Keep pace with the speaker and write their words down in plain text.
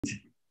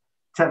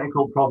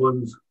technical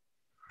problems.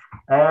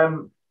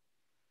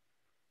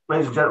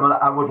 Ladies and gentlemen,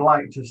 I would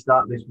like to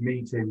start this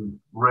meeting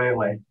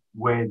really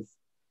with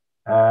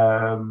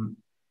a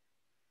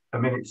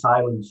minute's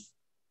silence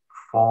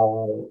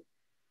for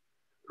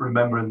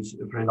remembrance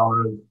in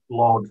honour of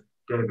Lord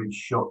David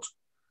Shutt,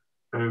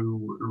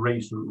 who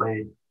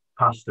recently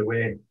passed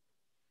away.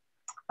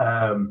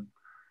 A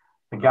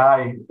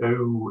guy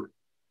who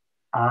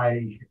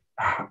I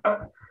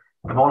am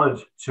honoured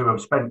to have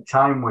spent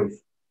time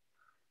with,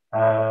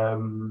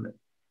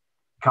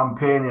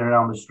 campaigning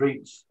around the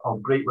streets of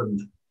Greetland,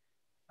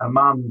 a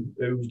man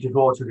who's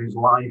devoted his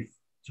life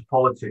to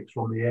politics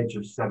from the age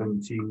of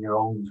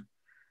 17-year-old.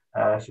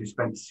 So he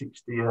spent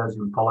 60 years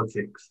in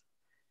politics.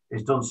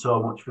 He's done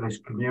so much for this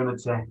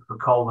community, for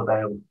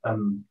Calderdale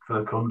and for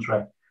the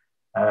country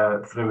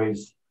through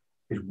his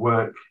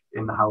work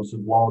in the House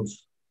of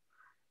Lords.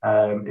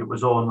 It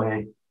was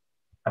only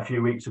a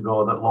few weeks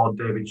ago that Lord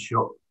David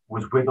Shutt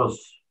was with us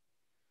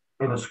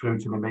in a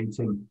scrutiny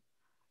meeting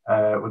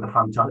with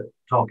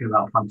talking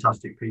about a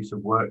fantastic piece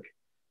of work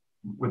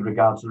with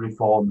regards to the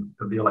reform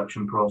of the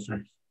election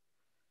process.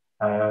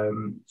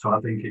 So I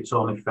think it's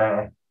only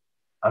fair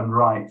and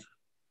right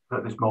that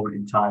at this moment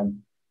in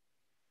time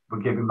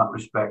we give him that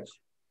respect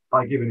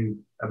by giving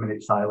him a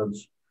minute's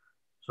silence.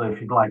 So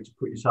if you'd like to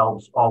put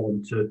yourselves all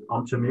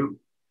onto mute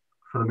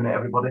for the minute,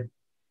 everybody.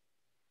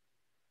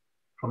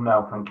 From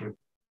now, thank you.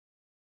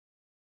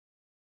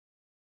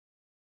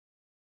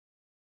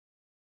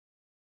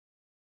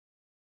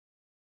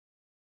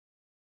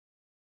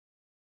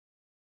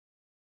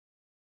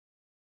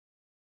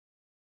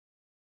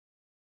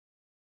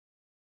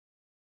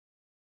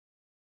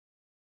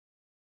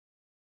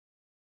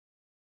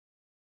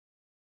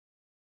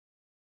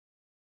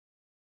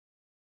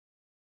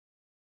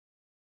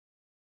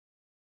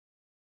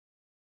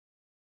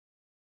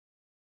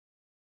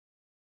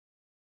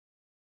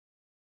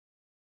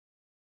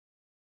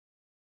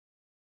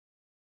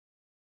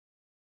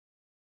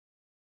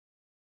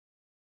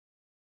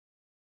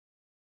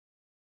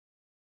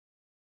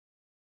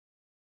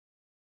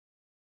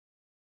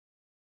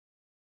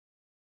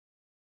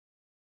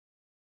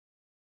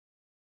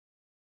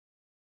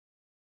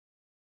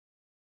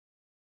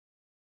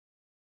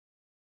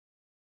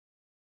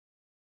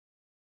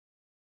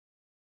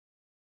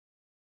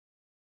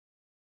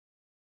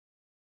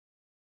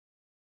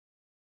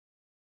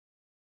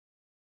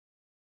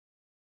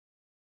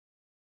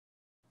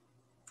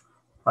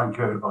 Thank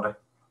you, everybody.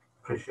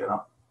 Appreciate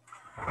that.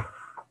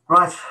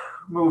 Right,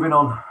 moving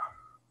on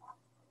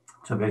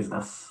to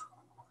business.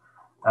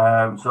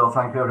 So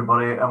thank you,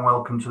 everybody, and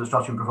welcome to the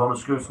Strategy and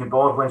Performance Scrutiny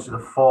Board, Wednesday the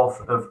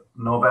 4th of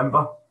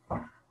November.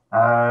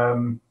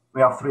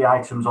 We have 3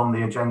 items on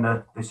the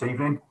agenda this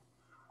evening.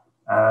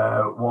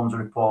 One's a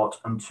report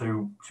and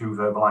two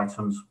verbal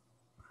items.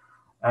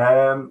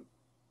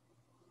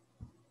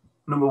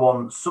 Number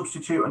 1,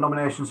 substitute and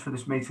nominations for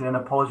this meeting and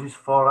apologies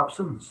for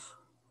absence.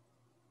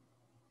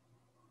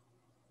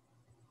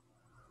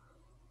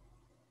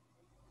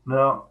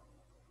 No.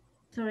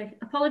 Sorry,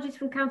 apologies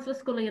from Councillor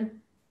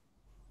Scullion.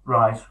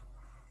 Right.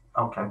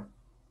 Okay.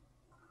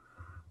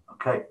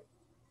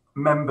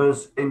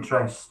 Members'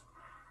 interest.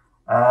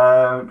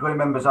 Do any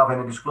members have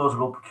any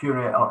disclosable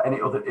pecuniary or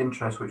any other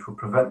interest which would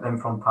prevent them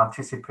from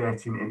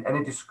participating in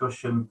any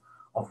discussion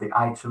of the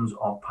items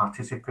or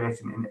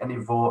participating in any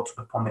vote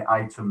upon the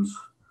items,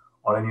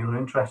 or any other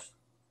interest?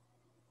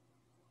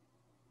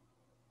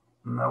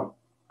 No.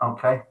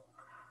 Okay.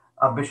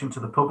 Admission to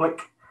the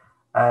public.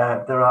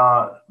 There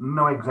are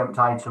no exempt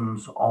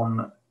items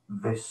on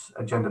this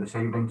agenda this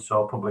evening,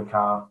 so public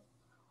are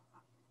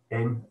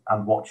in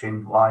and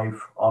watching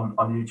live on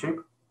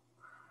YouTube.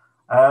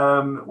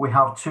 We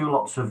have 2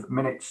 lots of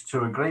minutes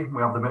to agree.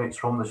 We have the minutes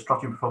from the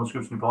Strategy and Performance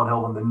Scrutiny Board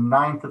held on the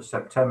 9th of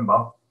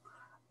September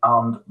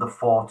and the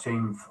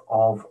 14th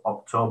of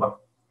October.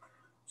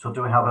 So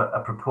do we have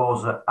a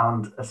proposer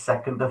and a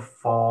seconder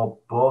for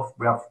both?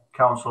 We have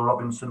Councillor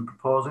Robinson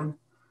proposing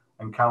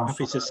and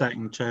Happy to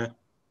second, Chair.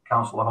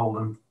 Councillor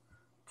Holden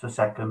to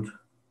second.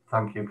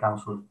 Thank you,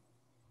 Councillor.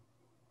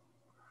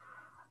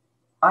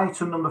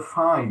 Item number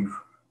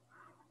 5,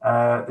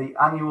 the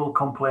annual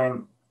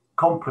complaints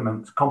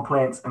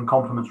and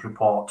compliments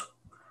report.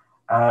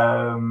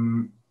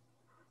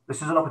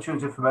 This is an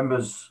opportunity for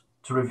members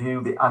to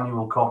review the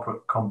annual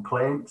corporate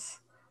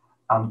complaints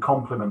and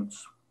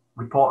compliments.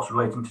 Reports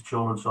relating to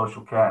children's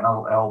social care and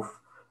adult health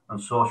and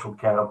social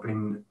care have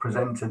been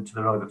presented to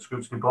the relevant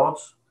scrutiny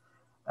boards.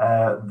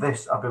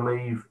 This, I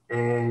believe,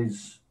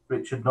 is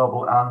Richard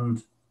Noble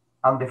and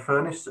Andy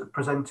Furness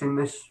presenting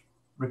this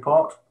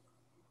report.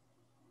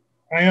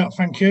 Yeah,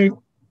 thank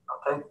you.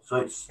 Okay, so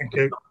it's thank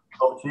you.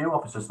 Over to you,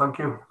 officers. Thank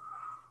you.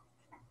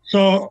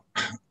 So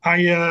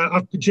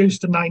I've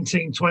produced a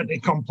 1920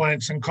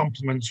 complaints and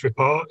compliments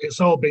report.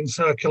 It's all been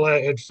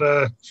circulated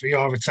for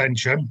your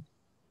attention.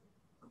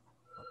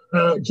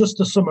 Just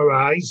to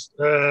summarise,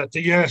 the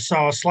year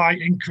saw a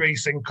slight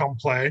increase in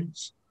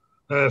complaints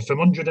from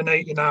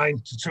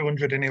 189 to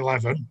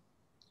 211.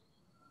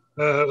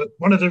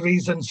 One of the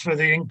reasons for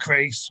the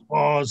increase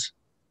was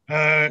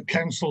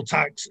council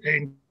tax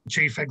in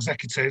chief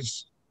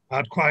executives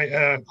had quite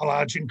a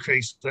large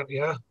increase that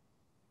year.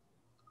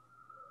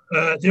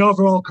 The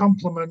overall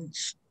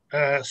complements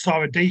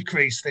saw a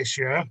decrease this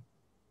year.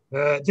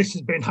 This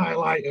has been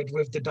highlighted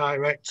with the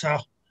director,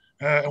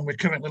 and we're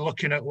currently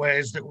looking at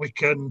ways that we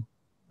can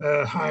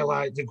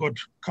highlight the good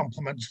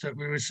compliments that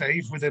we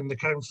receive within the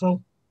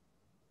council.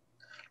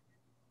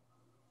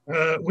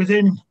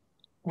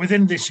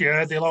 Within this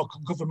year, the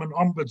local government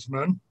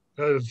ombudsman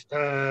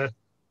have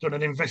done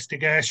an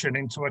investigation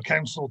into a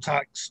council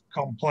tax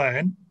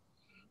complaint,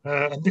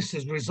 and this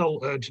has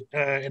resulted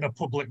in a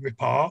public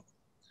report.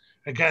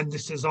 Again,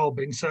 this has all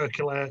been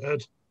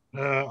circulated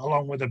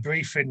along with a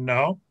briefing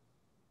note.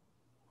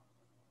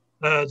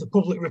 The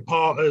public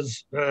report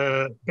has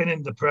been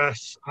in the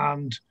press,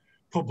 and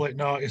public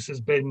notice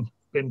has been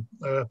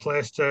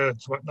placed to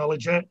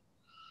acknowledge it.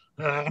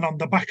 And on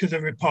the back of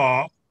the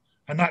report,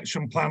 an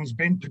action plan's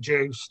been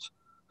produced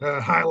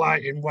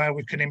highlighting where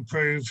we can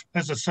improve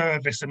as a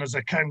service and as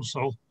a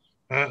council,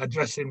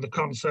 addressing the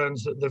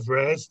concerns that they've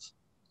raised.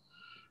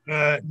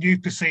 New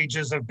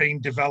procedures have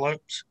been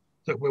developed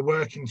that we're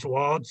working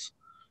towards,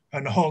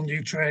 and a whole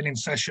new training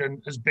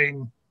session has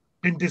been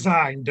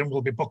designed and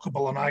will be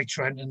bookable on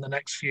iTrent in the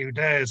next few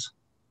days.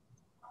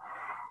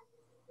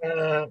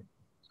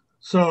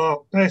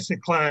 So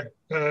basically,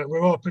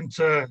 we're open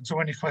to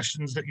any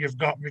questions that you've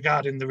got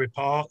regarding the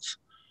report.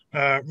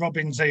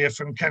 Robin's here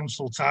from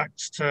Council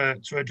Tax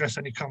to address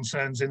any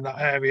concerns in that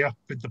area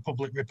with the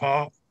public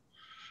report.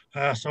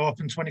 So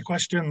open to any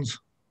questions.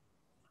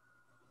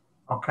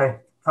 Okay,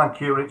 thank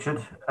you,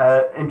 Richard.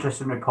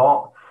 Interesting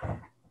report.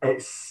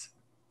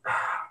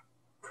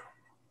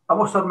 I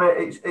must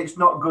admit, it's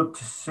not good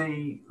to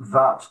see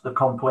that the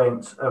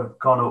complaints have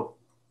gone up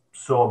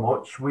so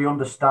much. We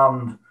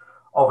understand,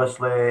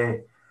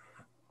 obviously,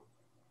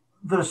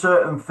 there are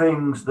certain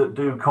things that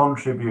do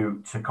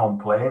contribute to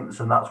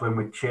complaints, and that's when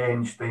we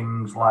change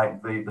things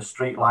like the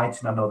street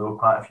lighting. I know there were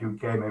quite a few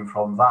came in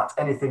from that.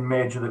 Anything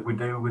major that we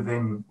do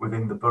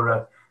within the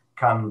borough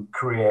can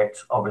create,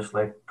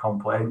 obviously,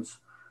 complaints.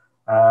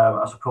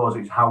 I suppose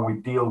it's how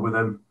we deal with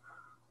them,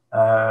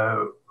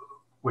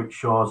 which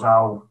shows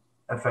how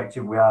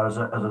effective we are as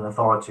an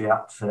authority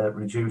at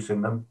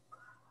reducing them.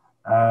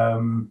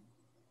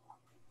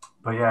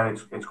 But yeah,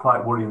 it's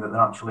quite worrying that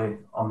they're actually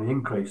on the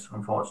increase,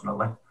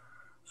 unfortunately.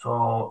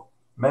 So,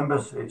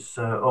 members, it's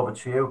over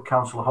to you,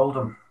 Councillor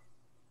Holden.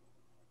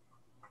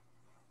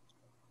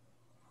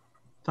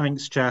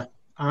 Thanks, Chair.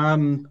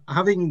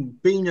 Having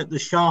been at the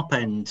sharp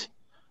end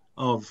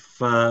of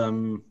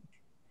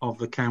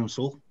the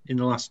council in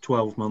the last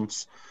 12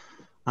 months,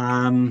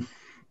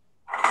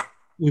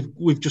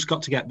 we've just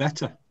got to get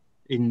better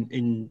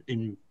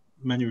in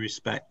many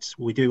respects.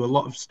 We do a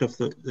lot of stuff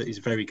that is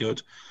very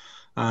good,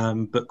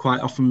 but quite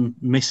often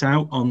miss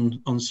out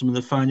on some of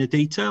the finer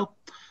detail.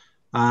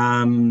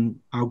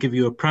 I'll give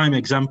you a prime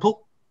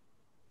example.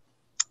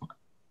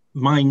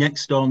 My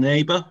next door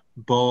neighbour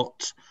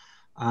bought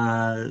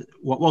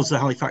what was the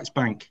Halifax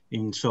Bank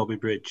in Sowerby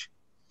Bridge,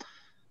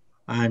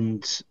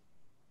 and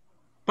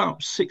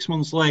about 6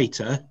 months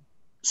later,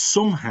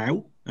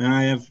 somehow, and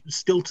I have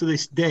still to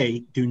this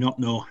day do not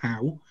know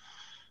how,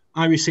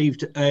 I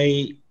received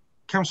a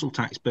council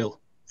tax bill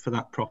for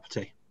that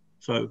property,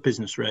 so a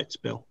business rates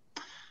bill.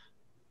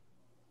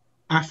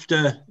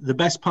 After the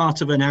best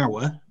part of an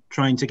hour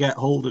trying to get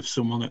hold of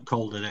someone at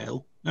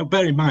Calderdale, now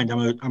bear in mind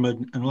I'm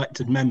an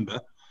elected member,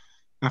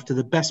 after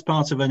the best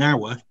part of an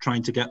hour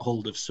trying to get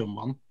hold of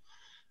someone,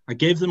 I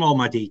gave them all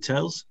my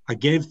details, I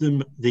gave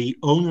them the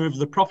owner of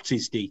the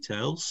property's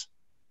details,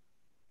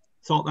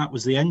 thought that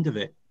was the end of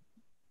it.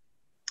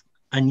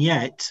 And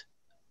yet,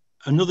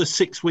 another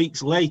 6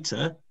 weeks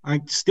later, I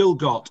still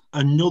got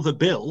another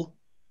bill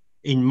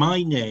in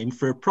my name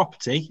for a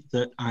property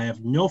that I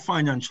have no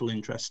financial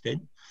interest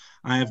in.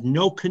 I have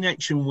no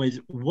connection with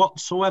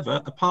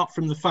whatsoever, apart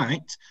from the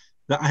fact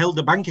that I held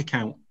a bank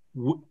account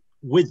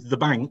with the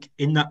bank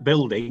in that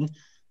building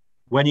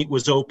when it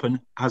was open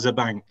as a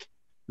bank.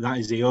 That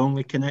is the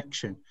only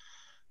connection.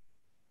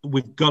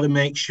 We've got to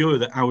make sure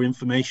that our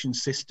information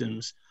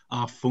systems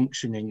are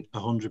functioning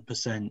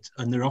 100%,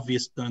 and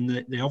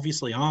they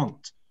obviously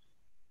aren't.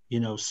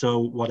 You know, so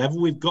whatever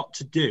we've got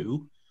to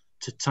do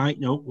to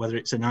tighten up, whether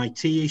it's an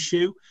IT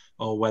issue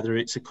or whether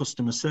it's a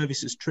customer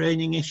services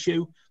training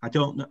issue, I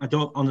don't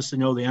honestly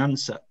know the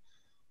answer.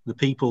 The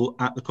people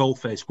at the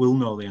coalface will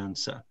know the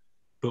answer,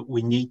 but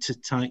we need to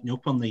tighten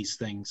up on these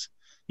things.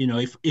 You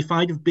know, if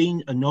I'd have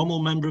been a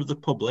normal member of the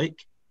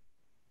public,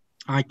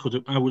 I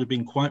would have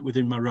been quite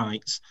within my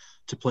rights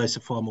to place a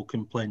formal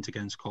complaint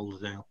against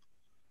Calderdale.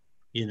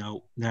 You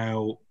know,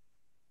 now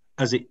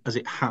as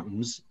it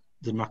happens,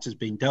 the matter's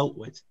been dealt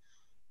with,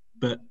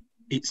 but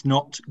it's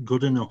not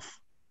good enough.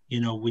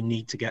 You know, we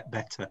need to get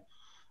better,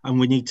 and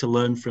we need to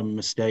learn from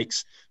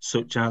mistakes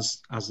such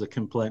as the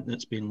complaint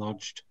that's been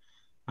lodged,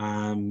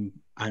 and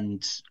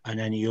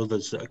any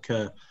others that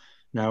occur.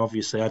 Now,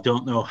 obviously, I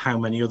don't know how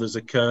many others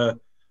occur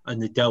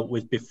and they're dealt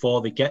with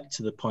before they get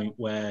to the point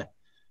where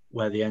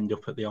they end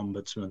up at the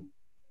Ombudsman.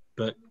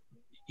 But,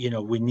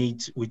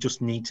 we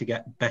just need to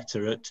get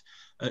better at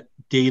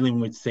dealing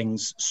with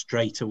things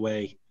straight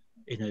away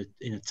in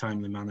a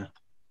timely manner.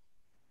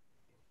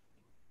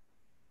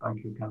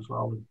 Thank you, Councillor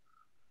Alden.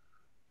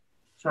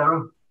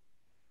 Sarah?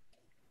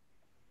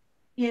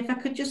 Yeah, if I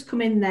could just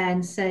come in there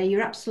and say,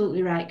 you're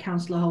absolutely right,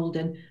 Councillor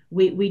Holden.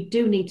 We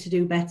do need to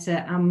do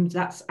better, and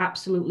that's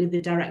absolutely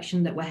the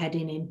direction that we're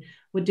heading in.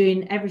 We're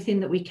doing everything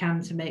that we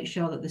can to make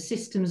sure that the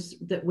systems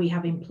that we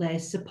have in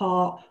place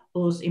support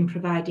us in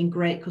providing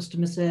great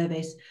customer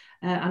service.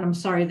 And I'm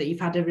sorry that you've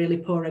had a really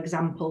poor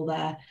example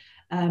there.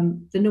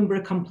 The number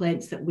of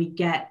complaints that we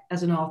get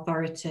as an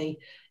authority,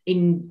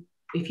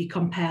 if you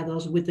compare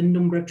those with the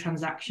number of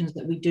transactions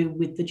that we do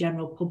with the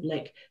general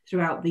public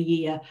throughout the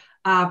year,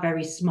 are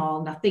very small.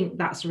 And I think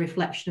that's a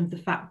reflection of the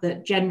fact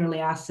that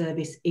generally our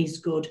service is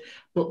good,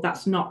 but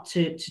that's not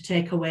to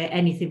take away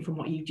anything from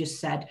what you just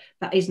said.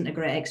 That isn't a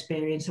great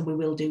experience, and we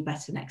will do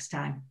better next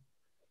time.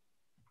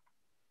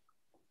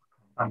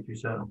 Thank you,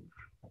 Sarah.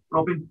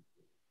 Robin?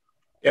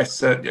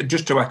 Yes,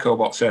 just to echo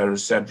what Sarah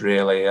said,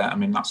 really, I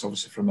mean, that's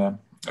obviously from a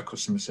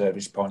customer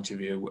service point of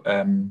view.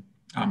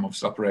 I'm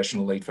obviously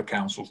operational lead for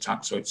council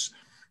tax, so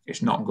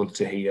it's not good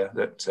to hear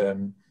that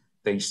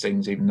these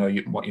things, even though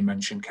what you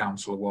mentioned,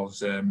 council,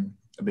 was a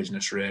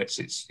business rates.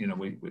 It's,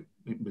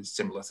 with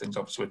similar things,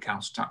 obviously with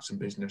council tax and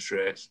business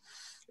rates,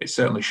 it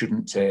certainly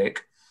shouldn't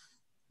take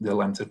the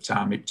length of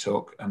time it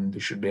took, and there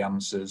should be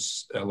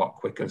answers a lot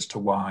quicker as to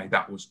why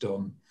that was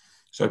done.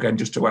 So again,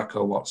 just to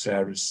echo what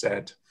Sarah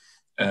said,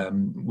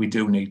 we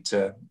do need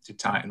to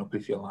tighten up,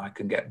 if you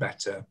like, and get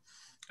better.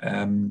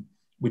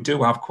 We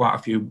do have quite a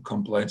few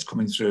complaints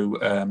coming through,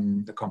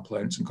 the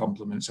complaints and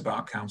compliments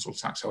about council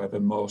tax. However,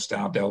 most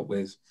are dealt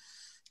with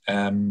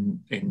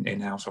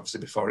in-house, obviously,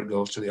 before it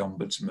goes to the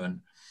Ombudsman.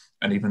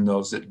 And even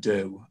those that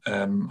do,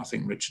 I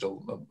think Richard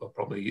will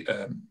probably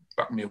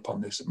back me up on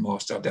this, that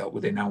most are dealt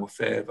with in our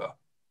favour.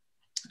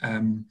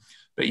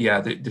 But yeah,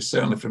 there's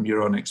certainly from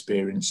your own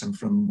experience and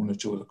from one or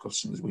two other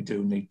customers, we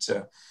do need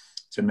to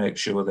make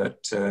sure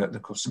that the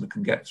customer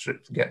can get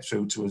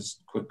through to us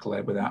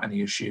quickly without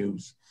any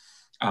issues.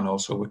 And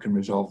also we can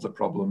resolve the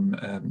problem,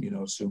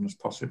 as soon as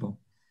possible.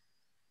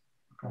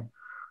 Okay.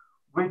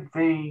 With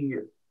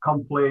the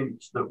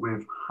complaints that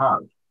we've had,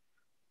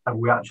 have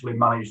we actually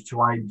managed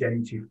to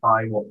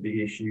identify what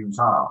the issues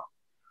are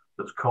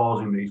that's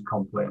causing these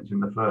complaints in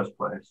the first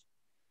place?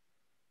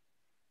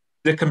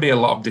 There can be a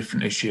lot of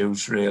different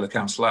issues, really,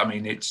 Councillor. I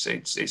mean,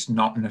 it's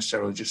not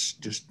necessarily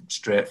just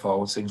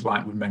straightforward things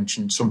like we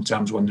mentioned.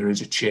 Sometimes when there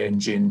is a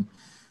change in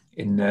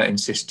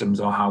systems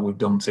or how we've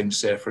done things,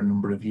 say, for a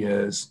number of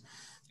years,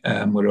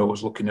 we're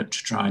always looking at to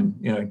try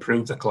and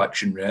improve the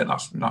collection rate.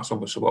 That's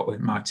obviously what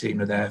my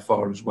team are there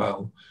for as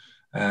well.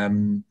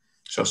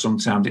 So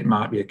sometimes it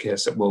might be a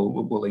case that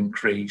we'll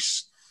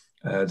increase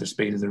the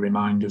speed of the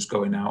reminders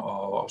going out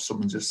or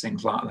summonses,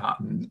 things like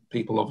that. And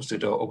people obviously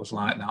don't always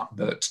like that,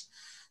 but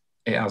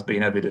it has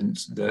been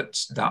evident that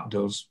that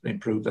does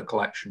improve the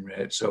collection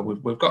rate. So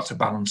we've got to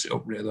balance it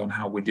up really on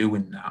how we're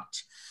doing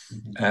that.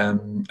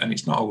 Mm-hmm. And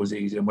it's not always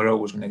easy, and we're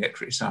always going to get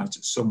criticised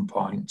at some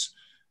point.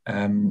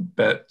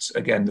 But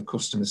again, the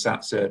customer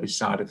service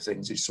side of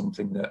things is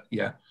something that,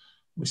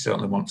 we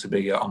certainly want to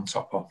be on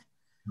top of.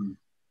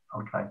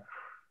 Okay.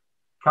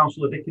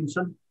 Councillor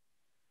Dickinson.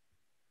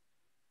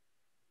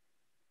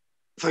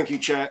 Thank you,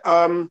 Chair.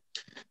 I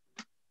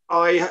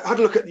had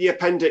a look at the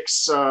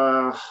appendix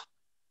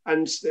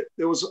and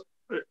there was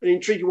an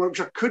intriguing one which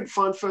I couldn't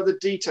find further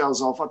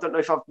details of. I don't know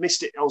if I've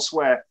missed it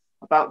elsewhere,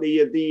 about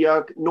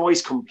the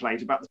noise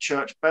complaint about the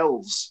church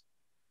bells.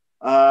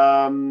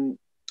 I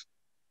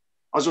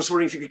was just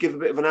wondering if you could give a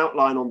bit of an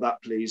outline on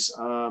that, please.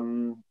 I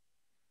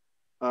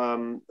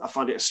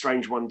find it a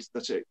strange one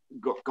that it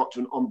got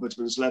to an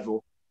ombudsman's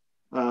level.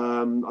 I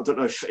don't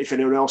know if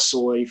anyone else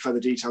saw any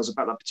further details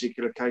about that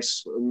particular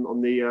case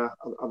on the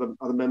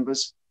other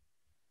members.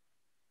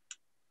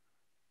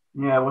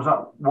 Yeah, was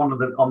that one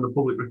of on the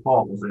public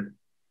report, was it?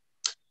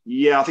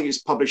 Yeah, I think it's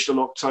published on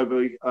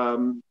October.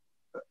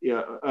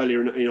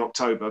 Earlier in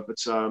October, but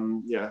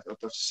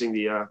after seeing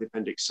the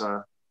appendix,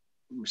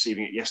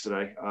 receiving it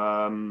yesterday. So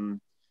I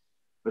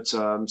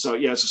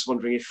was just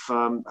wondering if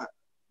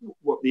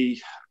what the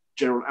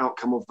general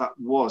outcome of that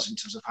was in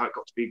terms of how it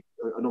got to be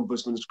an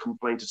ombudsman's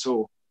complaint at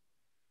all.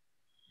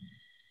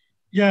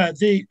 Yeah,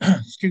 the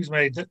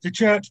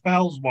church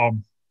bells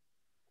one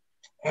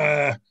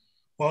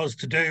was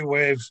to do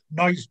with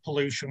noise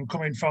pollution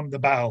coming from the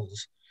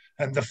bells,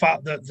 and the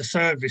fact that the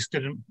service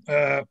didn't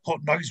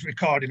put noise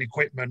recording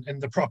equipment in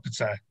the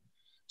property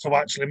to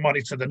actually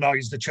monitor the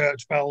noise the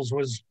church bells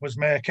was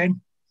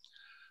making.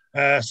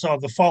 So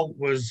the fault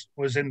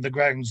was in the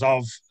grounds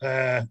of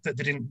that they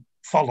didn't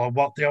follow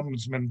what the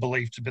Ombudsman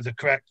believed to be the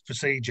correct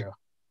procedure.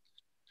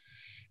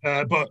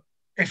 But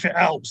if it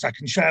helps, I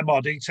can share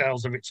more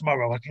details of it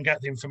tomorrow. I can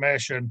get the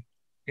information,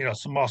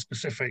 some more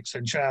specifics,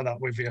 and share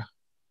that with you.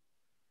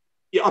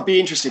 Yeah, I'd be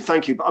interested,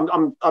 thank you. But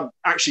I'm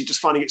actually just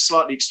finding it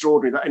slightly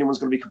extraordinary that anyone's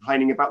going to be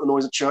complaining about the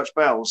noise of church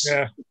bells.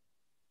 Yeah,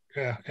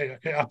 it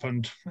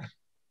happened.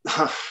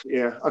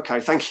 Yeah,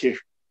 okay, thank you.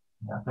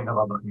 Yeah, I think I've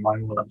had that in my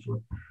word,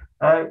 actually.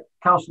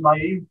 Councillor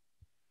Naive?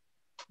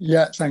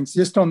 Yeah, thanks.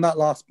 Just on that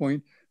last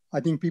point, I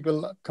think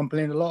people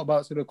complained a lot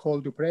about sort of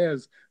call to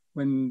prayers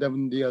when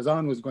the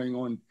azan was going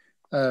on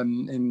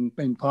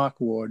in Park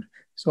Ward.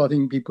 So I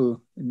think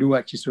people do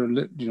actually sort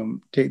of,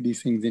 take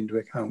these things into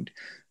account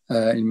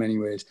in many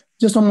ways.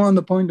 Just on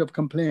the point of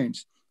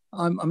complaints,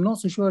 I'm not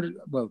so sure.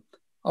 Well,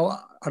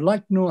 I'd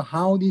like to know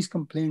how these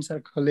complaints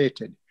are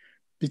collated,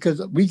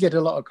 because we get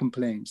a lot of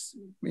complaints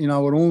in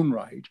our own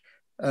right.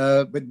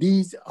 But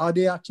are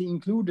they actually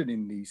included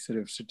in these sort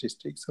of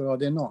statistics, or are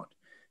they not?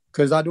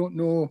 Because I don't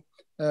know,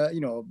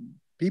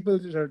 people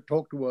that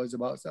talk to us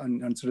about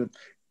and sort of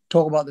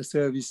talk about the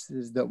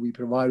services that we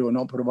provide or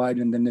not provide,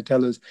 and then they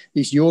tell us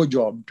it's your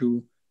job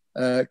to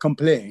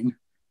complain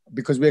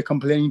because we're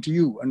complaining to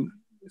you. And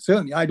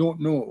certainly I don't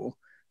know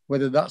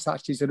whether that's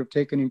actually sort of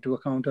taken into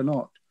account or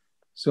not.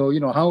 So,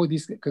 how are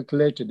these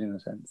calculated in a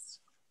sense?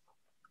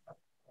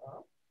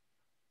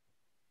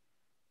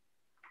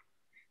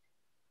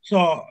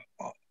 So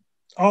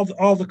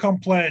all the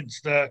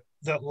complaints that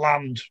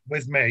land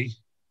with me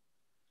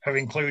are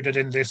included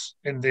in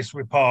this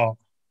report.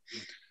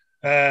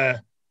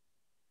 If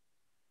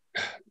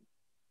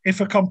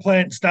a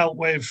complaint's dealt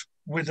with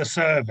a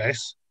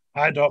service,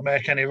 I don't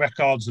make any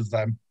records of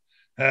them.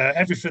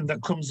 Everything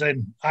that comes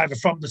in, either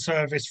from the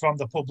service, from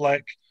the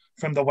public,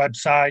 from the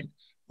website,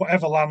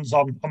 whatever lands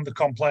on the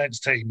complaints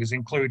team is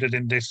included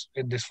in this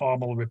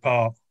formal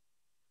report.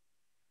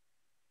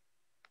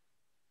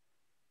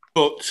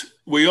 But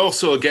we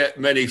also get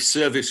many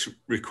service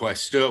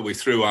requests, don't we,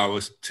 through our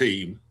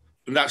team?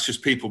 And that's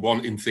just people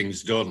wanting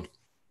things done.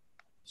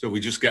 So we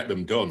just get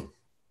them done.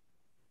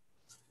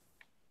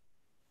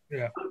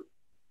 Yeah.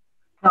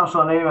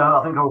 Councillor Neighbour,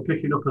 I think I was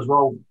picking up as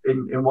well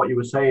in what you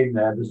were saying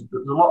there. There's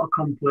a lot of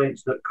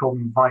complaints that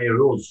come via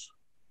us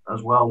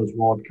as well as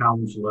ward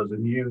councillors,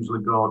 and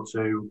usually go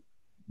to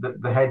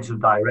the heads of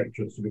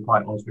directorates, to be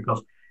quite honest,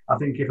 because I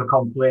think if a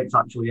complaint's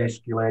actually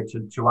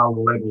escalated to our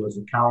level as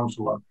a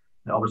councillor,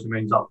 it obviously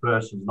means that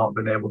person's not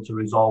been able to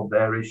resolve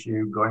their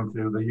issue going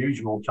through the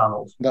usual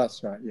channels.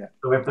 That's right, yeah.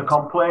 So if the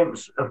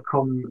complaints have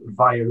come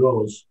via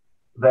us,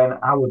 then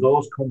how are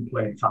those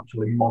complaints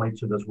actually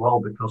monitored as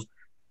well? Because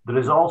there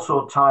is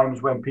also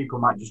times when people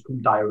might just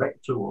come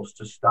direct to us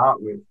to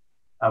start with,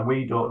 and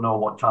we don't know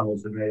what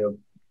channels they may have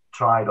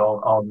tried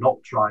or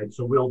not tried.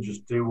 So we'll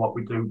just do what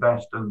we do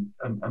best and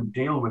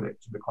deal with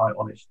it, to be quite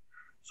honest.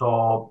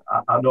 So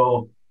I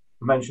know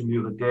I mentioned the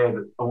other day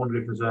that I wonder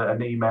if there's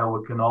an email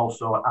we can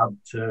also add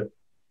to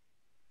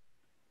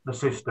the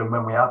system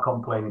when we are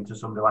complaining to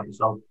somebody like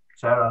yourself.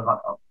 Sarah,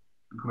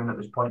 I'm coming at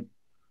this point.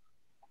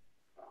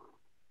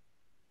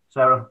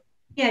 Sarah?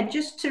 Yeah,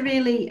 just to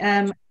really,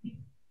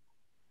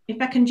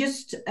 if I can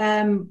just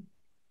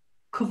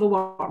cover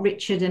what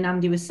Richard and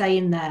Andy were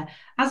saying there.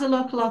 As a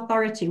local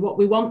authority, what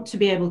we want to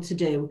be able to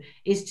do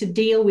is to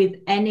deal with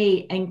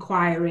any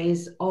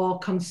inquiries or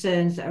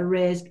concerns that are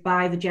raised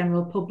by the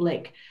general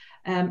public.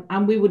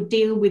 And we would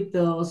deal with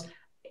those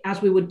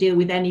as we would deal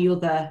with any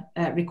other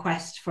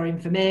request for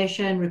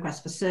information,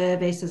 request for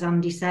service, as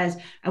Andy says,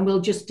 and we'll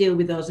just deal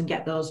with those and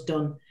get those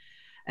done.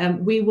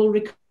 We will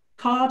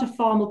record a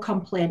formal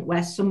complaint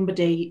where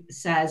somebody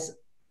says,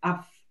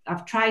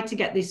 I've tried to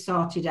get this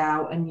sorted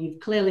out and you've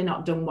clearly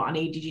not done what I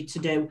needed you to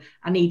do.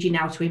 I need you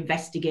now to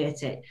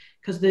investigate it.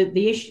 Because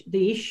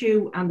the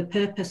issue and the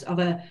purpose of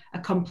a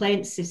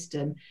complaint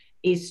system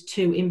is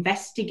to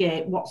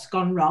investigate what's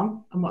gone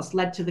wrong and what's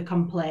led to the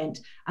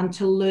complaint, and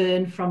to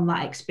learn from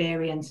that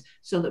experience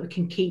so that we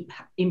can keep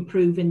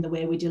improving the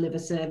way we deliver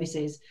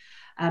services.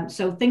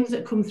 So things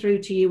that come through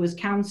to you as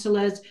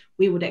councillors,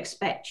 we would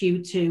expect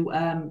you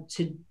to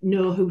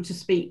know who to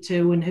speak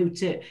to and who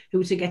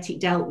to get it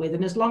dealt with.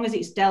 And as long as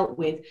it's dealt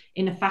with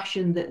in a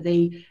fashion that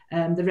the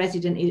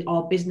resident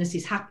or business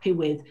is happy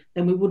with,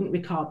 then we wouldn't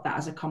record that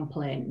as a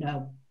complaint.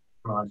 No.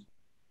 Right.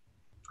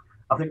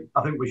 I think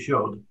we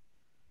should,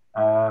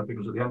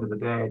 because at the end of the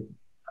day,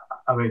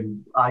 I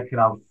mean, I can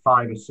have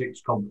 5 or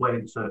 6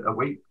 complaints a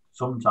week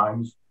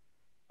sometimes.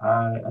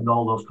 And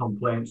all those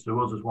complaints to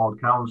us as ward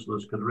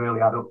councillors could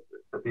really add up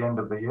at the end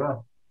of the year.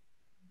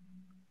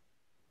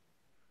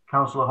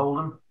 Councillor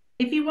Holden?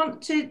 If you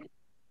want to...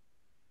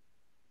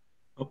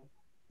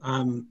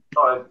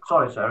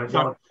 Sorry, Sarah. Do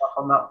you want to talk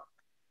on that?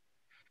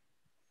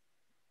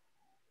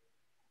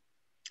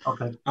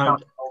 Okay.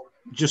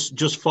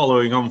 Just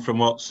following on from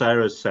what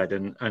Sarah said,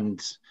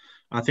 and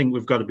I think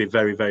we've got to be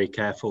very, very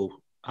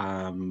careful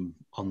on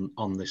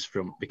this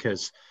front,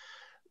 because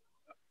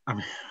I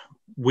mean,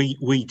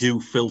 we do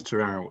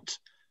filter out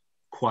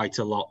quite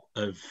a lot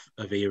of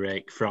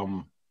earache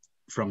from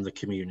the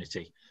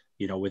community,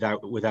 you know,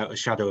 without a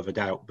shadow of a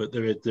doubt. But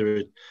there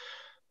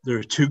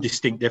are 2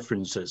 distinct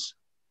differences.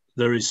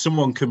 There is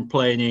someone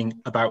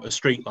complaining about a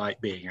streetlight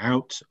being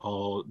out,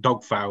 or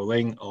dog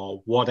fouling,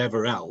 or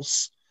whatever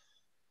else.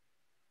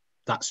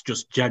 That's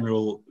just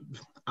general.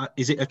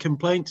 Is it a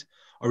complaint,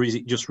 or is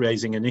it just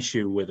raising an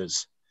issue with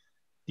us?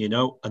 You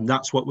know, and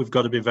that's what we've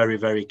got to be very,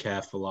 very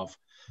careful of.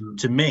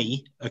 To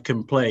me, a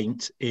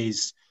complaint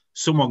is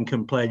someone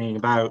complaining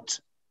about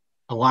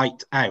a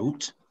light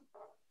out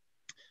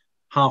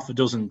half a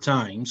dozen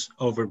times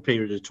over a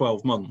period of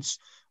 12 months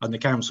and the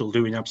council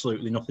doing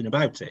absolutely nothing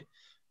about it.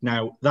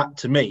 Now, that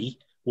to me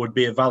would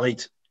be a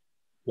valid,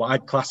 what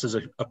I'd class as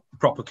a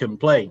proper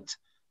complaint.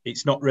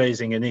 It's not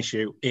raising an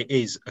issue, it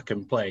is a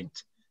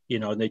complaint, you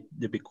know, and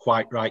they'd be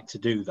quite right to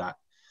do that.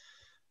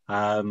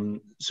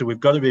 So we've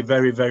got to be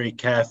very, very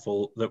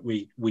careful that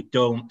we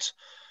don't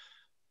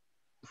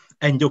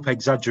end up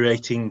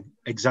exaggerating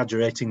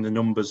the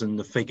numbers and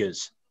the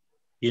figures.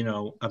 You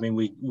know, I mean,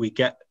 we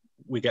get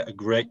a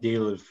great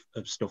deal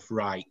of stuff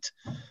right.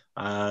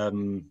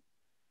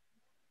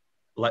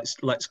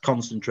 Let's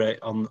concentrate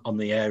on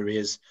the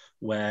areas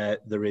where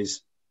there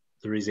is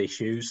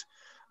issues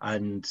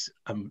and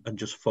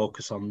just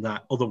focus on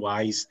that.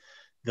 Otherwise,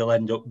 they'll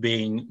end up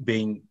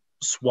being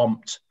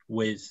swamped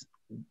with,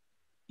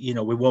 you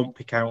know, we won't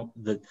pick out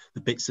the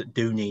bits that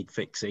do need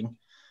fixing.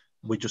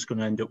 We're just going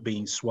to end up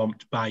being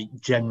swamped by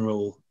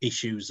general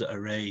issues that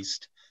are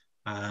raised.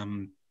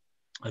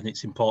 And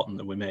it's important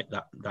that we make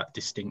that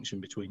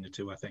distinction between the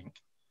two, I think.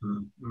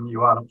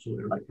 You are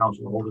absolutely right,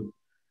 Councillor Holden.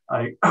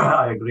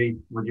 I agree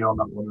with you on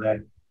that one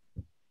there.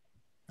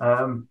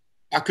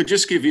 I could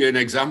just give you an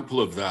example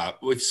of that.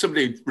 If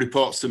somebody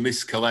reports a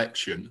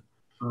miscollection,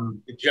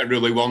 they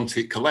generally want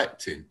it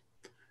collecting.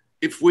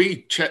 If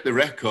we check the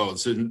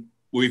records and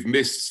we've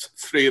missed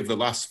 3 of the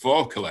last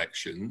 4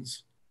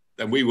 collections,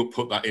 then we will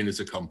put that in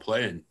as a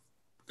complaint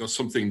because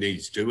something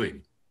needs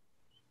doing.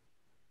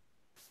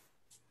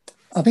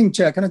 I think,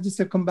 Chair, can I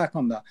just come back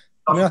on that?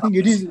 I mean, I think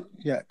it is,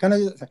 yeah,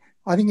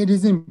 I think it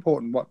is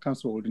important what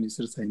Councillor Holden is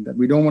sort of saying, that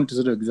we don't want to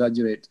sort of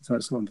exaggerate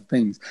some of the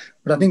things.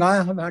 But I think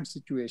I have had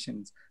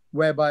situations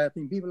whereby I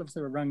think people have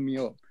sort of rang me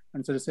up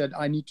and sort of said,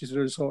 I need to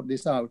sort of sort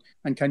this out,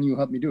 and can you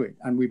help me do it?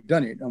 And we've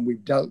done it, and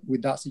we've dealt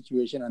with that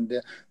situation, and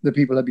the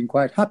people have been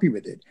quite happy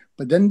with it.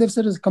 But then they've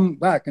sort of come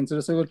back and sort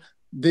of said, well,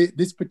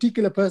 this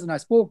particular person I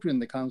spoke to in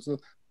the council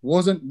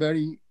wasn't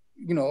very,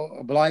 you know,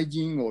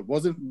 obliging or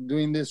wasn't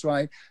doing this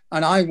right,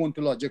 and I want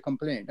to lodge a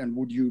complaint, and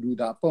would you do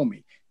that for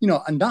me? You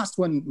know, and that's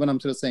when I'm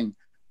sort of saying,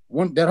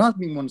 there has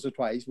been once or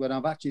twice where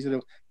I've actually sort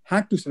of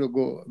had to sort of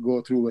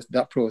go through with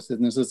that process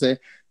and sort of say,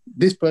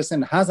 this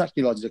person has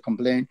actually lodged a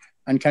complaint,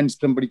 and can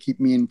somebody keep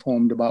me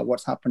informed about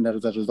what's happened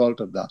as a result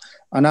of that?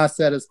 And as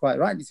Sarah is quite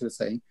rightly sort of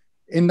saying,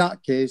 in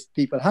that case,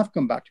 people have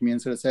come back to me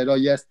and sort of said, oh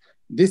yes,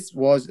 this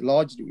was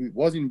lodged, it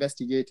was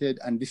investigated,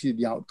 and this is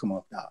the outcome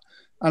of that.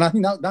 And I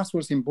think that's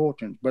what's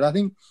important. But I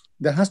think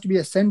there has to be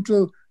a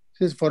central,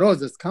 for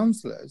us as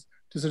councillors,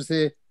 to sort of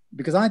say,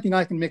 because I think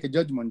I can make a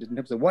judgment in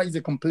terms of what is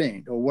a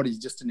complaint or what is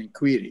just an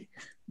inquiry.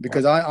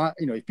 Because I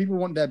you know, if people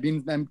want their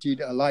bins emptied,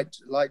 a light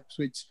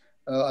switch,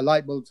 a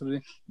light bulb,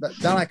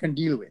 that I can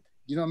deal with.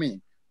 Do you know what I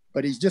mean?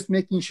 But it's just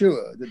making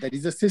sure that there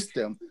is a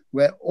system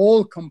where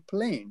all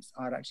complaints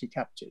are actually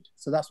captured.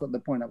 So that's what the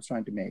point I was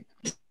trying to make.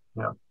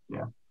 Yeah,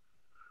 yeah.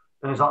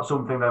 And is that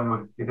something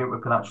then you think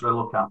we can actually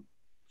look at,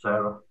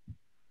 Sarah?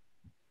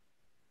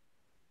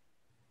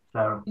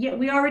 Sarah? Yeah,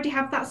 we already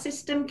have that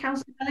system,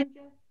 Councillor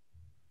Bellinger.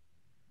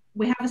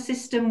 We have a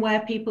system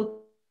where people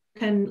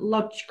can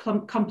lodge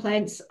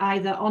complaints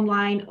either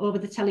online, over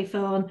the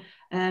telephone,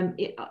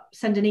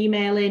 send an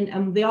email in,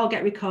 and they all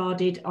get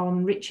recorded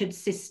on Richard's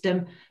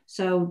system.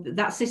 So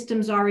that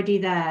system's already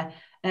there.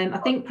 I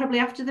think probably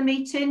after the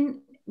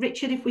meeting,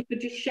 Richard, if we could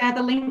just share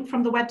the link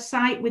from the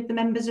website with the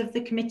members of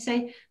the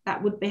committee,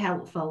 that would be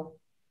helpful.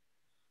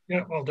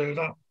 Yeah, I'll do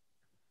that.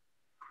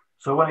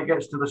 So when it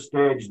gets to the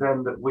stage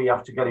then that we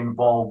have to get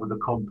involved with a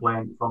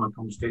complaint from a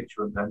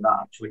constituent, then that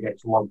actually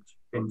gets logged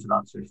into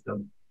that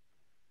system.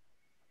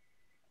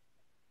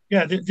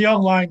 Yeah, the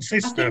online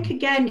system. I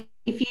think again,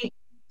 if you...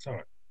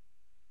 Sorry.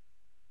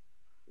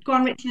 Go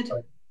on, Richard.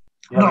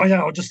 Yeah. No,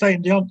 yeah, I was just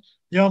saying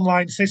the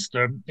online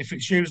system, if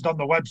it's used on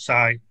the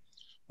website,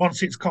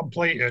 once it's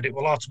completed, it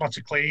will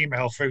automatically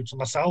email through to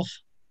myself.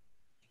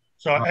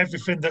 So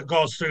everything that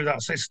goes through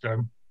that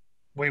system,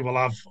 we will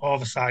have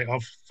oversight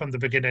of from the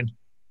beginning.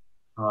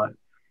 Right.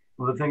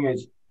 Well, the thing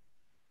is,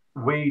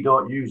 we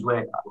don't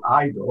usually,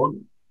 I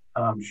don't,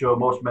 and I'm sure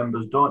most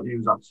members don't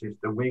use that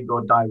system. We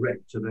go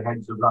direct to the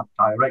heads of that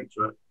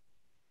directorate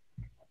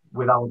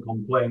with our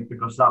complaint,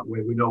 because that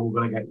way we know we're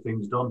going to get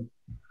things done.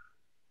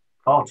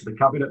 Or to the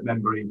cabinet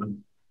member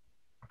even.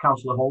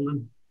 Councillor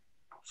Holden.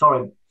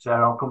 Sorry,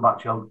 Sarah, I'll come back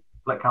to you. I'll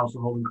let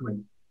Councillor Holden come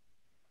in.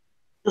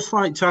 Just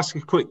like to ask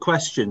a quick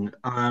question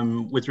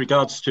with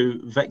regards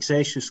to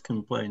vexatious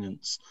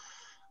complainants.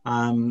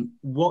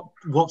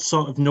 What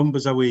sort of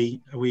numbers are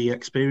we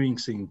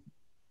experiencing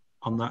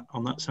on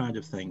that side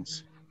of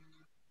things?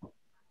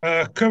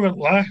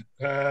 Currently,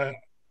 I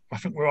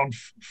think we're on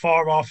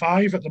 4 or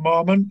 5 at the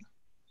moment.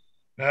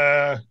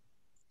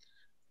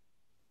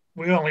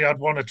 We only had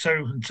 1 or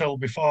 2 until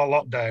before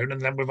lockdown, and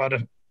then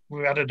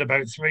we added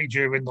about 3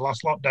 during the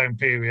last lockdown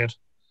period.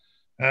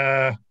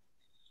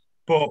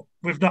 But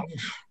we've not,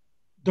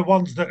 the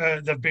ones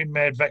that they've been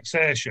made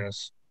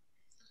vexatious.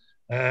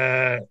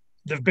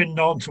 They've been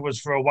known to us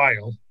for a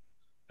while,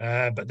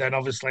 but then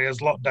obviously as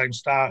lockdown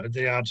started,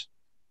 they had,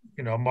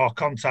 you know, more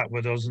contact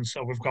with us, and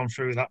so we've gone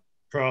through that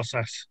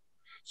process.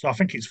 So I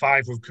think it's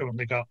 5 we've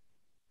currently got.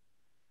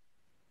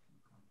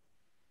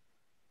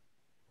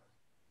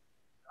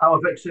 Our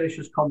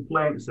vexatious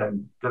complaints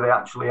then, do they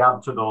actually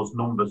add to those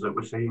numbers that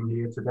we're seeing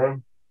here today?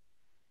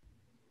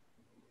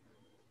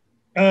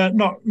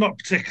 Not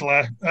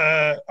particular.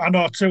 I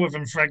know 2 of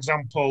them, for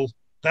example,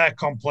 their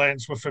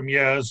complaints were from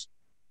years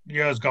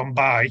gone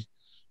by,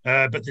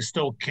 but they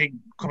still keep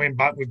coming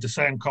back with the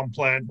same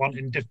complaint,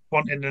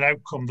 wanting an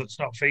outcome that's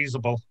not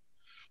feasible.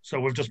 So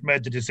we've just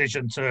made the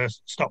decision to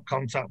stop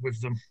contact with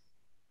them.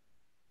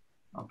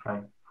 Okay.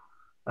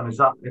 And is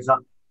that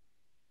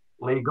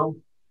legal?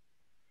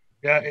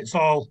 Yeah, it's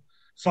all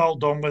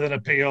done with an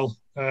appeal.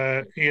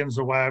 Ian's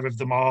aware of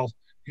them all.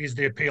 He's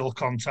the appeal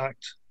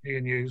contact,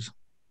 Ian Hughes.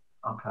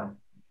 Okay, thank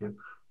you.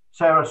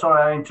 Sarah,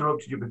 sorry I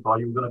interrupted you before.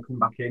 You were going to come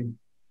back in.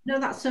 No,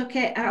 that's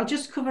okay. I'll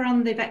just cover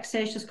on the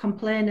vexatious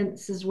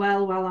complainants as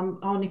well while I'm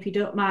on, if you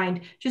don't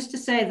mind. Just to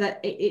say that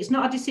it's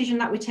not a decision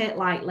that we take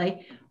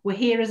lightly. We're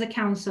here as a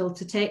council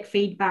to take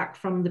feedback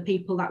from the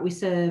people that we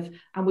serve,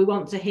 and we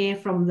want to hear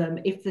from them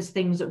if there's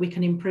things that we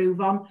can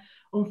improve on.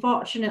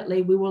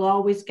 Unfortunately, we will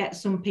always get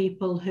some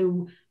people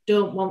who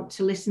don't want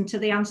to listen to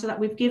the answer that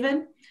we've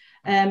given.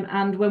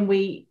 And when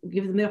we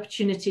give them the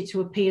opportunity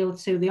to appeal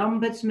to the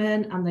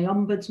Ombudsman, and the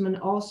Ombudsman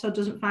also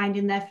doesn't find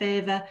in their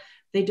favour,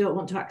 they don't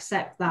want to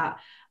accept that.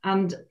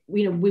 And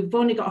we've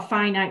only got a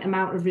finite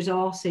amount of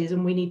resources,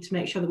 and we need to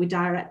make sure that we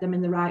direct them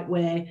in the right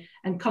way.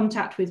 And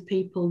contact with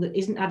people that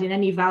isn't adding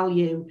any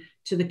value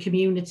to the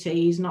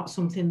community is not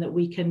something that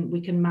we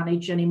can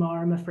manage anymore,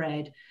 I'm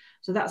afraid.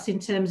 So that's in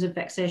terms of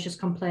vexatious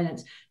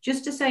complainants.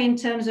 Just to say, in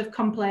terms of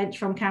complaints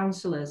from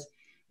councillors,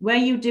 where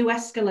you do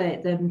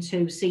escalate them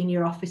to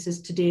senior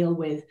officers to deal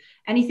with,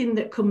 anything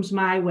that comes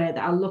my way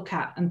that I'll look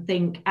at and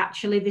think,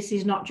 actually, this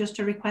is not just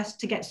a request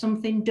to get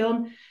something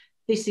done.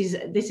 This is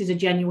a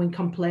genuine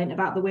complaint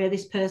about the way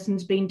this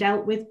person's been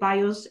dealt with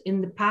by us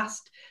in the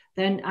past,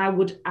 then I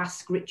would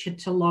ask Richard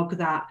to log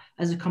that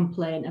as a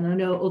complaint. And I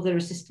know other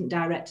assistant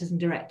directors and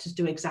directors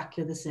do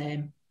exactly the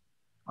same.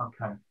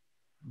 Okay,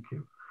 thank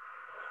you.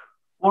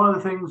 One of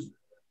the things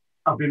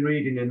I've been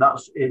reading, and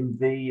that's in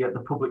the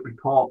public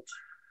report,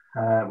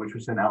 which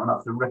was sent out, and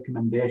that's the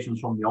recommendations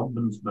from the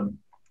Ombudsman.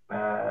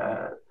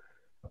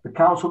 The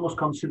council must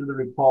consider the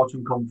report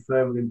and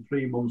confirm within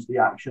 3 months the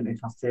action it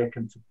has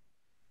taken to,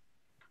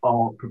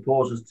 or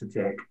proposes to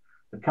take.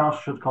 The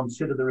council should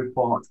consider the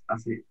report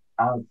as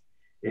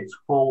its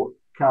full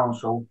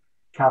council,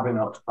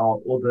 cabinet,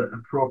 or other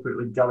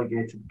appropriately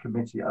delegated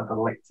committee of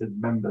elected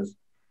members,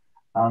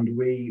 and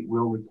we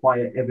will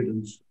require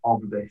evidence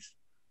of this.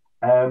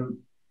 Can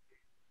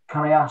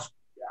I ask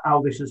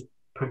how this is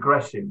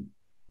progressing,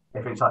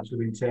 if it's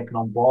actually been taken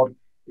on board?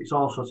 It's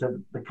also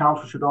said the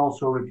council should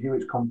also review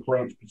its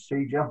complaints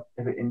procedure.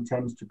 If it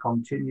intends to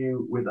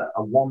continue with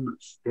a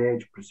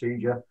one-stage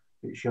procedure,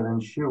 it should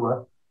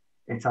ensure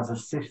it has a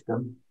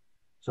system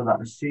so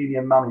that a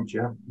senior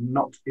manager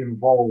not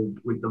involved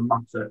with the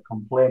matter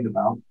complained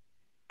about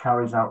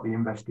carries out the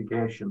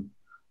investigation.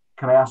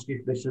 Can I ask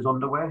if this is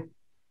underway?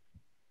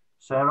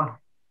 Sarah?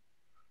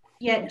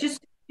 Yeah, just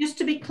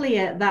to be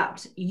clear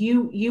that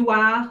you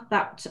are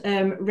that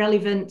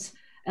relevant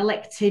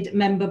elected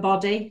member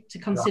body to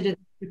consider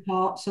the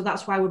report. So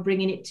that's why we're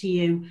bringing it to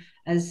you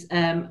as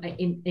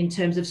in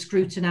terms of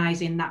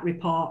scrutinising that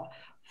report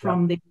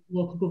from the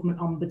local government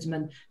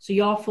ombudsman. So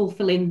you're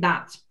fulfilling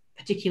that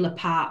particular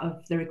part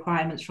of the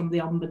requirements from the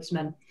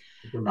ombudsman.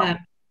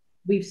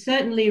 We've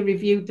certainly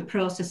reviewed the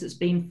process that's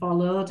been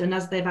followed, and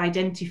as they've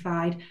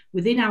identified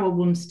within our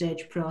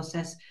one-stage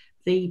process,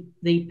 the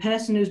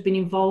person who's been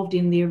involved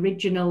in the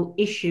original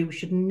issue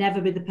should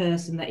never be the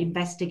person that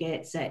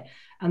investigates it,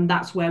 and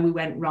that's where we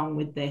went wrong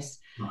with this.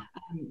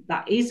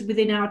 That is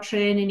within our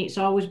training. It's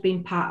always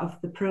been part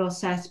of the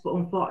process, but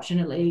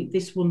unfortunately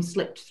this one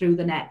slipped through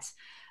the net.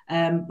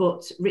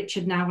 But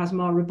Richard now has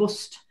more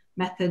robust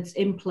methods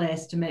in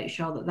place to make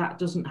sure that that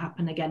doesn't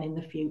happen again in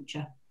the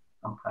future.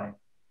 Okay,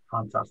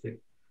 fantastic.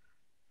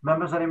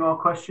 Members, any more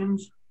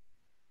questions?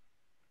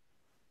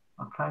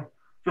 Okay,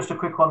 just a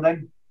quick one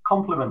then.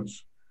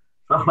 Compliments.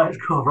 So let's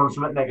go from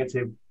something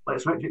negative.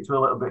 Let's switch it to a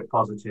little bit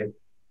positive.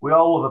 We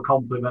all love a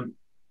compliment.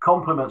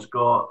 Compliments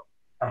go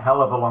a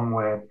hell of a long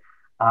way,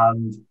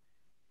 and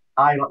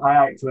I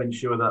like to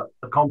ensure that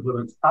the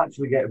compliments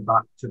actually get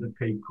back to the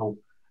people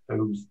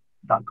whose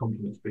that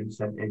compliment's been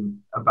sent in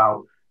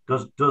about.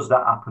 Does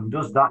that happen?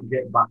 Does that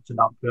get back to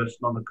that person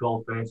on the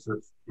coal face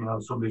that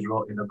somebody's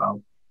wrote in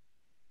about?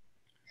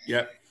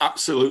 Yeah,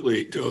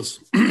 absolutely it does.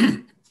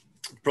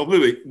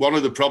 Probably one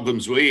of the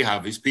problems we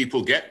have is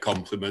people get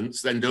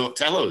compliments, then don't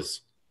tell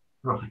us.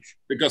 Right.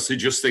 Because they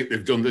just think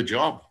they've done the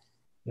job.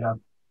 Yeah.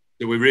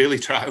 So we really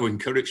try to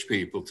encourage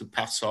people to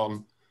pass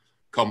on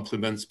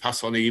compliments,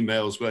 pass on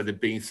emails where they've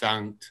been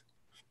thanked.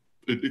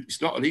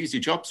 It's not an easy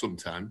job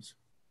sometimes.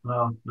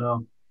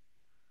 No.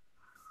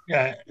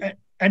 Yeah,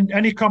 and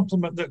any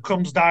compliment that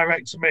comes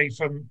direct to me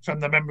from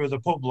the member of the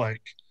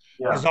public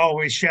is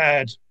always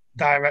shared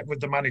direct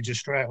with the manager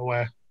straight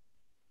away.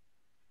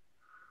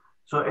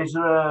 So is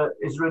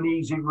there an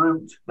easy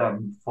route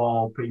then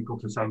for people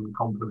to send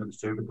compliments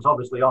to? Because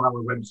obviously on our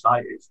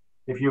website, it's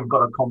if you've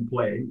got a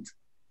complaint,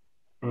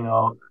 you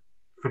know,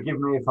 forgive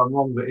me if I'm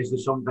wrong, but is there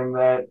something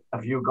there?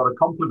 Have you got a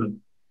compliment?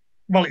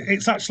 Well,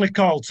 it's actually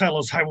called "Tell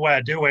Us How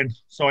We're Doing,"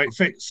 so it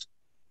fits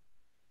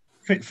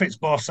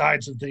both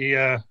sides of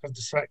the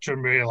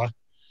spectrum, really.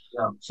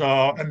 Yeah.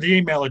 So, and the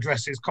email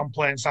address is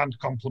complaints and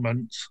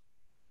compliments.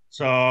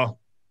 So,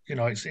 you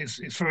know,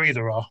 it's for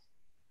either or.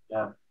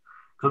 Yeah.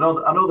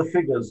 Because I know the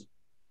figures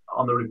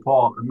on the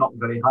report are not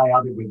very high,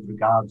 are they, with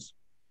regards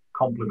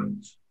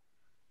compliments?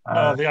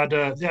 No, they had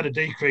a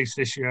decrease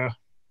this year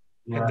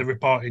in the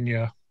reporting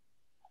year.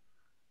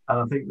 And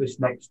I think this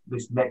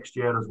next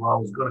year as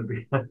well is going to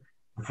be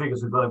the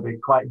figures are going to be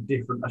quite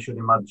different, I should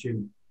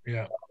imagine.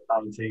 Yeah.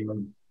 19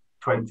 and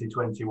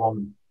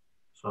 2021.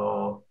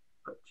 So,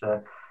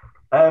 but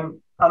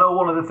I know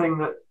one of the things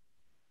that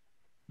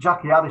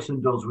Jackie Addison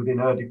does within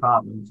her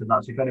department, and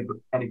that's if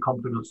any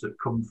compliments that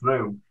come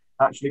through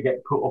actually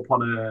get put up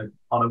on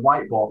a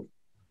whiteboard.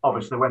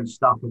 Obviously, when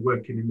staff are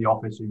working in the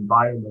office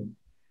environment,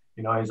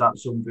 you know, is that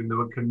something that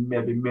we can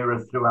maybe mirror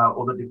throughout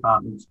other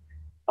departments?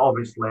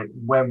 Obviously,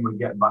 when we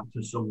get back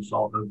to some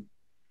sort of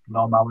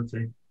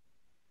normality.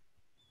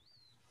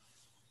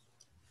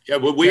 Yeah,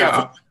 well, we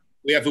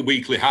have a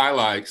weekly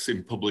highlights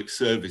in public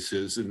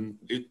services, and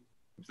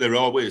there are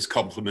always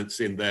compliments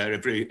in there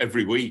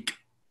every week.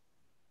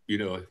 You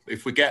know,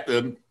 if we get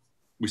them,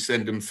 we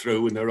send them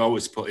through, and they're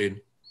always put in.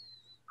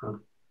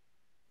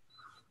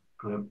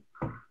 Good.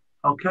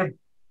 Okay.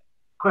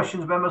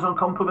 Questions, members, on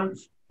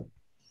compliments?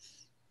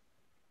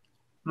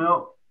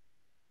 No.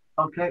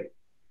 Okay.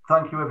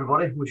 Thank you,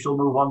 everybody. We shall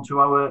move on to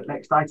our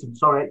next item.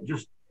 Sorry,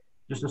 just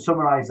to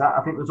summarise that,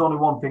 I think there's only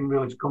one thing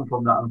really to come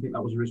from that, and I think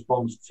that was a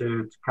response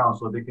to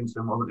Councillor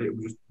Dickinson. Wasn't it? It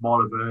was just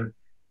more of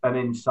an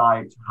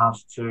insight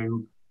as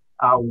to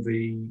how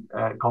the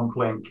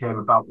complaint came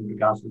about with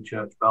regards to the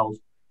church bells.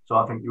 So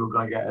I think you were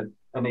going to get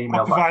an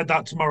email. I'll provide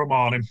that tomorrow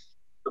morning.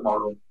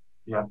 Tomorrow,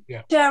 yeah.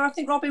 Chair, I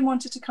think Robin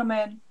wanted to come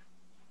in.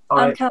 All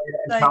right,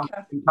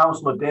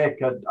 Councillor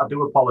Dacre, I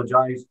do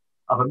apologise.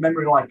 I have a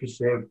memory like a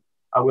sieve.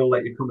 I will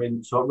let you come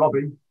in. So,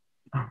 Robin,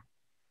 did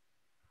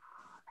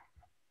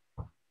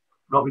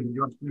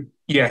you want to come in?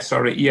 Yeah,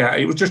 sorry. Yeah,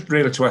 it was just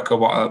really to echo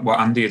what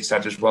Andy had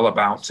said as well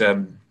about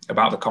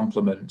the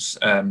compliments.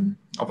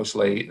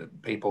 Obviously,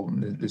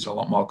 there's a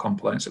lot more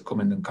complaints that come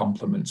in than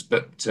compliments,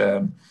 but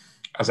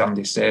as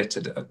Andy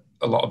stated,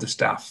 a lot of the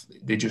staff,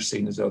 they're just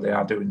seen as though they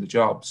are doing the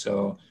job.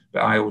 So,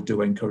 but I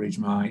do encourage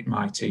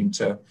my team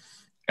to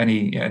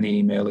any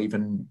email,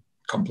 even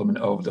compliment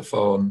over the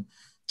phone,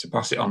 to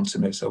pass it on to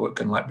me so it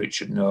can let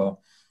Richard know.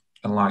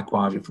 And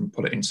likewise, if we can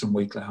put it in some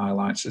weekly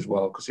highlights as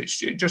well, because it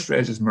just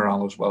raises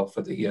morale as well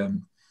for the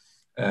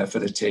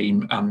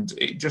team, and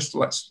it just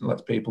lets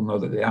people know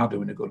that they are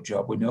doing a good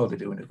job. We know they're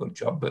doing a good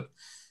job, but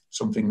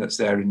something that's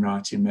there in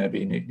writing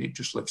maybe, and it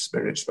just lifts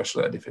spirit,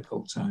 especially at a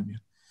difficult time. Yeah.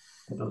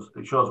 It does.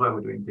 It shows where we're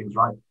doing things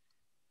right.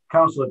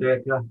 Councillor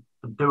Dacre,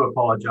 I do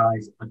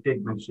apologise. I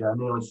did miss you. I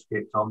nearly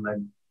skipped on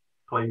then.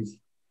 Please.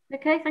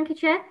 Okay, thank you,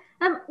 Chair.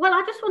 Well,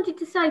 I just wanted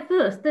to say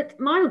first that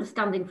my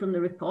understanding from the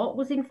report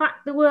was, in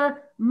fact, there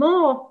were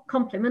more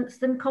compliments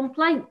than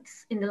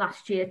complaints in the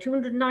last year,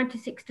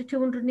 296 to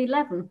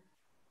 211,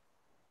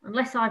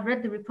 unless I've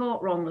read the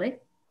report wrongly.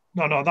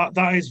 No,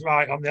 that is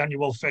right on the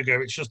annual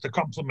figure. It's just the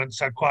compliments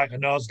had quite a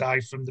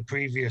nosedive from the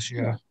previous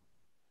year.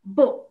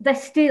 But they're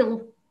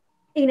still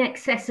in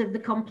excess of the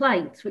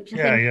complaints, which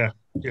I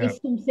think is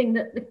something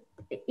that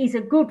is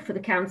a good for the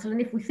council.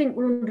 And if we think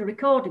we're under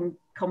recording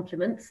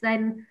compliments,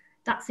 then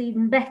that's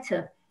even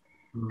better.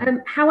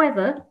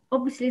 However,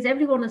 obviously, as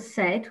everyone has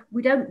said,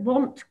 we don't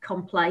want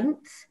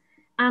complaints.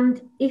 And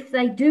if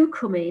they do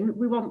come in,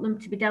 we want them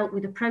to be dealt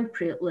with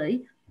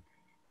appropriately.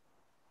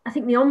 I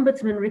think the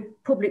Ombudsman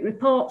public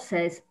report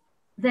says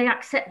they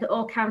accept that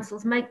all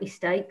councils make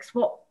mistakes.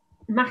 What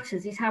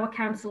matters is how a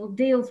council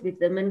deals with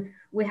them. And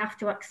we have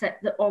to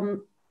accept that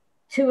on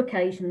 2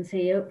 occasions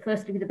here,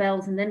 firstly with the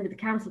bells and then with the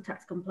council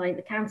tax complaint,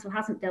 the council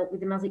hasn't dealt with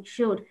them as it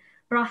should.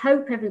 But I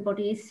hope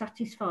everybody is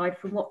satisfied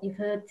from what you've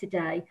heard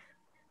today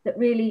that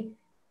really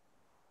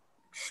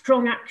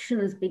strong action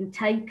has been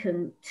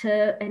taken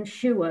to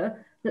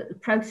ensure that the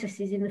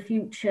processes in the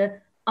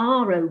future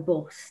are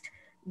robust,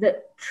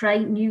 that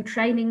new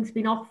training's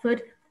been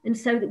offered, and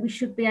so that we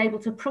should be able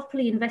to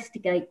properly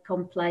investigate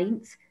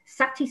complaints,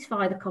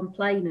 satisfy the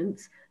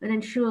complainants, and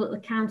ensure that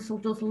the council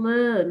does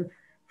learn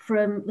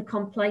from the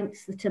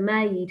complaints that are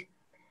made.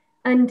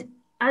 And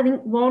I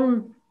think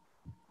one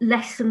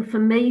lesson for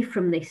me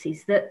from this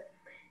is that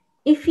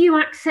if you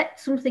accept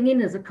something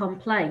in as a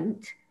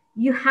complaint,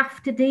 you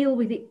have to deal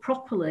with it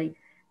properly.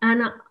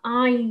 And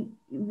I,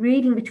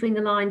 reading between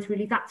the lines,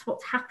 really, that's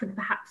what's happened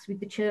perhaps with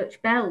the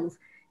church bells,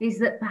 is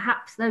that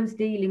perhaps those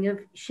dealing have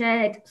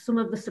shared some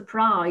of the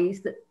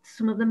surprise that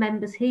some of the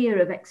members here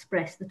have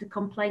expressed, that a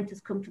complaint has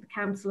come to the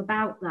council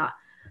about that.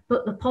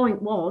 But the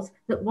point was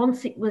that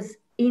once it was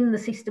in the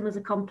system as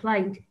a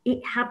complaint,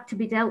 it had to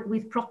be dealt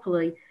with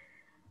properly.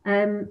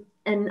 And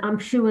I'm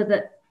sure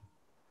that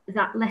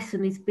that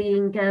lesson is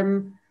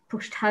being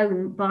pushed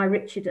home by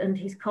Richard and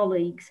his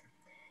colleagues.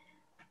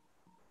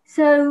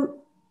 So,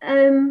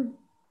 so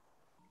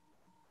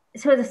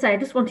as I say, I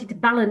just wanted to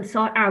balance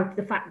out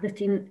the fact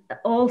that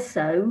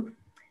also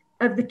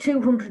of the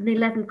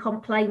 211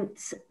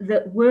 complaints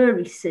that were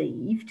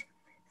received,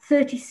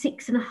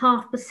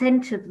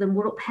 36.5% of them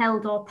were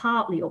upheld or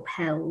partly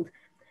upheld.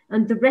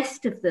 And the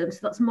rest of them, so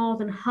that's more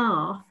than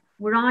half,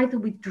 were either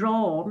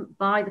withdrawn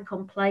by the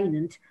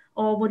complainant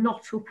or were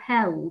not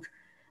upheld.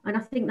 And I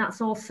think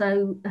that's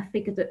also a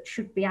figure that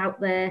should be out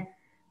there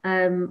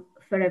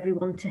for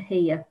everyone to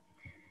hear.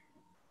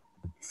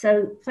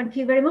 So thank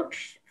you very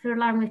much for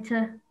allowing me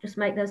to just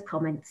make those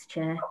comments,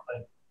 Chair.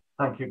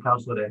 Thank you,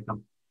 Councillor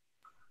Dacombe.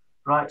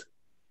 Right.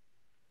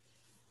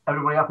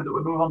 Everybody happy that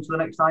we move on to the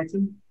next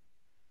item?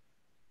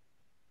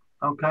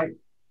 Okay.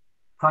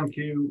 Thank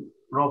you,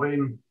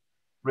 Robin,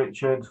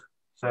 Richard,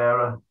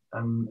 Sarah,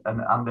 and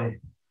Andy.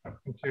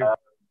 Thank you.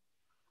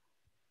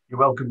 You're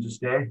welcome to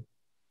stay.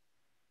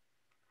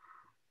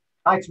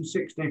 Item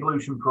 6,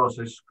 devolution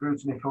process,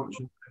 scrutiny,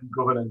 function and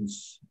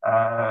governance.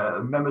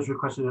 Members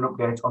requested an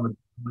update on the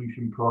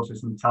devolution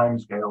process and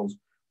timescales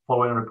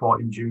following a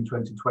report in June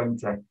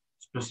 2020,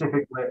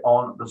 specifically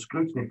on the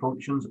scrutiny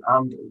functions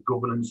and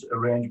governance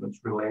arrangements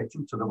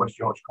relating to the West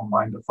Yorkshire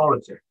Combined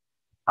Authority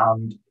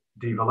and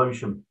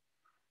devolution.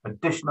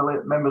 Additionally,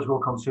 members will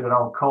consider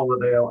how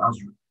Calderdale has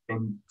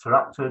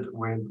interacted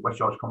with West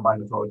Yorkshire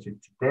Combined Authority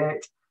to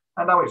date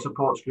and how it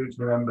supports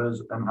scrutiny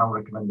members and how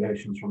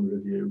recommendations from the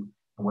review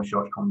and West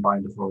Yorkshire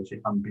Combined Authority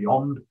and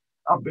beyond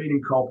have been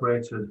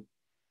incorporated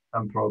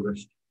and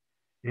progressed.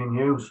 Ian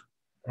Hughes,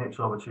 it's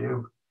over to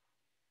you.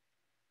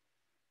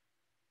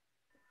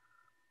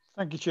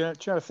 Thank you, Chair.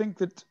 Chair, I think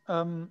that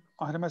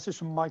I had a message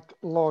from Mike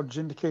Lodge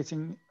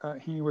indicating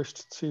he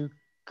wished to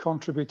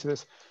contribute to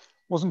this.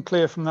 Wasn't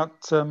clear from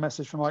that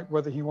message from Mike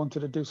whether he wanted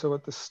to do so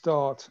at the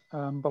start,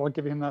 but I'll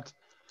give him that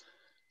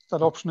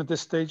option at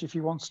this stage if he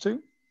wants to.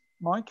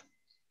 Mike?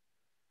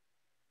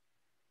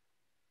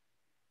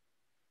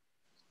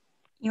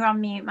 You're on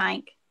mute,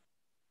 Mike.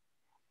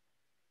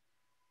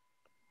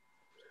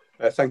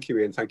 Thank you,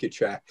 Ian. Thank you,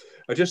 Chair.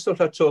 I just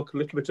thought I'd talk a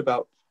little bit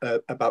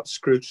about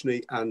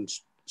scrutiny and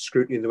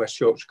scrutiny in the West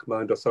Yorkshire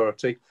Combined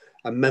Authority.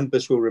 And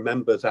members will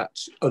remember that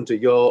under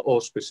your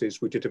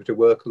auspices, we did a bit of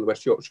work on the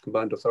West Yorkshire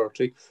Combined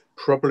Authority,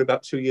 probably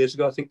about 2 years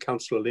ago. I think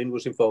Councillor Lynn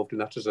was involved in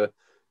that as a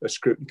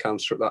scrutiny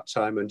councillor at that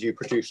time, and you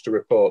produced a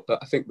report that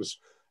I think was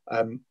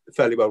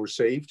fairly well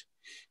received.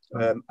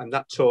 And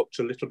that talked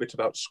a little bit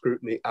about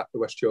scrutiny at the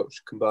West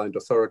Yorkshire Combined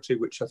Authority,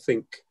 which I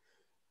think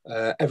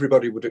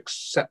everybody would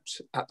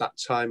accept at that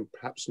time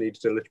perhaps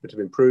needed a little bit of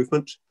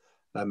improvement.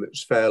 It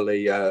was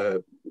fairly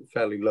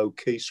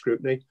low-key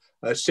scrutiny.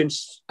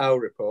 Since our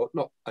report,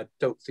 I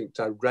don't think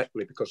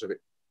directly because of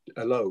it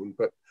alone,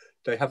 but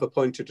they have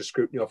appointed a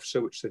scrutiny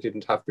officer, which they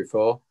didn't have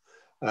before.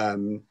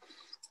 And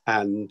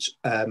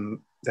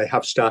they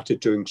have started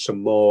doing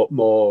some more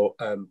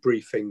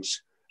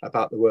briefings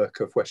about the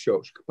work of West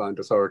Yorkshire Combined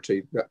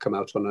Authority that come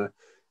out on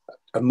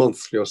a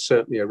monthly or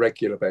certainly a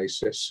regular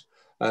basis.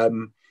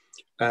 And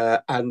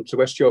the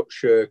West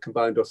Yorkshire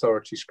Combined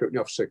Authority Scrutiny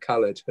Officer,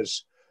 Khaled,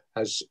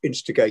 has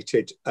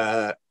instigated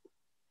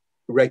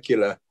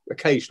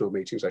occasional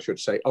meetings, I should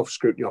say, of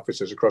scrutiny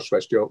officers across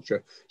West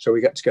Yorkshire. So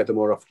we get together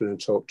more often and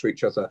talk to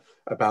each other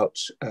about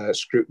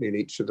scrutiny in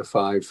each of the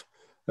 5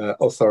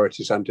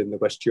 authorities and in the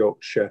West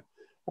Yorkshire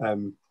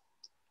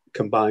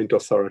Combined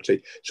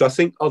Authority. So I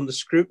think on the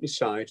scrutiny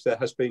side, there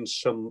has been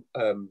some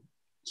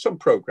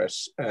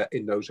progress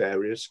in those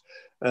areas.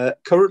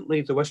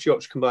 Currently, the West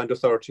Yorkshire Combined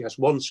Authority has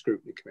 1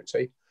 scrutiny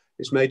committee.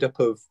 It's made up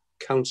of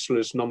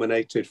councillors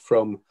nominated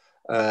from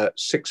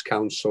 6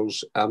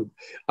 councils.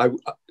 I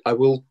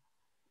will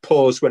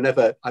pause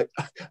whenever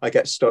I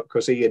get stuck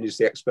because Ian is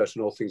the expert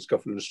on all things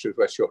governance through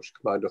the West Yorkshire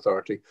Combined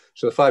Authority.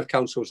 So the 5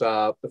 councils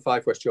are the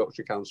 5 West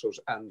Yorkshire councils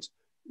and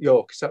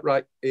York. Is that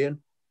right,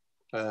 Ian?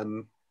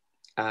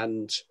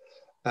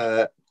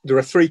 There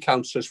are 3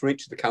 councillors from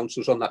each of the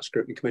councils on that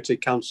scrutiny committee.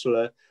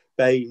 Councillor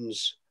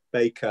Baines,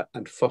 Baker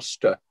and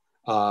Foster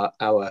are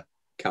our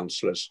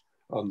councillors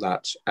on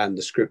that, and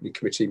the scrutiny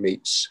committee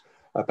meets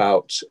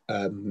about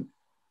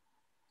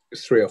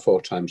 3 or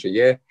 4 times a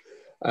year.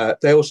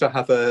 They also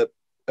have a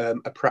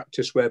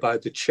practice whereby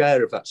the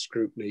chair of that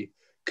scrutiny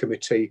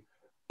committee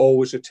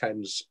always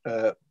attends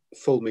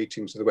full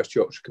meetings of the West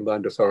Yorkshire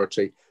Combined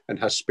Authority and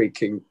has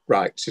speaking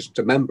rights. Isn't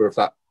a member of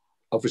that.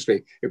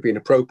 Obviously, it'd be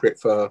inappropriate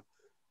for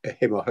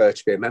him or her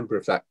to be a member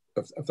of that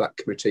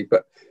committee,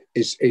 but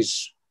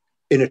is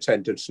in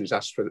attendance and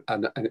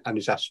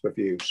is asked for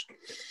views.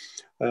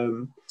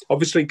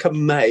 Obviously,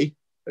 come May,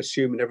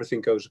 assuming everything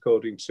goes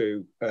according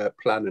to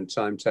plan and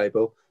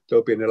timetable,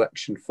 there'll be an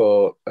election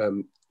for a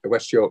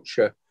West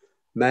Yorkshire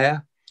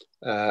mayor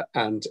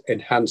and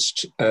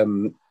enhanced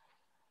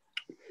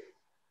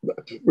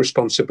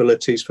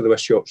responsibilities for the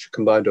West Yorkshire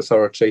Combined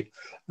Authority.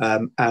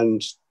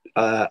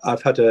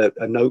 I've had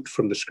a note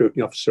from the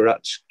scrutiny officer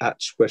at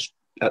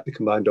the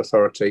Combined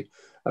Authority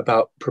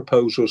about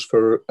proposals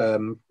for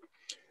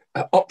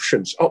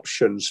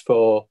options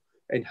for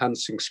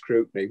enhancing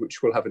scrutiny,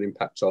 which will have an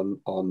impact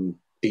on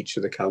each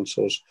of the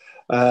councils.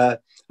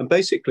 And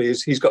basically,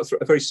 he's got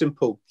a very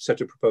simple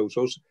set of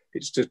proposals.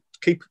 It's to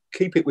keep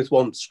it with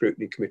one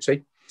scrutiny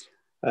committee,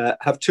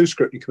 have two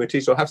scrutiny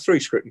committees, or have three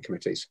scrutiny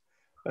committees.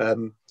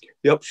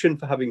 The option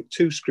for having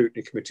two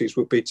scrutiny committees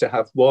would be to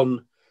have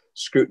one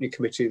scrutiny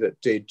committee that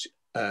did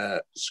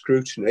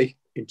scrutiny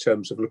in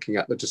terms of looking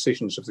at the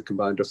decisions of the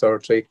combined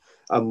authority,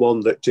 and one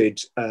that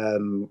did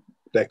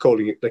they're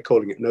calling it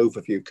an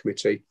overview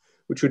committee,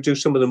 which would do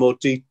some of the more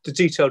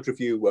detailed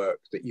review work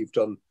that you've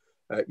done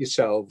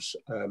yourselves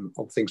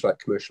on things like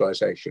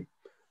commercialisation,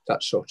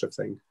 that sort of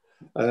thing.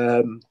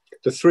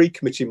 The three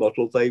committee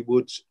model, they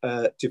would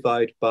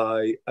divide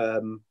by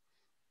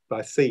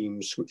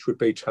themes, which would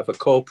be to have a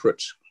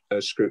corporate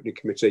scrutiny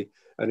committee,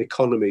 an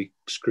economy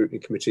scrutiny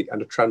committee,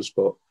 and a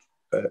transport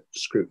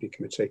scrutiny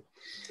committee.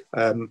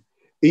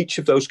 Each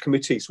of those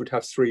committees would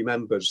have three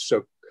members.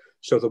 So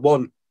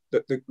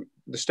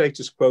the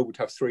status quo would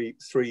have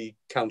three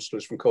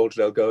councillors from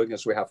Calderdale going,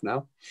 as we have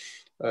now.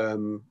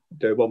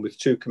 The one with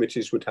two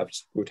committees would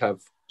have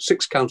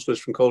 6 councillors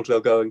from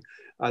Calderdale going,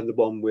 and the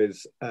one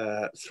with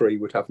 3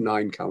 would have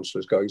 9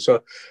 councillors going.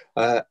 So,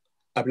 I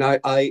mean,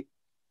 I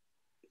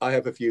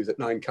have a view that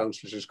 9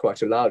 councillors is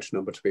quite a large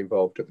number to be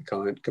involved at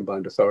the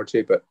combined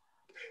authority, but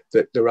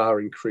that there are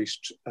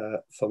increased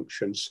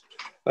functions.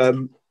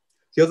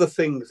 The other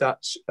thing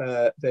that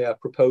they are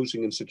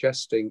proposing and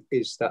suggesting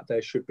is that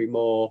there should be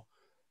more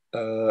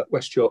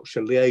West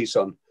Yorkshire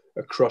liaison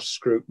across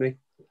scrutiny,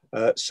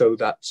 so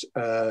that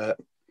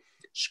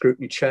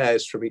scrutiny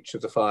chairs from each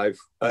of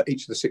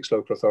the 6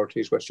 local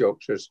authorities, West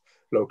Yorkshire's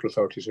local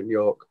authorities in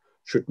York,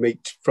 should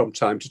meet from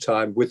time to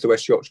time with the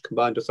West Yorkshire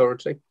Combined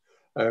Authority.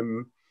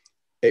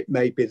 It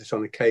may be that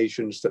on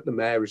occasions that the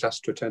mayor is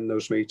asked to attend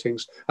those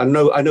meetings. I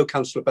know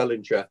Councillor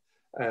Bellinger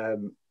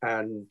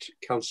and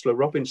Councillor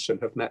Robinson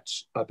have met,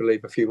 I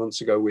believe, a few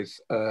months ago with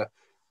the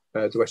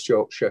West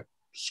Yorkshire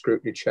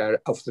Scrutiny Chair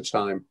of the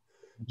time.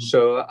 Mm-hmm.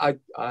 So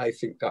I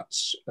think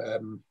that's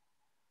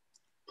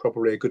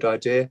probably a good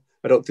idea.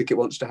 I don't think it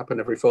wants to happen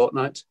every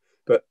fortnight,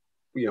 but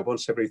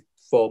once every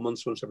 4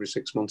 months, once every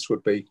 6 months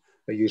would be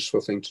a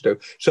useful thing to do.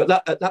 So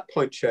at that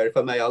point, Chair, if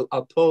I may,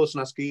 I'll pause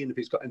and ask Ian if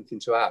he's got anything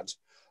to add.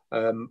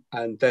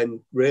 And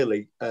then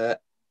really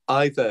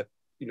either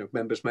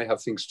members may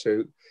have things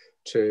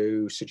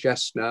to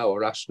suggest now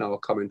or ask now or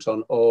comment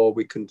on, or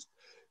we can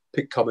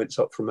pick comments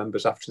up from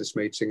members after this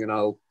meeting and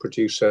I'll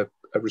produce a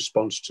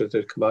response to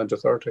the combined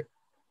authority.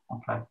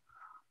 Okay,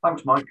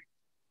 thanks, Mike.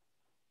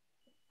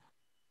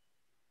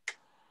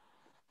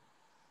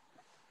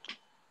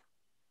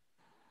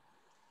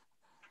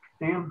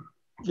 Ian?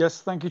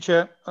 Yes, thank you,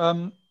 Chair.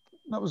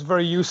 That was a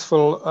very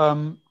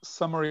useful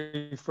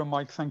summary from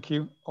Mike, thank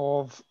you,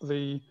 of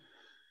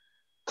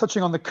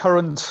touching on the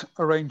current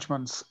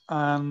arrangements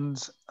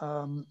and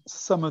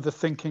some of the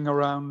thinking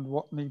around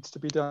what needs to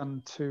be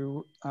done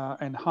to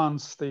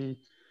enhance the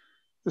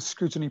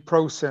scrutiny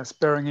process,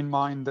 bearing in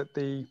mind that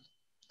the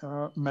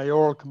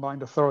mayoral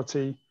combined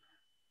authority,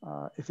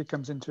 if it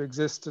comes into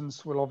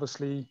existence, will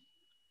obviously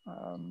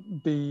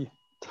be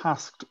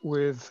tasked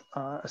with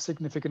a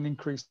significant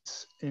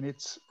increase in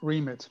its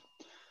remit.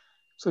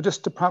 So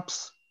just to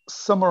perhaps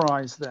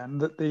summarise then,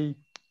 that the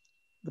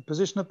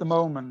position at the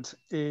moment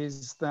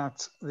is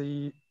that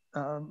the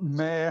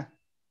mayor,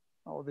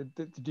 or the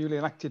duly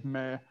elected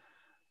mayor,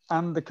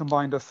 and the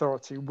combined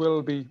authority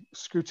will be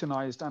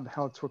scrutinised and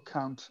held to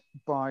account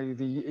by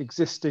the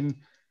existing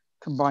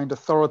combined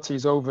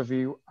authorities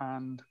overview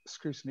and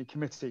scrutiny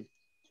committee.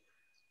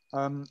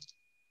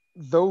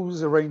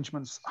 Those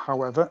arrangements,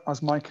 however,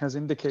 as Mike has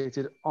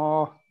indicated,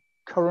 are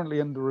currently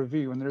under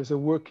review, and there is a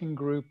working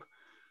group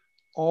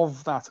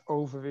of that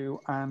overview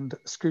and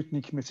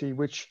scrutiny committee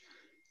which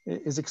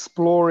is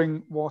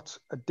exploring what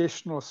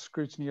additional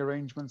scrutiny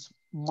arrangements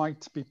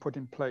might be put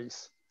in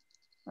place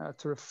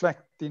to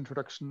reflect the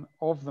introduction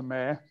of the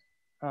mayor,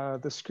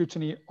 the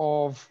scrutiny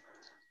of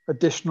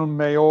additional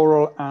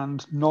mayoral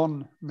and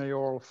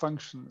non-mayoral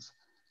functions,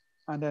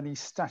 and any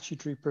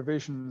statutory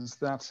provisions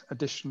that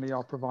additionally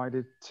are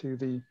provided to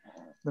the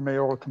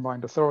mayoral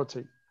combined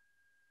authority.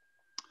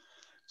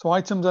 So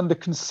items under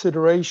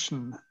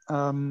consideration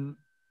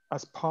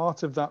as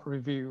part of that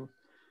review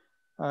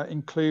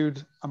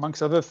include,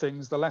 amongst other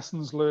things, the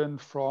lessons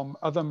learned from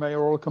other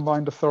mayoral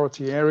combined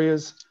authority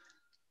areas,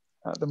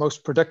 the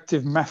most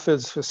productive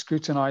methods for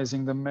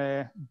scrutinising the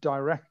mayor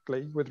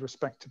directly with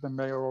respect to the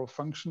mayoral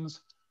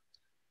functions,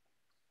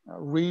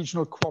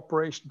 regional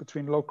cooperation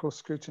between local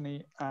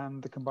scrutiny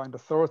and the combined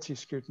authority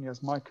scrutiny,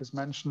 as Mike has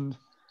mentioned,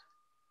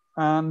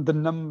 and the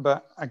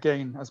number,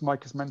 again, as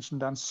Mike has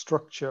mentioned, and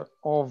structure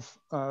of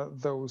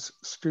those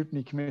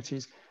scrutiny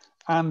committees,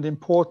 and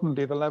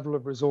importantly, the level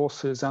of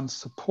resources and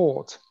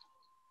support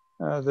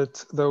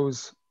that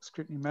those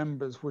scrutiny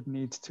members would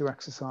need to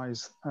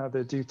exercise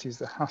their duties.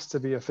 There has to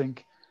be, I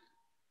think,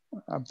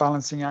 a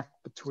balancing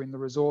act between the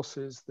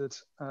resources that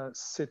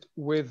sit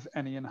with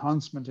any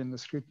enhancement in the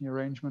scrutiny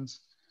arrangements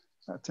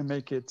to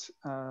make it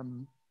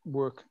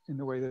work in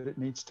the way that it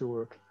needs to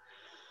work.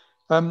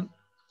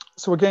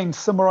 So again,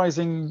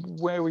 summarising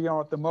where we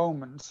are at the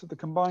moment, the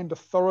Combined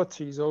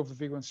Authorities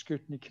Overview and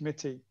Scrutiny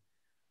Committee,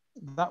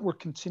 that will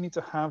continue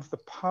to have the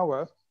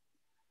power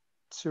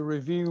to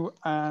review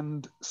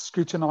and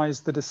scrutinise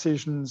the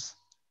decisions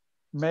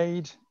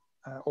made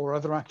or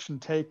other action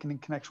taken in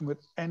connection with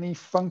any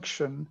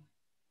function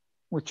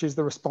which is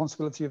the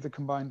responsibility of the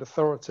Combined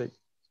Authority.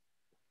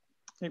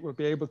 It will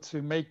be able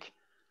to make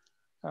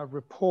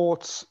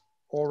reports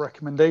or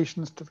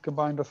recommendations to the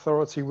Combined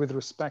Authority with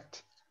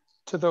respect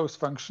to those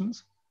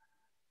functions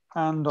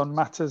and on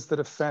matters that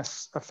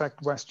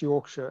affect West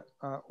Yorkshire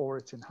or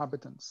its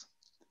inhabitants.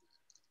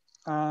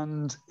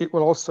 And it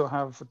will also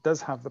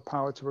does have the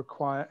power to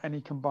require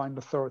any Combined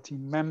Authority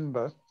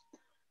member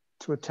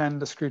to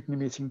attend a scrutiny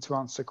meeting to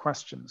answer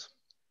questions.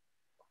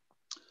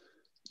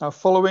 Now,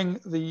 following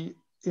the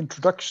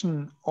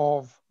introduction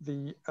of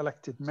the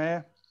elected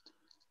mayor,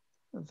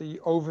 the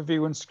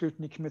Overview and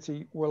Scrutiny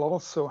Committee will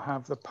also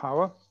have the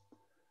power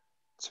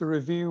to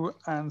review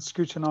and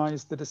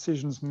scrutinise the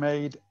decisions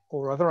made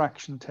or other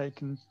action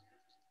taken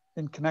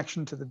in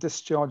connection to the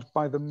discharge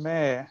by the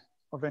mayor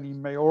of any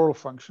mayoral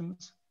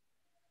functions,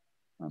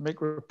 and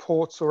make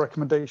reports or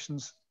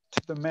recommendations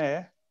to the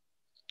mayor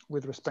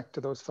with respect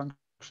to those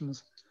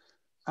functions,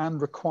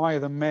 and require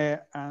the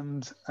mayor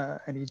and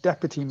any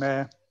deputy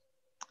mayor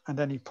and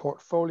any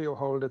portfolio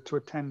holder to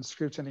attend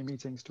scrutiny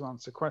meetings to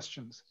answer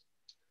questions.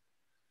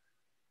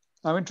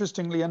 Now,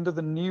 interestingly, under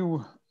the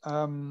new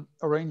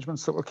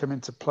arrangements that will come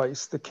into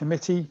place, the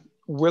committee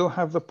will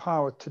have the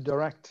power to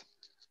direct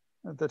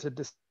that a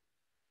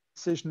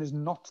decision is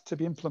not to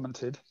be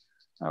implemented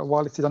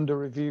while it is under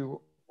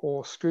review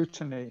or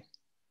scrutiny,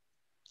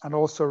 and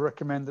also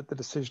recommend that the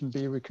decision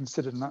be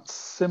reconsidered. And that's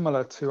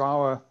similar to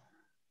our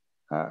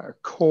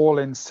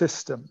call-in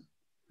system.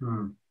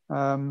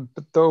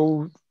 But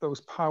though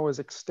those powers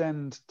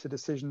extend to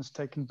decisions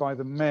taken by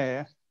the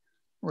mayor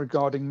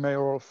regarding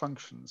mayoral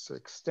functions, so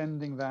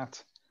extending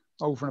that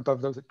over and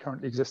above those that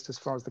currently exist as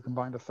far as the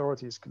Combined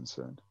Authority is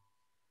concerned.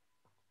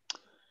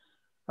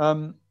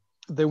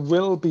 There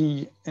will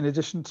be, in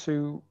addition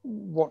to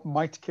what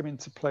might come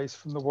into place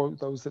from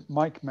those that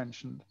Mike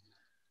mentioned,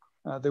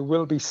 there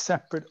will be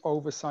separate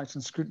oversight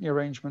and scrutiny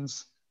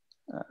arrangements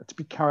to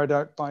be carried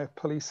out by a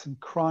police and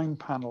crime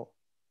panel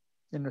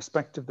in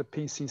respect of the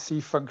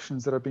PCC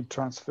functions that have been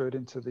transferred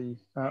into the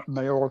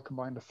mayoral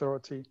Combined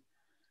Authority.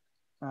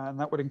 And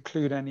that would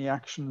include any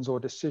actions or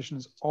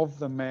decisions of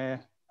the mayor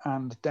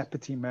and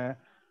deputy mayor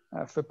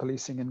for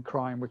policing and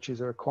crime, which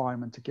is a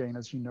requirement, again,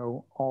 as you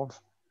know,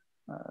 of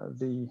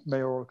the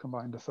mayoral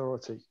Combined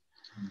Authority.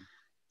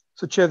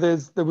 So, Chair,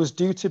 there was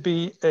due to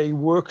be a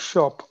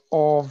workshop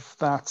of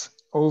that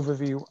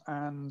Overview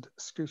and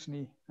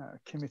Scrutiny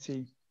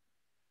Committee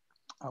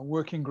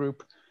working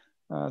group.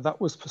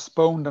 That was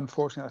postponed,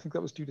 unfortunately. I think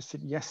that was due to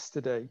sit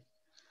yesterday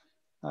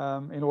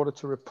in order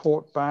to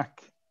report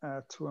back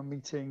to a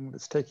meeting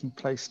that's taking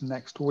place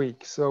next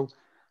week. So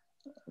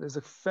there's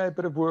a fair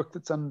bit of work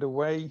that's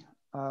underway.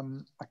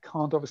 I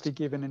can't obviously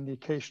give an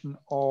indication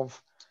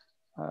of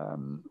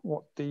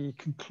what the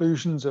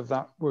conclusions of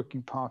that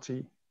working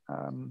party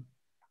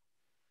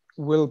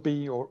will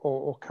be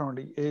or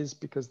currently is,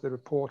 because the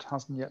report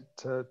hasn't yet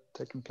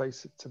taken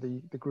place to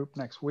the group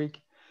next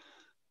week.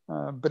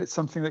 But it's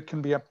something that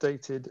can be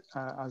updated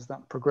as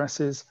that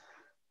progresses.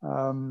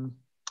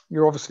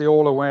 You're obviously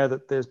all aware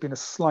that there's been a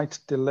slight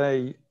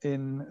delay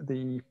in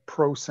the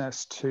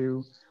process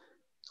to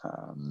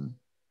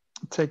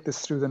take this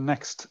through the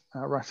next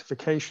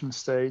ratification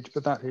stage,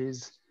 but that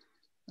is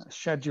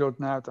scheduled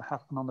now to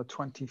happen on the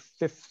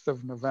 25th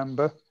of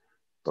November,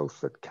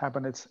 both at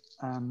Cabinet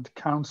and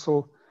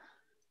Council,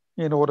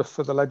 in order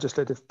for the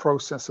legislative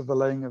process of the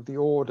laying of the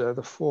order,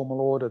 the formal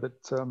order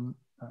that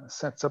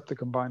sets up the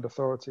Combined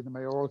Authority, the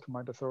mayoral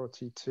Combined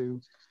Authority, to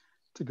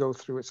go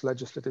through its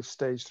legislative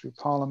stage through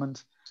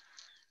Parliament.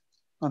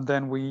 And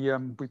then we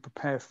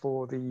prepare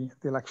for the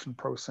election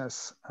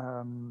process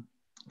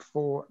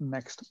for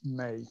next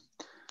May.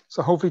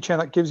 So hopefully, Chair,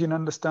 that gives you an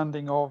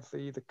understanding of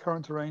the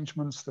current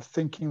arrangements, the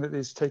thinking that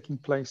is taking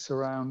place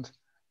around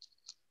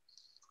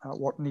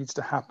what needs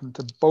to happen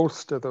to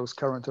bolster those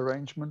current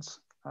arrangements.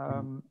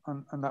 And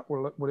that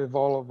will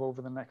evolve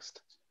over the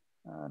next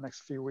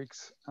few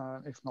weeks,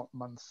 if not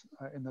months,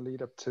 in the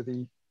lead up to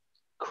the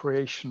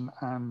creation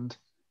and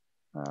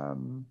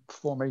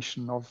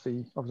formation of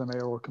the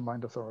mayoral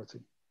Combined Authority.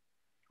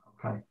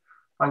 Okay,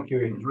 thank you.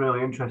 It's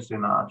really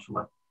interesting, that,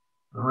 actually.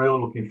 I'm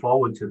really looking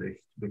forward to this,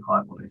 to be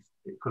quite honest.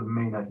 It could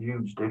mean a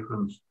huge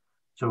difference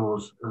to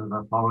us as an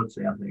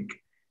authority, I think.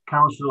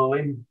 Councillor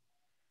Lynn,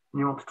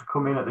 you wanted to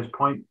come in at this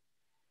point?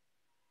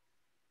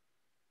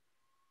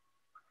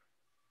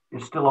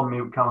 You're still on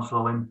mute,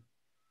 Councillor Lynn.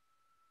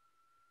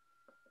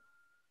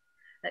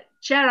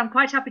 Chair, I'm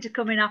quite happy to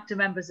come in after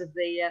members of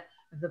the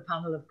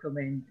panel have come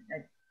in,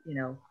 you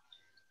know,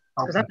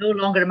 because I'm no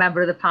longer a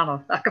member of the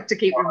panel. I have to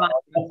keep reminding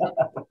myself.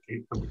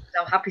 So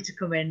I'm happy to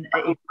come in.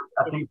 I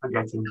keep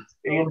forgetting.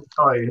 Ian,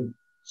 sorry.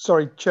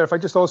 Sorry, Chair, if I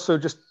just also,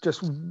 just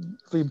the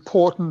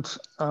important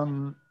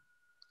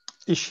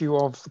issue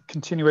of the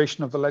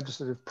continuation of the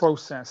legislative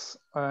process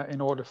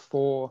in order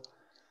for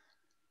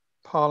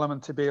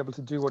Parliament to be able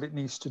to do what it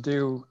needs to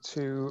do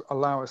to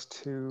allow us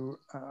to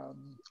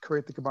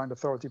create the combined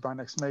authority by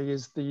next May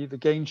is the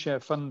gain share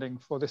funding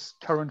for this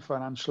current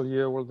financial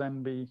year will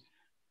then be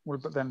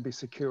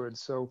secured.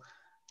 So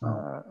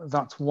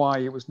that's why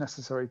it was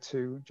necessary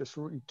to just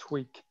really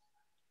tweak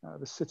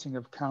the sitting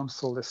of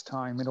council this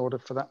time in order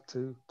for that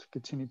to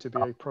continue to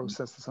be a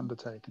process that's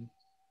undertaken.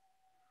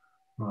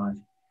 Right.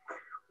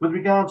 With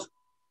regards,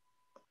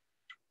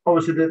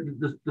 obviously,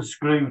 the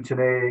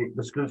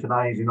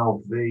scrutinising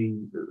of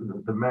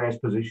the mayor's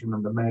position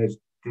and the mayor's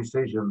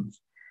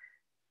decisions.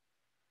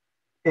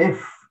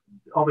 If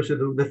obviously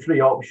the three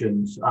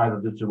options,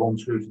 either the one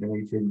scrutiny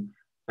meeting,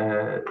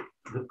 the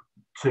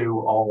two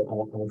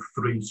or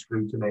three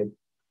scrutiny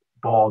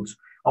boards.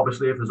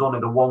 Obviously, if there's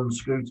only the one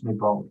scrutiny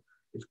board,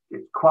 it's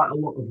quite a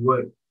lot of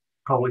work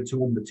probably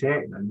to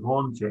undertake then,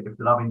 won't it, if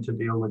they're having to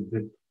deal with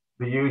the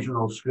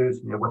usual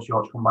scrutiny of West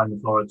Yorkshire Combined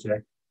Authority,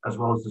 as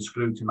well as the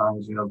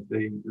scrutinising of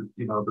the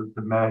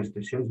mayor's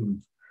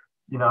decisions.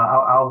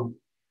 How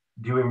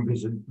do you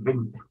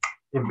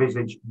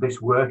envisage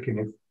this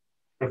working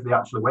if they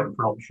actually went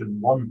for option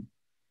one?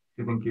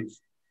 Do you think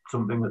it's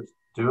something that's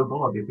doable,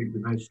 or do you think they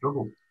may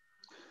struggle?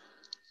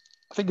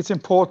 I think it's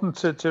important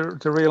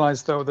to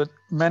realise, though, that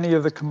many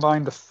of the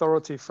combined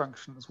authority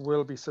functions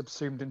will be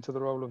subsumed into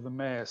the role of the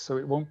mayor. So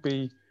it won't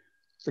be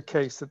the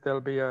case that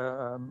there'll be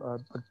a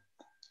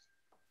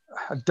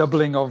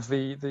doubling of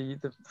the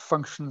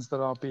functions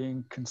that are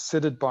being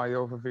considered by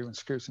overview and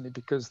scrutiny,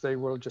 because they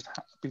will just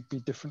be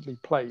differently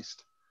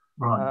placed.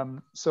 Right.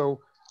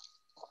 So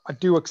I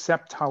do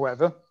accept,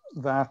 however,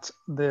 that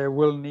there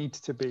will need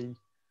to be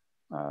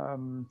a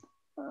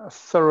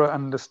thorough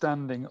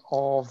understanding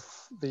of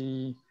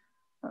the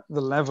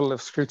level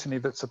of scrutiny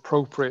that's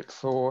appropriate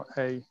for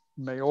a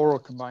mayoral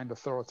combined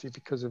authority,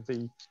 because of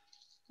the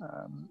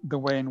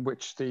way in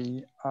which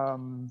the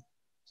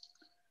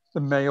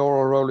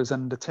mayoral role is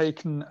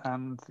undertaken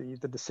and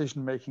the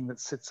decision making that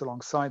sits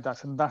alongside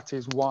that. And that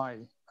is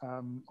why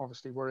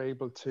obviously we're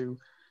able to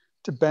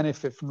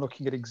benefit from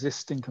looking at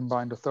existing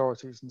combined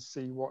authorities and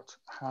see what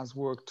has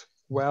worked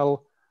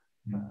well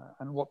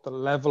and what the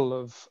level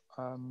of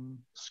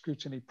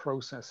scrutiny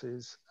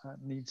processes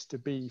needs to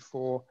be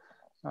for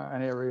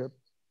an area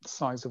the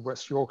size of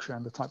West Yorkshire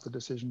and the type of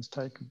decisions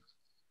taken.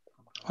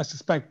 I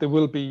suspect there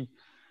will be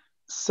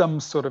some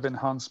sort of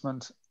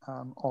enhancement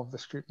of the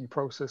scrutiny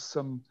process,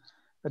 some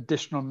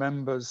additional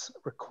members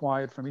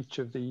required from each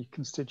of the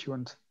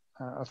constituent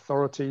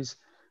authorities,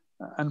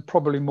 and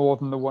probably more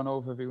than the one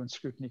overview and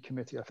scrutiny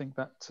committee. I think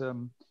that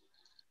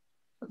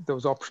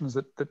those options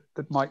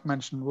that Mike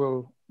mentioned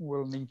will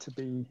need to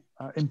be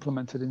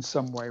implemented in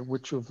some way.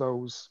 Which of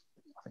those,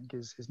 I think,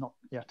 is not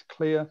yet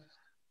clear.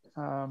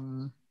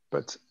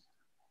 But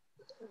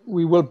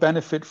we will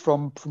benefit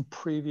from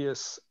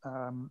previous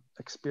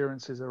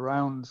experiences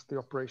around the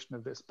operation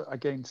of this. But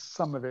again,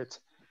 some of it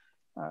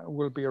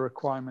will be a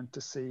requirement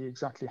to see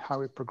exactly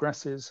how it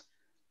progresses,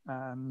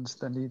 and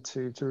the need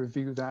to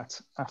review that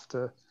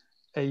after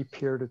a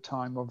period of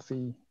time of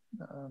the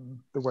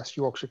West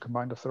Yorkshire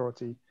Combined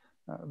Authority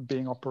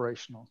being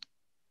operational.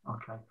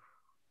 Okay.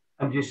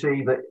 And you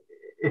see that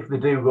if they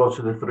do go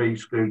to the three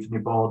scrutiny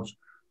boards,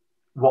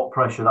 what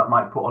pressure that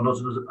might put on us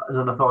as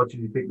an authority?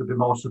 Do you think there'd be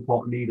more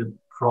support needed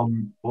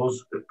from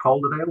us at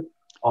Calderdale,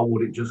 or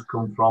would it just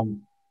come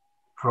from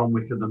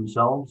Wicker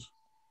themselves?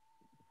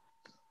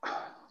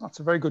 That's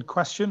a very good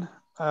question.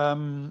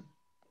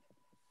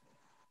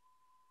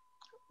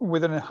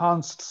 With an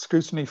enhanced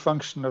scrutiny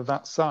function of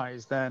that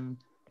size, then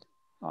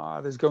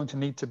there's going to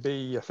need to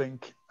be, I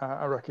think,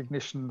 a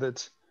recognition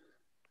that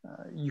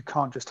you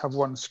can't just have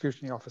one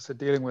scrutiny officer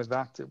dealing with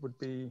that. It would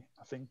be,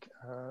 I think,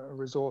 a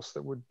resource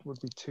that would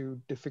be too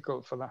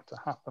difficult for that to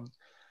happen.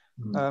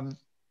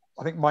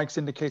 I think Mike's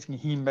indicating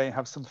he may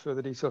have some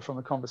further detail from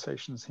the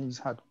conversations he's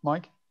had.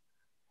 Mike?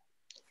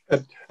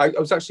 I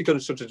was actually going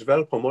to sort of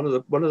develop on one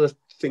of the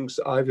things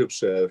that I've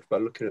observed by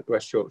looking at the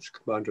West Yorkshire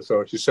Combined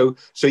Authority. So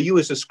you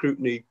as a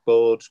scrutiny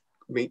board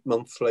meet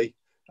monthly.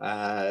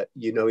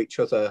 You know each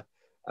other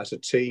as a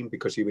team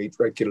because you meet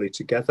regularly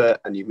together,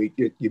 and you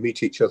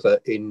meet each other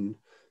in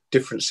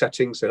different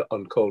settings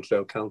on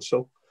Calderdale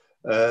Council.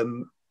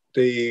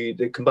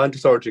 The Combined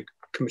Authority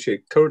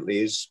Committee currently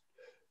is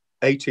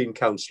 18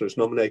 councillors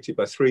nominated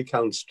by three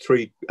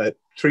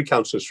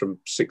councillors from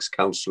 6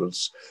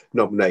 councillors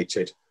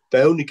nominated.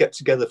 They only get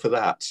together for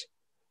that.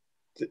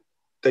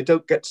 They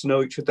don't get to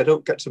know each other. They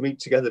don't get to meet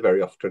together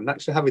very often. And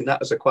actually having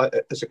that as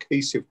a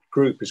cohesive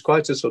group is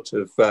quite a sort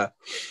of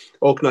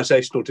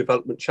organisational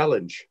development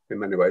challenge in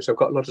many ways. I've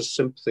got a lot of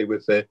sympathy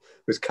with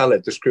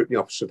Khaled, the scrutiny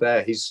officer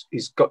there. He's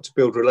got to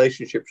build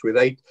relationships with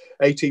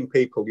 18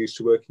 people used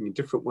to working in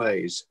different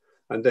ways.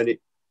 And then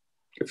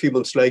a few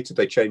months later,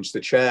 they change the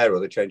chair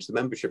or they change the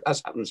membership,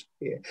 as happens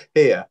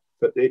here.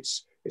 But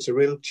it's a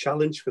real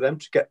challenge for them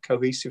to get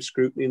cohesive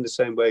scrutiny in the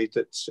same way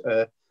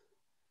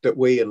that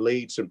we and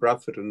Leeds and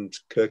Bradford and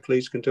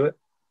Kirklees can do it.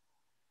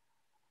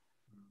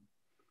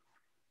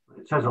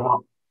 It says a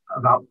lot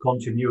about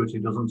continuity,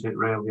 doesn't it,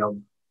 really, of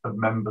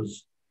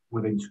members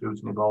within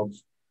scrutiny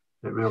boards.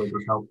 It really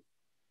does help.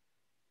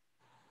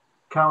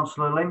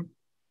 Councillor Lynn,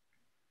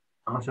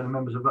 unless any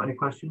members have got any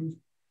questions.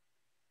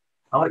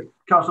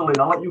 Councillor Lynn,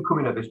 I'll let you come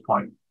in at this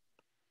point.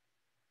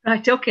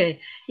 Right, okay.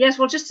 Yes,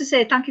 well, just to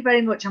say thank you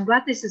very much. I'm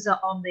glad this is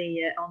on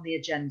the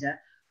agenda.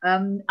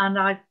 And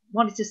I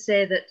wanted to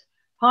say that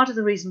part of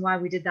the reason why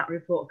we did that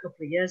report a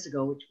couple of years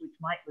ago, which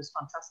Mike was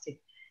fantastic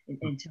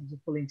in terms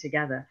of pulling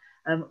together,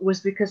 was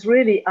because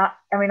really, I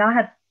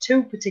had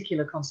two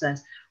particular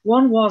concerns.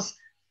 One was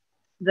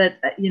that,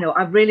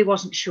 I really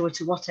wasn't sure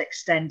to what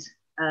extent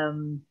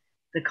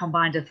the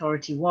combined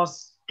authority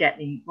was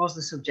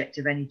the subject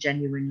of any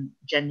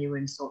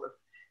genuine sort of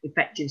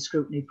effective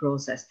scrutiny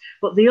process.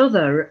 But the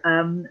other,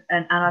 and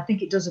I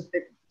think it's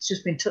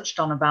just been touched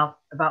on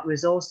about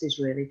resources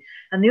really,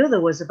 and the other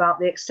was about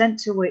the extent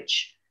to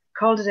which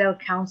Calderdale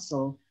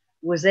Council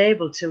was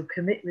able to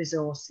commit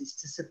resources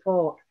to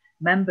support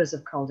members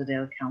of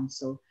Calderdale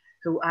Council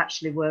who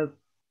actually were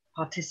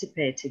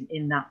participating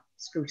in that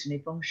scrutiny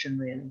function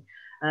really.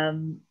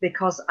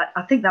 Because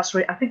I think that's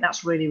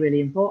really, really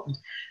important.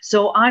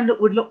 So I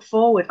would look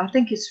forward. I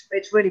think it's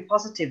really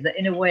positive that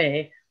in a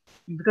way,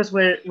 because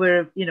we're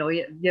a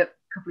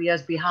couple of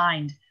years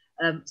behind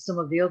some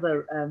of the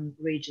other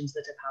regions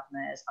that have had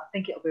mayors, I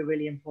think it'll be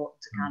really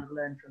important to kind of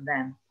learn from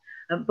them.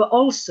 But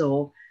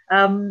also,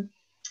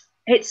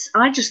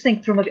 I just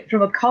think from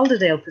a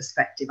Calderdale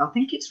perspective, I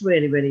think it's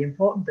really, really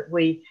important that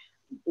we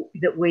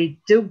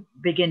do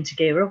begin to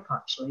gear up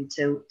actually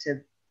to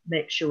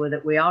make sure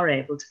that we are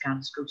able to kind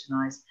of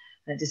scrutinise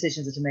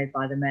decisions that are made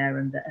by the mayor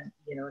and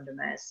the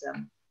mayor's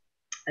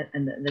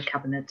and the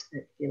cabinet,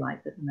 if you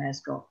like, that the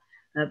mayor's got,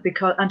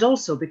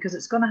 because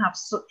it's going to have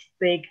such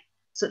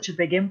a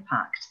big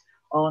impact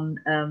on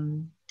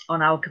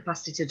our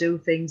capacity to do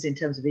things in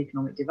terms of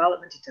economic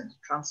development, in terms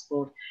of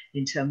transport,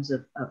 in terms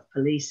of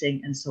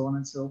policing, and so on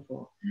and so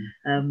forth.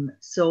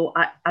 So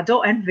I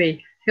don't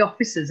envy the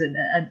officers and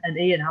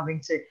Ian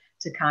having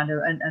to kind of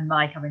and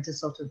Mike having to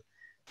sort of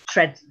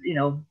tread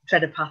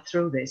a path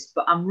through this,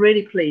 but I'm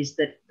really pleased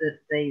that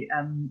the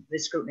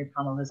scrutiny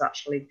panel has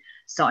actually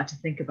started to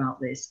think about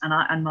this.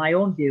 And my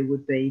own view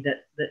would be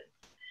that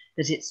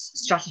it's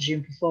strategy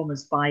and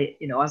performance by,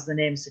 as the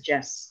name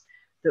suggests,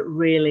 that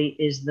really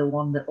is the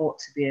one that ought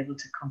to be able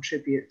to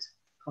contribute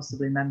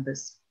possibly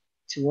members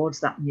towards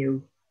that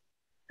new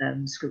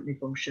scrutiny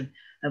function,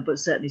 but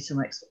certainly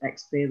some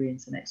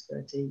experience and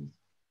expertise.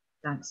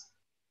 Thanks.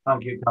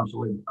 Thank you,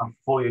 Councillor Lynn. I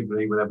fully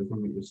agree with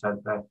everything that you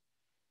said there.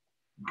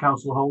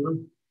 Councillor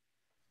Holden?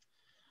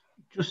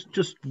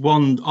 Just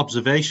one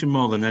observation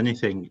more than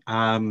anything.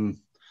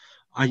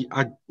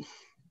 I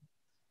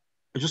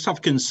just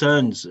have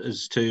concerns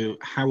as to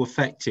how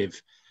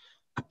effective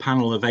a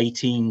panel of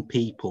 18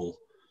 people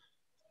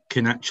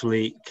can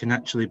actually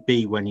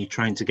be when you're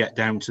trying to get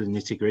down to the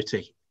nitty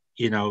gritty.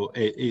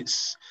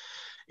 It's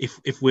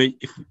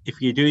if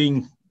you're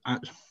doing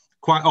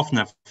quite often,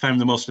 I've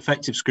found the most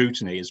effective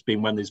scrutiny has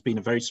been when there's been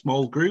a very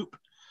small group.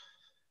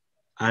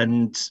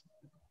 And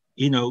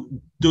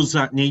does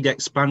that need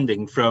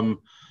expanding from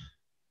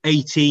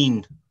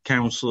 18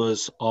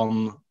 councillors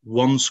on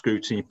one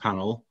scrutiny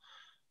panel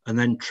and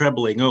then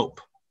trebling up?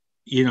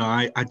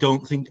 I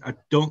don't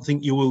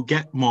think you will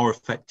get more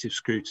effective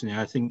scrutiny.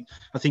 I think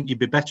you'd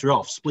be better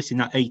off splitting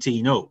that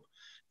 18 up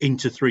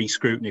into 3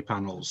 scrutiny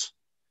panels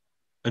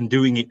and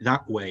doing it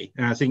that way.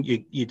 And I think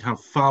you'd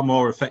have far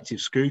more effective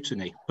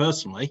scrutiny,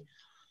 personally,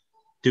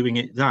 doing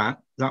it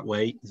that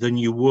way than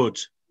you would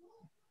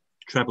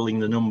trebling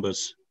the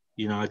numbers.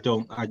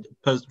 From a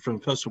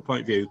personal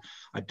point of view,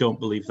 I don't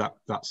believe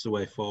that's the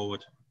way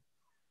forward.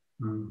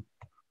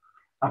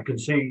 I can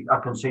see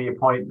your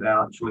point there,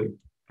 actually,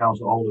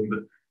 Councillor Holden. But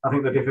I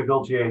think the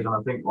difficulty is, and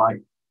I think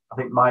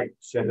Mike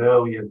said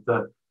earlier,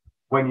 that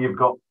when you've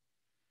got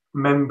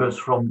members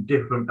from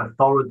different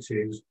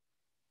authorities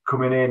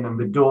coming in and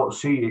they don't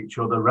see each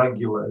other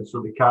regularly,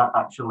 so they can't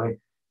actually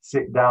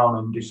sit down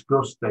and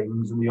discuss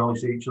things, and they only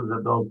see each other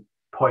at those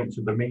points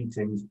of the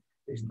meetings,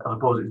 I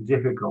suppose it's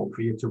difficult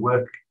for you to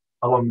work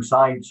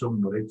alongside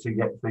somebody to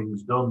get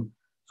things done.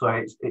 So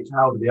it's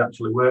how do they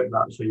actually work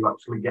that, so you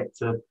actually get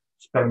to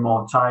spend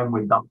more time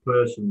with that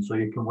person so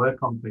you can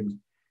work on things.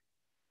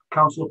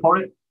 Councillor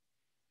Porritt?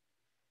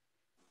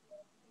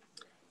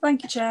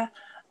 Thank you, Chair.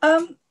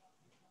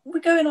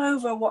 We're going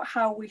over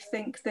how we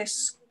think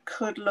this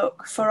could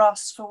look for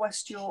us, for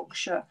West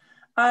Yorkshire.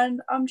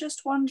 And I'm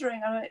just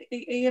wondering,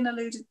 Ian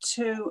alluded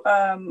to,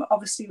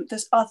 obviously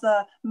there's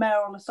other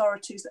mayoral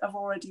authorities that have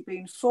already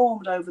been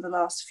formed over the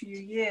last few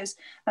years,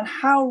 and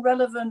how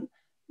relevant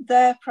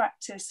their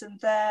practice and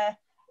their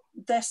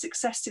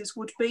successes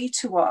would be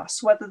to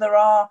us, whether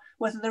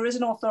there is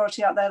an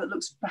authority out there that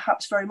looks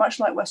perhaps very much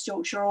like West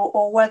Yorkshire,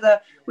 or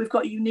whether we've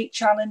got unique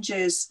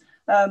challenges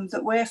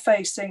that we're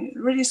facing.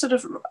 Really sort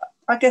of,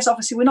 I guess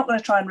obviously we're not going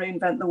to try and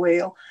reinvent the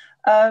wheel,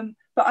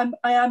 but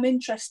I am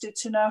interested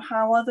to know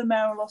how other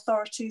mayoral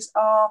authorities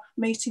are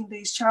meeting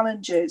these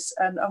challenges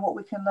and what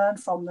we can learn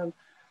from them.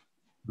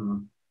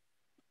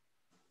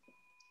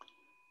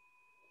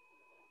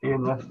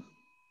 Ian, yeah.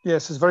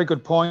 Yes, it's a very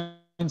good point.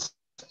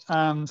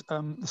 And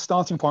the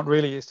starting point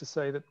really is to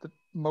say that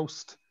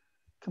most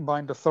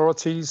combined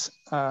authorities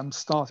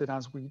started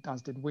as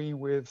did we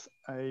with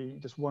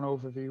just one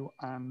overview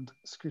and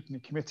scrutiny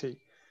committee.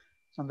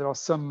 And there are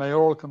some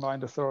mayoral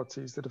combined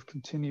authorities that have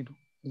continued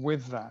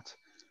with that.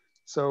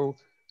 So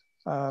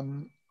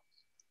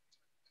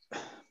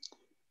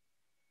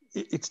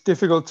it's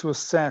difficult to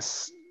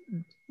assess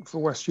for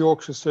West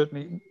Yorkshire,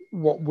 certainly,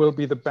 what will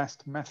be the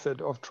best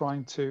method of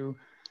trying to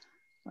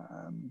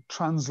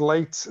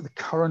translate the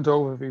current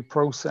overview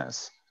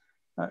process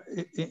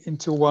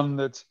into one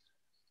that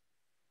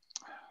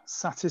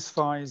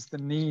satisfies the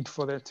need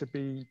for there to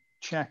be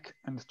check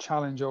and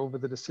challenge over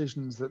the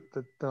decisions that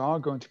are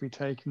going to be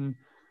taken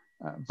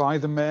by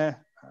the mayor,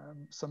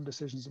 some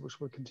decisions which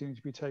will continue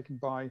to be taken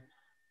by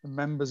the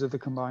members of the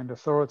combined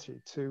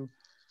authority to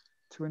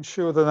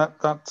ensure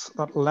that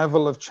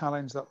level of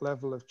challenge, that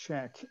level of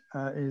check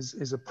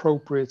is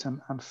appropriate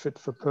and fit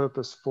for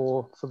purpose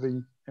for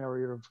the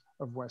area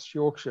of West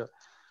Yorkshire.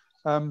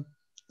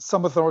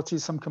 Some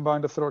authorities, some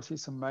combined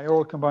authorities, some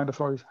mayoral combined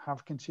authorities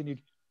have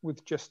continued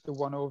with just the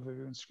one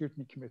overview and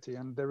scrutiny committee,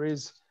 and there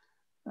is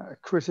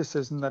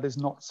criticism that is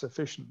not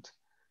sufficient.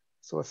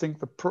 So I think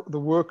the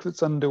work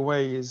that's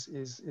underway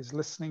is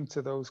listening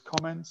to those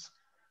comments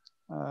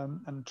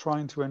and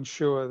trying to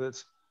ensure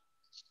that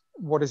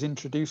what is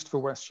introduced for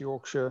West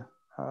Yorkshire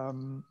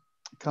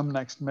come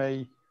next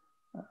May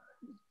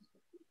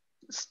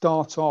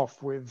start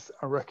off with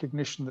a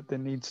recognition that there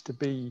needs to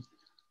be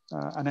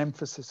an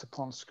emphasis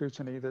upon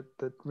scrutiny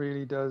that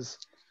really does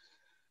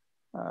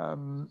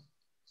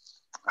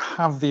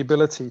have the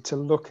ability to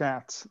look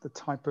at the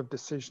type of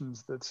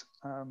decisions that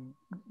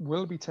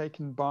will be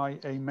taken by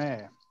a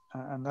mayor.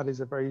 And that is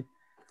a very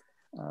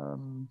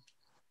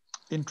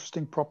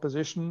interesting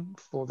proposition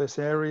for this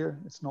area.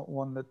 It's not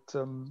one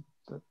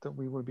that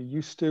we will be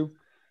used to.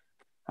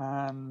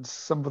 And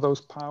some of those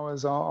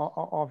powers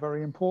are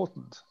very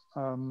important.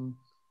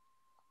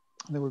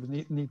 There would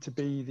need to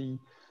be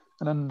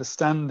an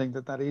understanding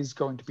that is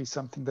going to be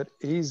something that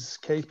is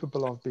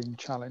capable of being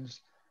challenged,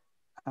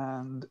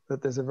 and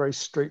that there's a very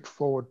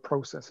straightforward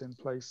process in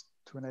place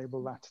to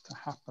enable that to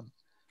happen.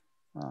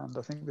 And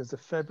I think there's a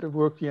fair bit of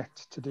work yet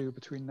to do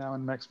between now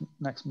and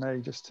next May,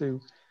 just to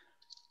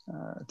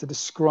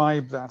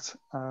describe that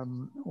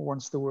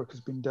once the work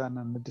has been done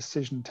and the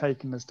decision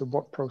taken as to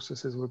what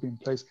processes will be in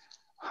place,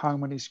 how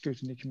many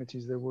scrutiny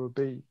committees there will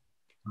be.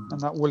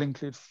 And that will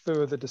include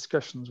further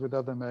discussions with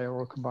other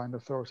mayoral combined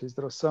authorities.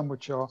 There are some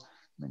which are,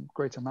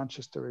 Greater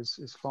Manchester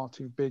is far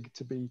too big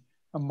to be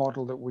a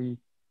model that we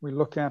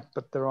look at,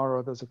 but there are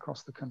others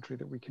across the country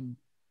that we can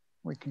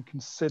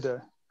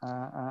consider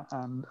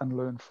and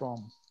learn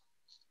from.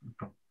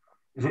 Okay.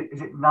 Is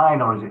it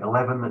 9 or is it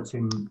 11 that's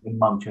in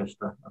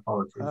Manchester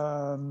authorities?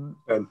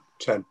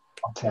 10,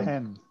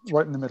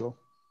 right in the middle.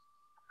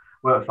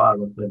 We're 5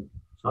 of them.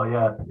 So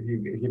yeah,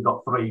 if you've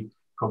got 3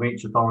 from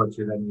each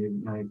authority, then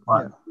you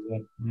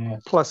yeah.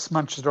 Plus,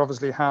 Manchester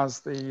obviously has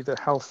the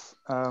health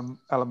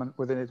element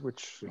within it,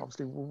 which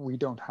obviously we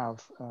don't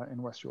have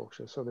in West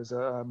Yorkshire. So there's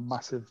a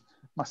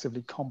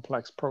massively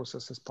complex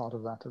process as part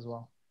of that as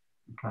well.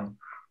 Okay.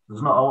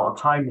 There's not a lot of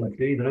time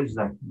left either, is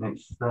there?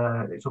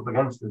 It's up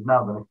against us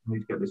now. Then we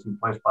need to get this in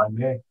place by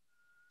May.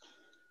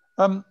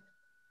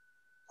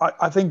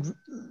 I think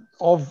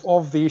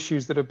of the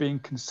issues that are being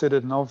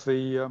considered and of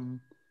the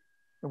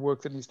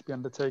work that needs to be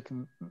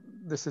undertaken,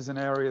 this is an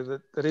area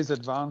that is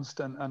advanced,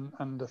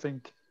 and I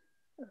think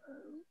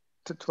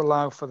to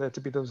allow for there to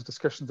be those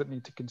discussions that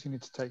need to continue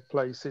to take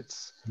place,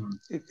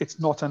 it's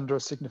not under a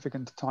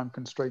significant time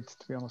constraint,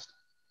 to be honest.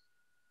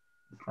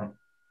 Okay.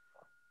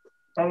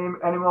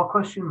 Any more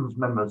questions,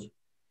 members?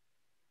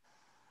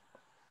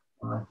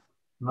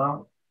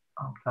 No?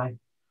 Okay.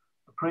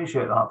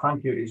 Appreciate that.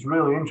 Thank you. It's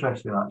really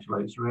interesting,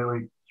 actually. It's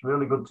really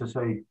good to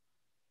see.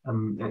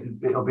 And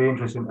it'll be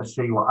interesting to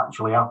see what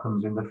actually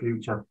happens in the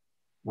future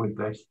with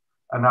this,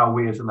 and how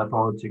we as an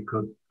authority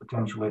could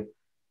potentially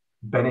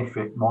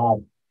benefit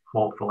more,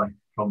 hopefully,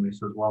 from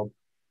this as well.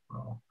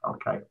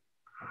 Okay.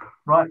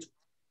 Right.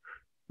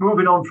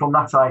 Moving on from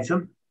that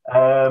item.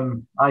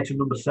 Item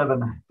number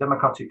 7,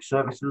 Democratic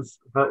Services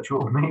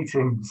Virtual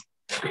Meetings.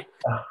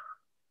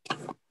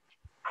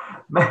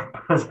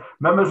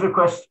 Members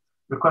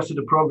requested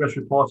a progress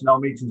report on how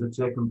meetings have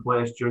taken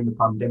place during the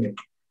pandemic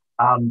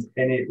and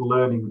any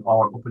learning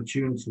or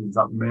opportunities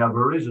that may have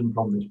arisen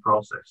from this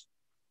process.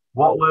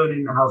 What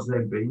learning has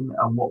there been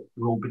and what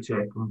will be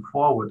taken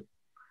forward?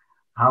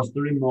 Has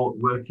the remote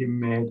working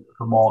made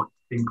for more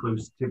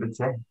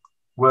inclusivity,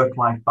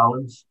 work-life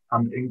balance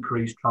and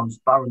increased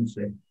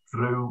transparency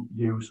through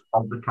use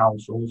of the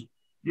Council's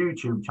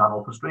YouTube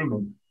channel for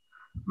streaming?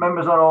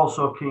 Members are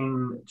also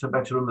keen to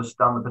better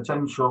understand the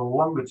potential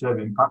longer-term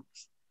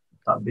impacts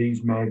that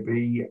these may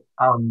be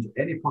and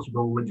any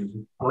possible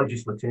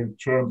legislative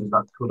changes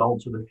that could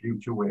alter the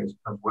future ways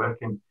of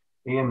working.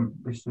 Ian,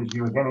 this is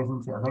you again,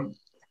 isn't it, I think?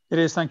 It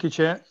is, thank you,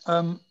 Chair.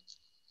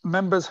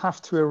 Members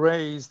have to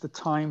erase the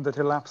time that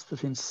elapsed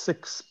between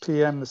 6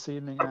 p.m. this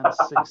evening and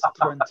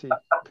 6:20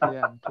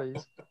 PM,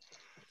 please.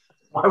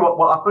 Why?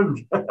 What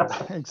happened?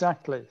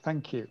 Exactly.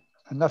 Thank you.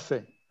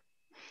 Nothing.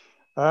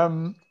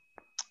 In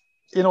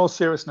all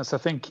seriousness, I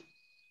think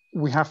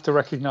we have to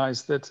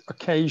recognise that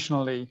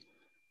occasionally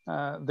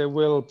there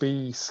will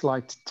be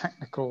slight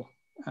technical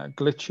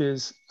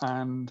glitches,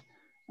 and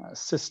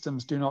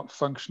systems do not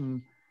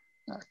function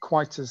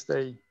quite as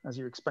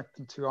you expect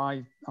them to.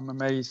 I'm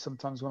amazed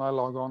sometimes when I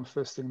log on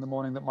first thing in the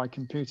morning that my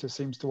computer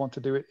seems to want to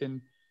do it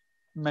in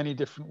many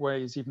different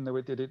ways, even though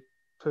it did it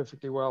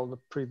perfectly well the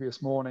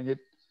previous morning. It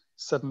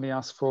suddenly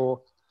asks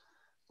for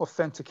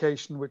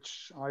authentication,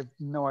 which I've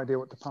no idea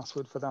what the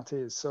password for that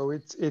is. So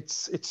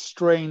it's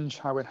strange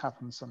how it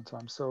happens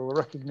sometimes. So a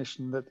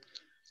recognition that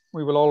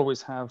we will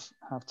always have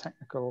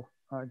technical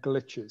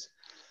glitches.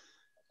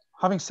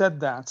 Having said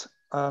that,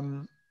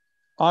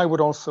 I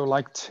would also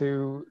like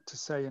to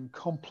say and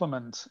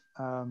compliment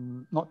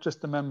not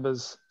just the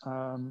members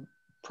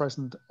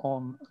present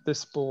on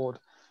this board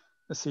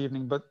this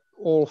evening, but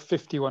all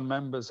 51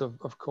 members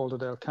of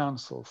Calderdale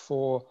Council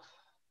for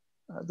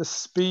the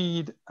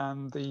speed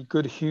and the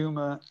good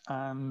humour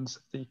and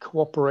the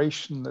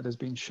cooperation that has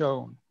been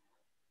shown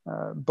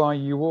by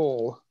you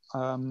all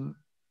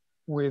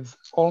with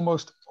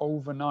almost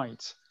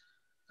overnight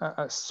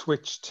a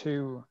switch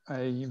to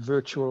a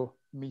virtual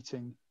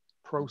meeting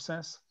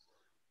process.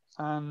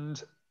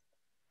 And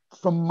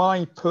from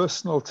my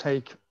personal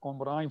take on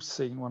what I've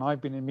seen when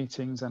I've been in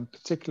meetings, and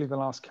particularly the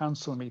last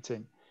council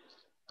meeting,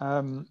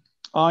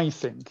 I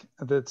think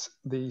that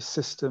the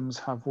systems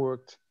have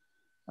worked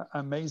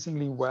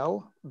amazingly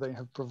well. They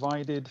have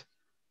provided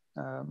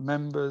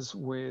members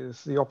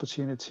with the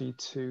opportunity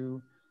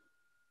to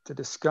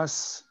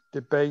discuss,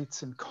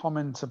 debate, and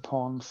comment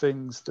upon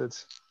things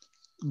that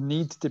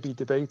need to be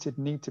debated,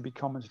 need to be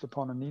commented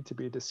upon, and need to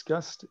be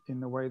discussed in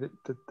the way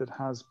that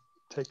has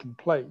taken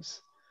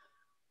place.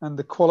 And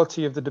the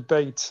quality of the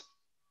debate,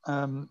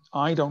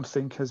 I don't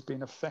think has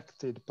been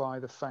affected by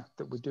the fact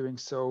that we're doing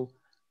so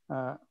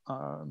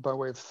by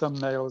way of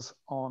thumbnails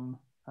on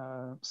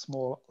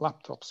small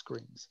laptop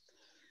screens.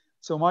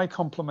 So my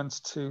compliments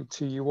to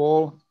you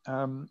all.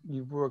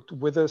 You've worked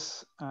with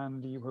us,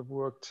 and you have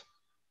worked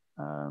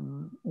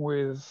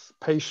with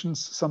patience,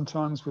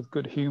 sometimes with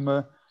good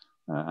humour,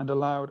 and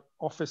allowed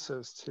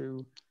officers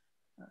to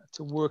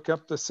work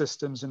up the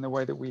systems in the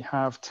way that we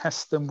have,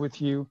 test them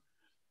with you,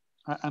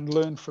 and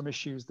learn from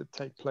issues that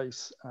take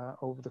place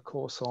over the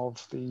course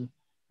of the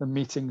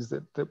meetings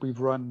that we've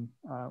run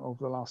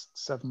over the last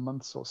 7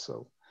 months or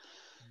so.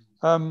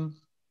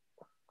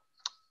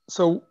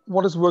 So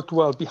what has worked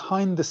well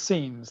behind the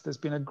scenes, there's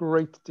been a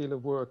great deal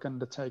of work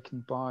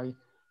undertaken by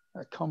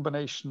a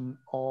combination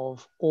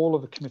of all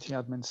of the committee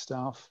admin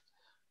staff,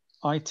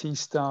 IT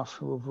staff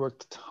who have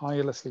worked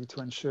tirelessly to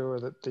ensure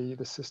that the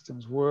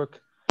systems work,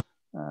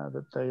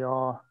 that they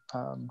are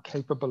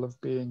capable of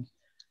being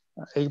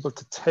able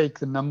to take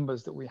the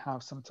numbers that we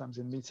have sometimes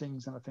in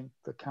meetings. And I think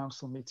the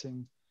council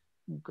meeting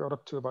got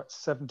up to about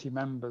 70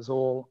 members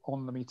all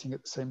on the meeting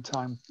at the same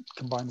time,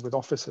 combined with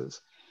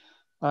officers.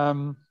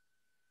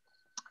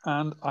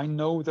 And I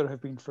know there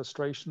have been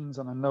frustrations,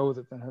 and I know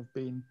that there have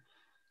been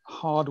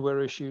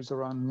hardware issues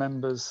around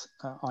members'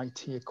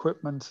 IT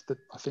equipment that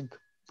I think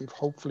we've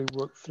hopefully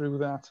worked through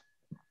that.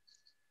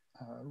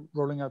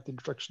 Rolling out the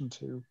introduction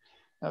to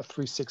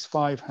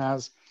 365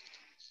 has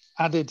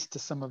added to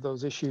some of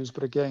those issues,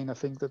 but again, I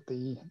think that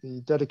the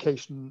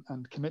dedication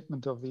and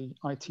commitment of the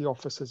IT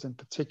officers in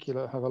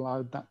particular have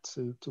allowed that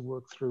to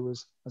work through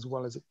as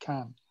well as it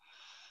can.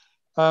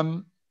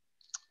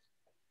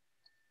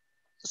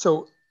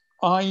 So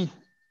I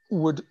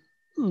would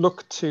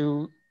look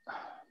to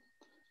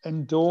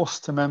endorse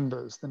to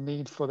members the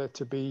need for there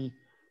to be,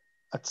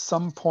 at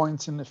some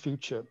point in the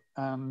future,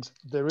 and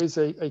there is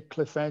a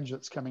cliff edge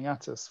that's coming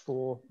at us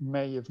for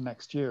May of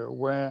next year,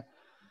 where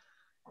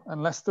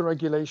unless the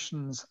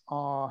regulations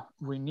are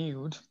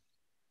renewed,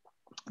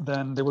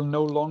 then there will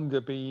no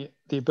longer be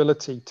the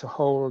ability to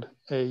hold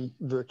a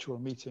virtual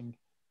meeting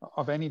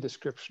of any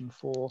description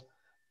for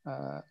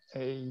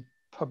a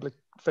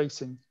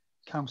public-facing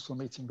council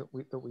meeting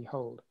that we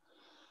hold.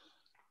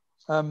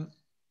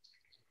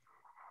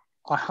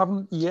 I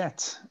haven't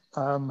yet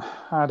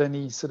had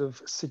any sort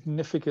of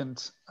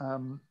significant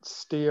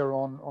steer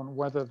on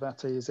whether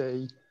that is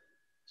a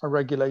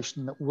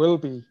regulation that will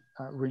be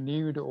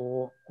renewed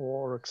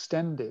or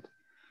extended.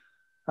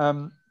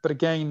 But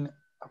again,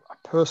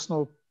 a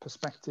personal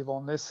perspective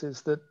on this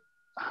is that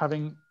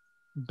having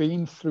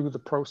been through the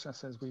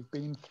processes we've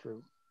been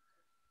through,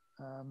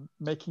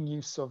 making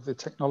use of the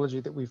technology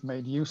that we've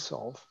made use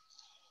of,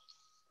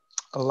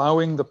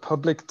 allowing the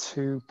public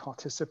to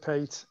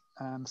participate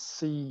and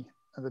see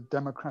the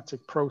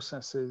democratic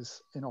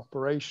processes in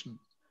operation,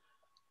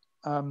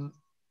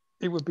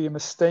 it would be a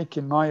mistake,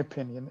 in my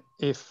opinion,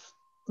 if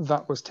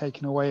that was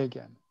taken away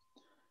again.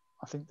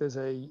 I think there's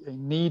a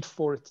need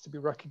for it to be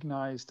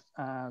recognized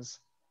as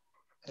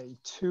a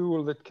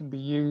tool that can be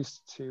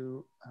used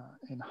to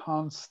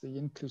enhance the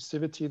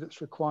inclusivity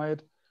that's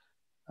required,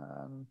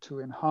 to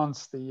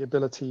enhance the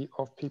ability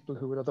of people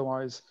who would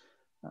otherwise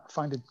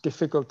find it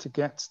difficult to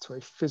get to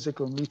a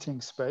physical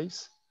meeting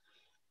space,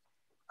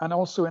 and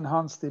also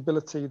enhance the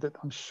ability that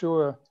I'm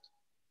sure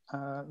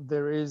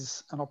there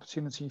is an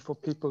opportunity for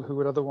people who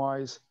would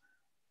otherwise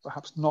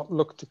perhaps not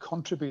look to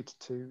contribute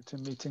to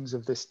meetings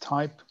of this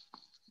type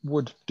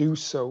would do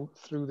so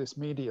through this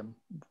medium.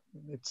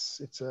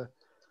 It's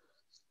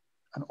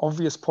an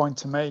obvious point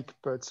to make,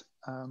 but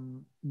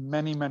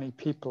many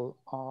people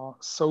are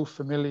so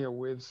familiar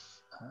with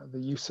the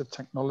use of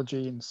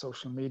technology and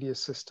social media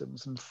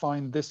systems and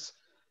find this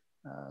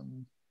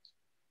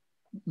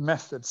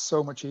method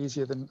so much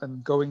easier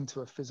than going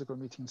to a physical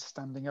meeting,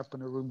 standing up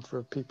in a room full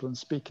of people and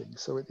speaking.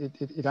 So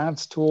it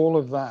adds to all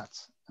of that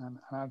and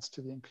adds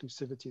to the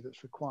inclusivity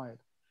that's required.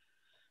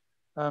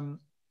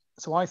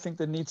 So I think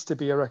there needs to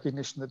be a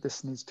recognition that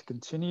this needs to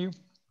continue.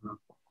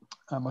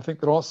 I think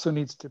there also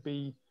needs to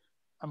be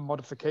a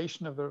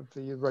modification of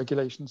the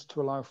regulations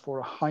to allow for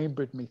a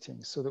hybrid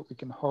meeting so that we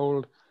can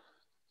hold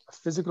a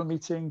physical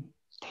meeting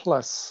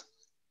plus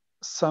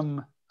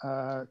some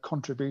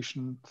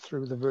contribution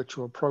through the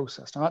virtual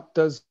process. Now that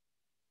does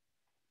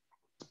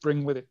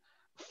bring with it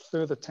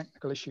further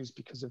technical issues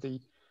because of the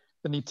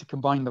need to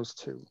combine those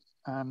two.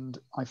 And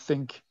I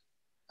think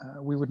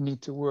we would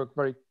need to work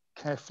very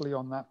carefully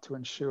on that to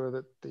ensure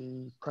that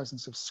the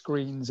presence of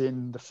screens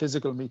in the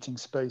physical meeting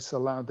space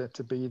allowed there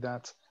to be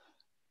that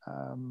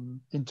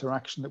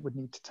interaction that would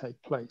need to take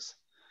place.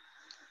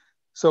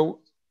 So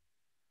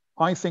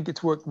I think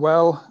it's worked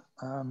well.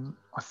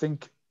 I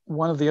think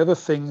one of the other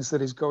things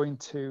that is going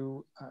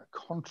to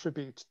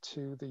contribute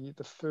to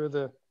the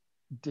further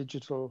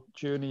digital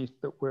journey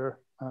that we're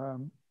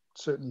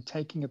certainly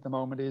taking at the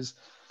moment is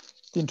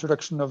the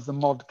introduction of the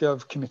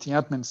ModGov committee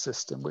admin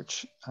system,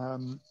 which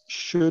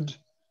should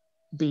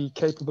be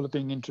capable of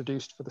being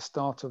introduced for the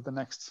start of the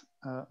next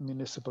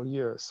municipal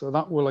year. So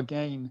that will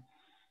again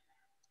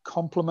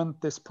complement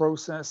this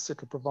process.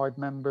 It'll provide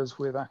members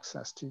with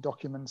access to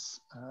documents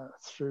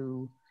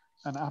through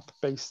an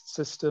app-based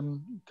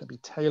system. It can be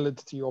tailored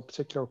to your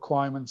particular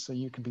requirements, so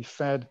you can be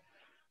fed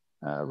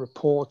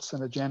reports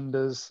and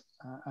agendas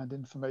and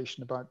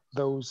information about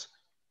those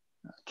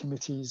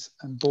committees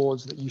and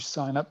boards that you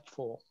sign up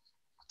for.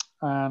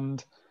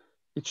 And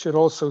it should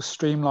also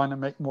streamline and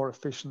make more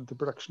efficient the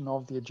production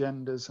of the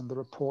agendas and the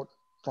report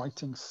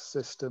writing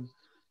system,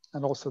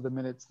 and also the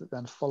minutes that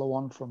then follow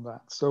on from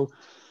that. So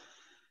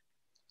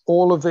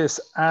all of this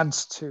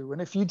adds to,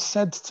 and if you'd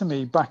said to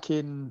me back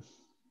in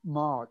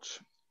March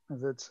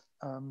that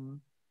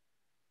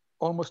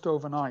almost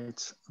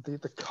overnight,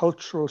 the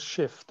cultural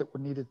shift that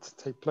would needed to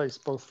take place,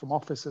 both from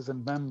officers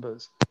and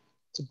members,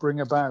 to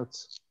bring about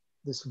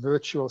this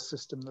virtual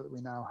system that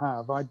we now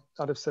have, I'd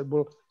have said,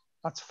 well,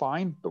 that's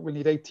fine, but we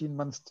need 18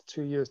 months to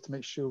 2 years to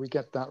make sure we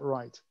get that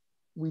right.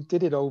 We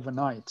did it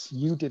overnight.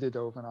 You did it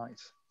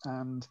overnight.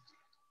 And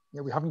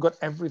we haven't got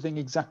everything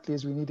exactly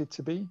as we need it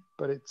to be,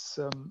 but it's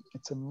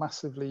a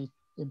massively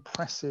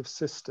impressive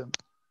system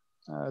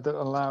that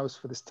allows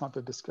for this type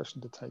of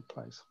discussion to take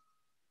place.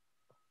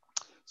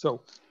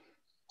 So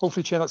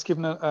hopefully, Chair, that's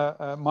given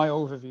my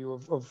overview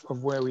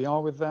of where we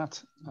are with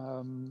that,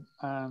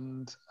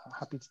 and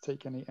happy to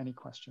take any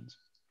questions.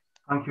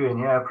 Thank you, Ian.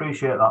 Yeah, I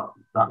appreciate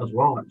that as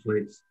well,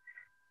 actually.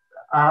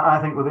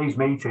 I think with these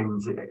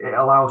meetings, it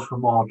allows for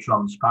more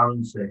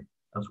transparency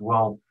as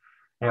well.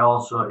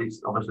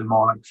 It's obviously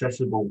more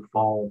accessible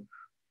for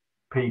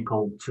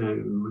people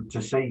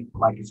to see,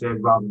 like you said,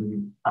 rather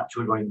than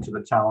actually going to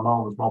the town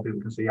hall, as more people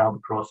can see how the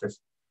process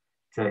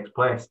takes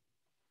place.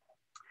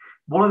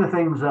 One of the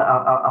things that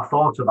I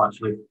thought of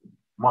actually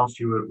whilst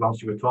you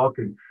were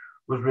talking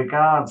was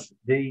regards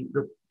the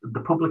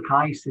public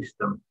eye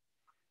system,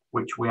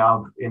 which we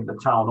have in the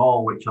town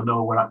hall, which I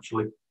know we're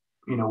actually,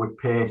 we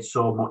pay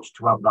so much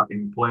to have that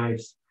in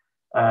place.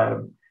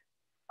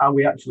 Are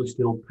we actually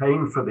still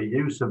paying for the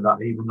use of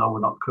that, even though we're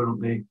not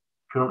currently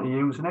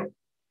using it?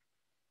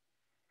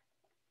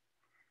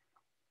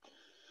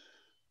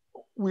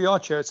 We are,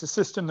 Chair. It's a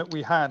system that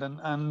we had,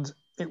 and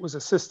it was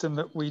a system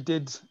that we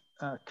did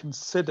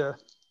consider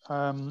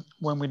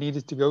when we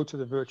needed to go to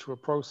the virtual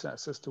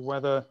process as to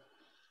whether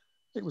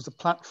it was a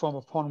platform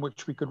upon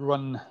which we could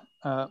run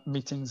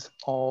meetings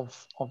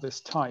of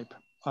this type.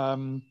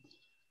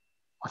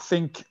 I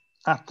think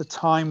at the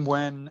time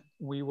when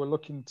we were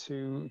looking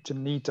to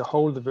need to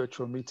hold the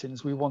virtual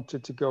meetings, we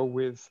wanted to go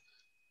with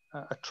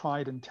a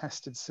tried and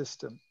tested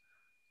system,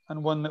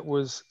 and one that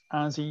was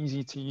as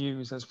easy to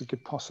use as we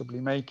could possibly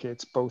make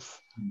it, both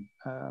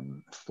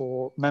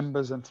for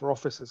members and for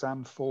officers,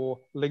 and for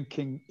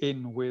linking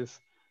in with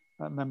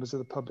members of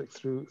the public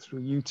through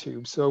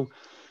YouTube. So,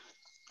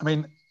 I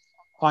mean,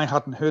 I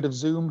hadn't heard of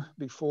Zoom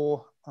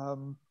before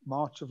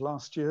March of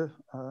last year.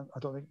 I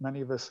don't think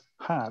many of us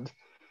had.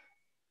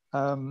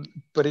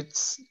 But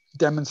it's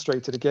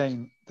demonstrated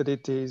again that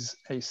it is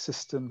a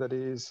system that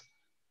is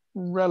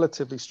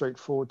relatively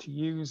straightforward to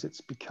use.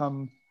 It's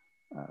become,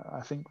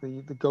 I think,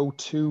 the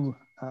go-to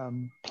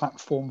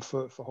platform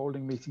for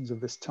holding meetings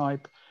of this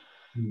type.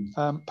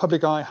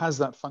 Public Eye has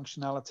that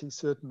functionality,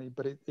 certainly,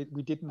 but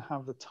we didn't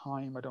have the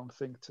time, I don't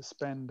think, to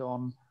spend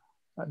on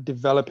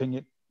developing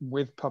it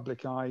with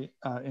public eye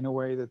in a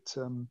way that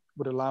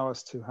would allow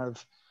us to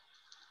have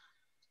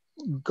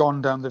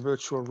gone down the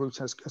virtual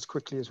route as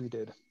quickly as we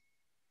did.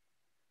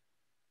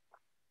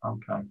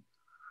 Okay.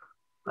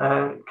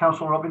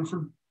 Councillor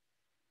Robinson?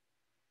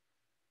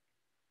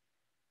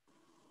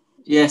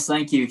 Yes,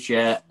 thank you,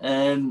 Chair.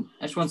 I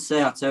just want to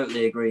say I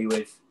totally agree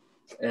with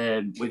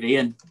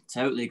Ian.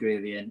 Totally agree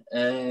with Ian.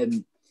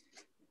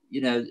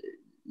 You know,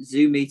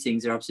 Zoom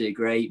meetings are absolutely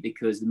great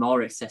because they're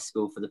more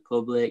accessible for the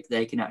public.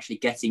 They can actually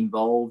get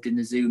involved in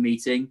the Zoom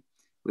meeting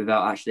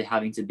without actually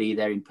having to be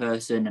there in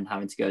person and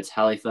having to go to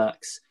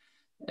Halifax.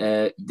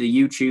 The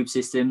YouTube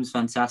system's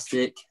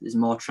fantastic. There's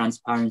more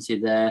transparency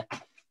there.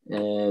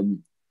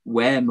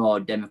 We're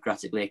more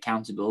democratically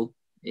accountable,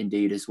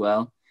 indeed, as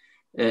well.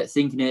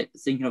 Thinking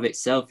of it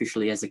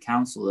selfishly as a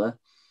councillor,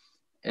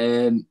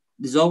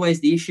 there's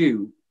always the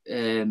issue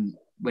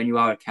when you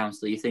are a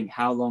councillor. You think,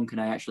 how long can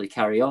I actually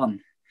carry on?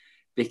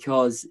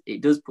 Because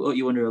it does put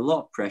you under a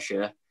lot of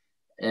pressure.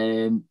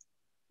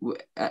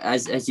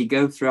 As you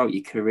go throughout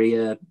your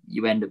career,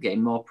 you end up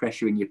getting more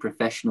pressure in your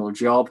professional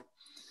job.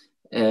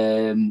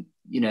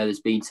 You know, there's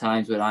been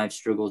times when I've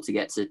struggled to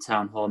get to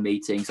town hall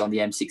meetings on the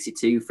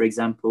M62, for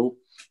example.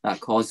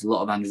 That caused a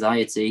lot of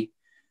anxiety.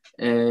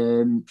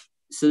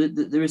 So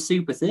they're a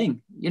super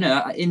thing. You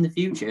know, in the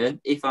future,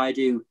 if I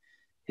do,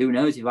 who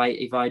knows,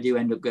 if I do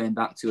end up going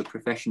back to a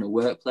professional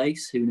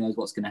workplace, who knows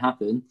what's going to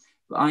happen.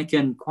 But I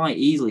can quite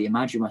easily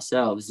imagine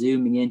myself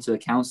zooming into a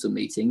council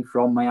meeting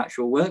from my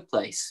actual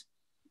workplace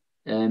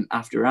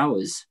after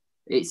hours.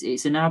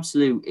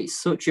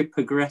 It's such a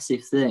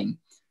progressive thing,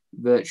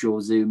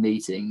 virtual Zoom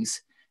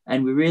meetings,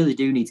 and we really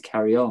do need to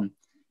carry on.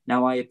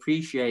 Now, I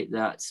appreciate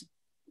that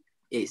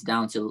it's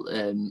down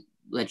to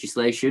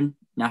legislation,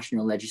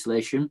 national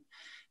legislation.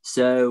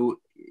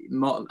 So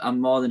I'm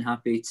more than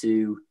happy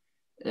to,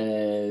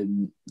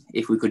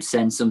 if we could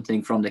send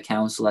something from the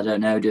council, I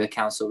don't know, do a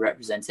council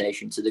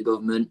representation to the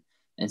government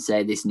and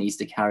say this needs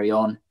to carry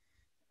on.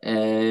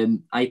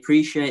 I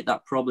appreciate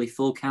that probably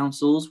full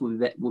councils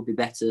would be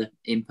better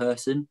in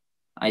person.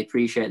 I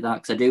appreciate that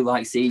because I do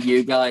like seeing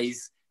you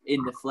guys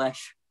in the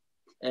flesh.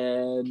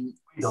 And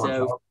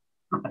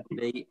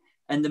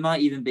there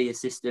might even be a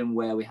system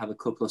where we have a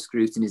couple of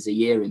scrutinies a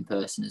year in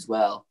person as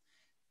well.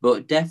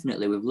 But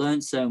definitely, we've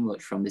learned so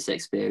much from this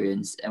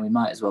experience, and we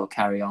might as well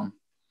carry on.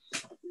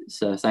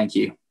 So, thank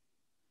you.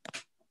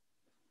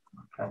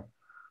 Okay.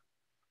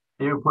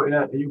 Are you putting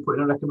a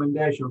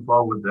recommendation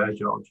forward there,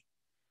 George?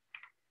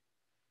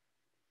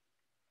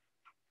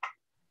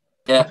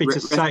 Yeah, happy to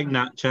sign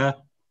that, Chair.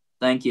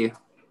 Thank you.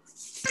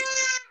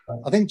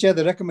 I think, Chair,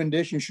 the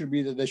recommendation should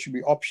be that there should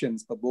be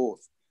options for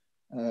both,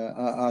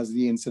 as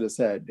Ian sort of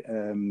said,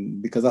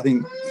 because I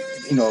think,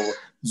 you know,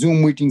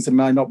 Zoom meetings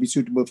might not be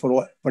suitable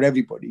for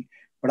everybody,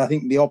 but I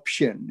think the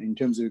option in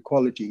terms of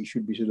equality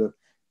should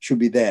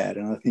be there,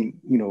 and I think,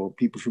 you know,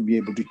 people should be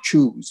able to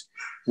choose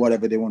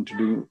whatever they want to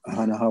do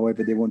and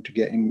however they want to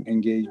get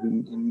engaged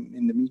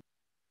in the meeting.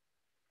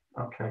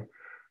 Okay.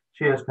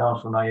 Cheers,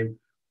 Councillor Naim.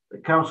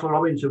 Councillor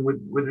Robinson,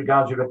 with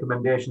regards to your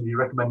recommendation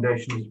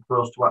is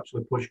for us to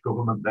actually push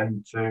government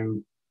then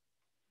to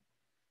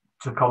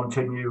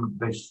continue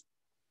this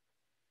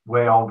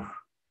way of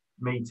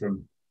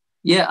meeting.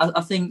 Yeah, I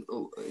think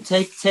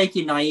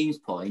taking Naeem's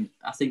point,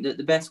 I think that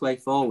the best way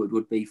forward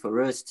would be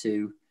for us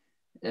to,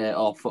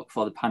 or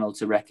for the panel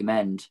to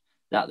recommend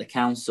that the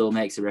council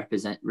makes a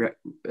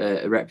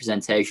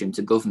representation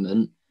to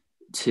government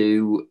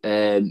to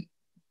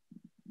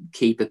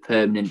keep a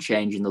permanent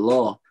change in the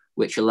law,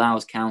 which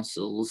allows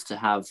councils to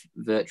have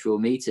virtual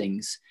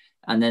meetings.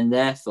 And then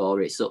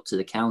therefore it's up to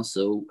the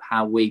council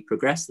how we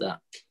progress that.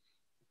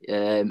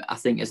 I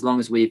think as long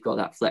as we've got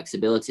that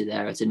flexibility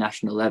there at a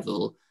national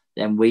level,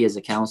 then we as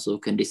a council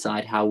can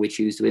decide how we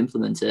choose to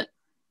implement it.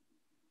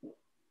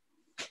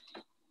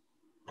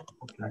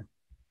 Okay.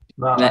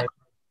 Well, I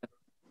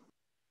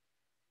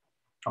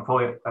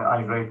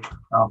agree.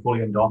 I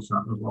fully endorse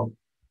that as well.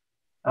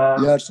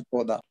 Yeah, I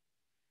support that.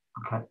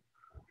 Okay.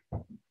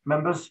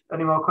 Members,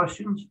 any more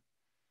questions?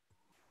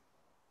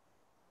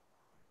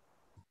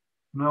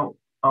 No.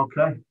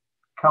 Okay.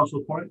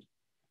 Councillor Porritt.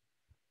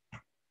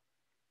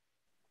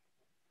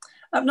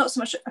 Not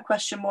so much a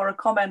question, more a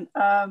comment.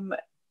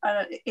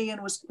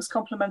 Ian was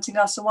complimenting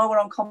us, and while we're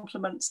on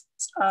compliments,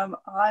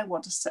 I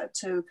want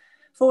to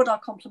forward our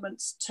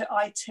compliments to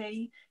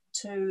IT,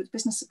 to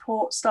business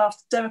support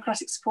staff,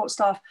 democratic support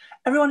staff,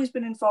 everyone who's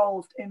been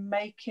involved in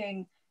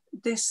making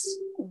this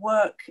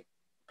work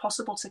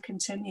possible to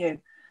continue.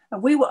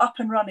 And we were up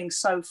and running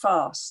so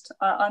fast.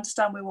 I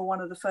understand we were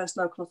one of the first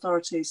local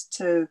authorities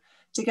to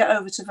get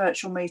over to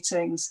virtual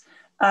meetings,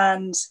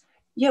 and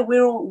yeah,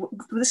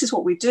 this is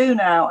what we do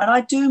now. And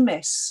I do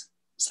miss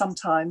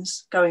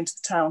sometimes going to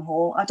the town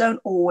hall. I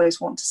don't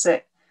always want to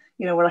sit,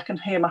 you know, where I can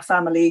hear my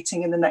family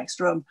eating in the next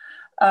room.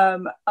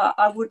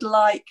 I would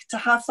like to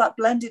have that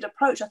blended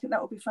approach. I think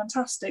that would be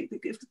fantastic.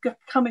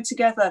 Coming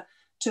together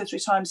 2 or 3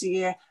 times a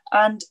year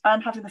and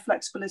having the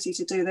flexibility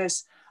to do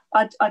this.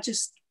 I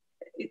just,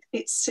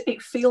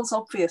 it feels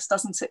obvious,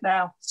 doesn't it,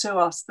 now to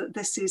us that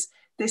this is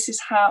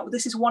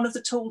one of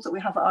the tools that we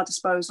have at our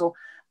disposal,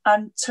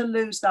 and to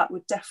lose that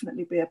would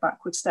definitely be a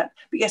backward step.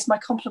 But yes, my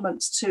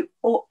compliments to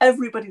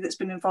everybody that's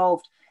been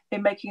involved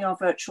in making our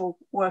virtual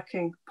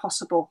working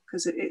possible,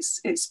 because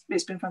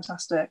it's been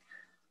fantastic.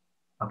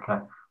 Okay,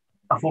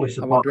 I fully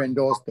support. I want to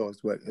endorse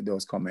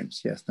those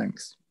comments. Yes,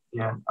 thanks.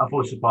 Yeah, I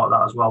fully support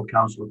that as well,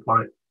 Councillor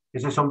Porritt.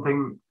 Is there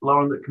something,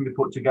 Lauren, that can be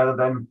put together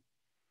then?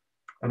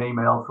 An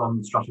email from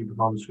the Strategy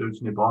Performance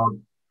Scrutiny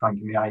Board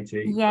thanking the IT?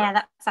 Yeah,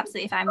 that's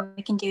absolutely fine.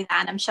 We can do that,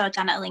 and I'm sure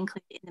Janet will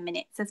include it in the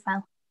minutes as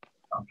well.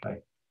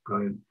 Okay,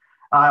 brilliant.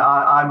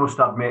 I must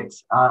admit,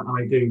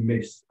 I do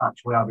miss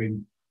actually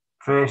having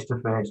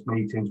face-to-face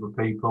meetings with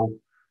people.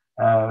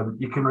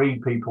 You can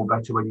read people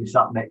better when you're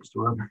sat next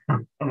to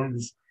them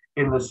and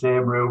in the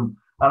same room.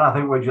 And I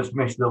think we just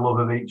miss the love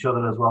of each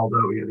other as well,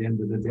 don't we, at the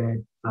end of the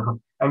day? So,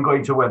 and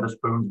going to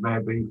Wetherspoons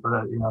maybe for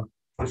the,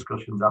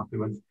 discussions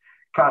afterwards.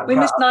 We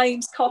miss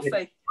Naeem's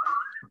coffee.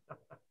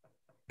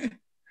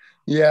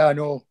 Yeah, I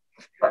know.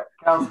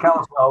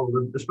 Councillor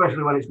Holden,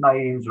 especially when it's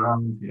Naeem's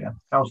around. Yeah,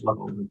 Councillor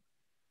Holden.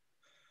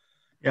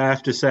 Yeah, I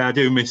have to say I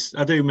do miss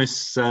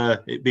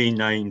it being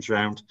Naeem's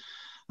round.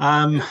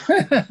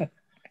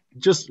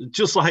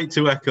 Just like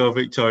to echo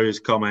Victoria's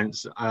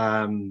comments,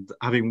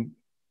 having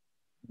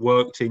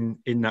worked in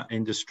that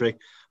industry,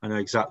 I know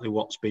exactly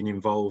what's been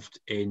involved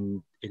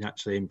in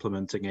actually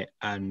implementing it,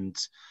 and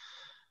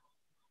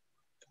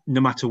no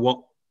matter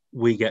what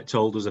we get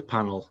told as a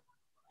panel,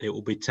 it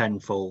will be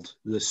tenfold.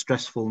 The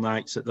stressful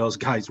nights that those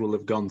guys will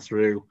have gone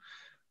through,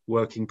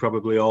 working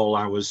probably all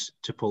hours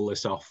to pull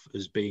this off,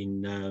 has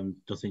been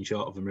nothing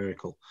short of a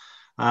miracle.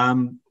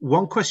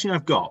 One question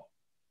I've got,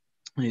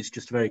 and it's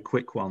just a very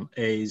quick one,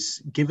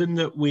 is given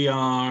that we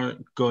are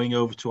going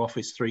over to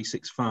Office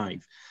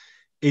 365,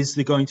 is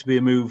there going to be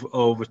a move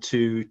over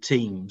to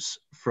Teams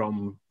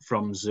from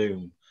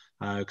Zoom?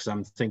 Because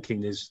I'm thinking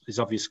there's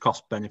obvious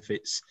cost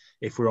benefits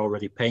if we're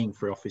already paying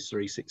for Office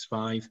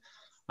 365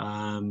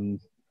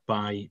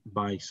 by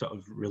sort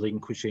of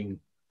relinquishing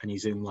any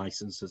Zoom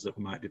licenses that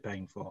we might be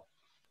paying for.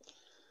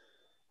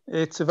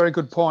 It's a very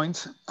good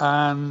point,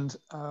 and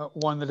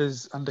one that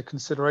is under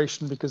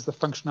consideration, because the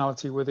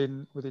functionality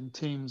within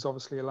Teams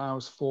obviously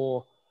allows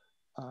for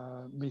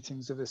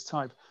meetings of this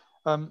type.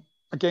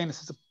 Again,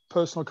 this is a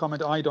personal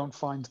comment. I don't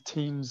find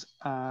Teams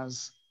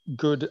as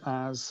good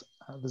as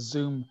the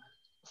Zoom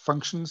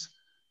functions.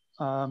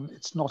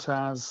 It's not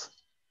as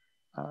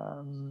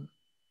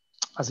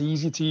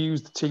easy to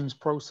use the Teams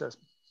process.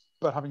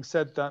 But having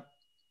said that,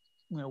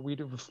 we'd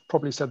have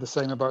probably said the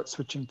same about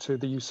switching to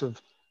the use of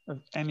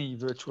any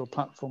virtual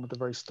platform at the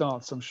very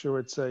start. So I'm sure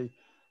it's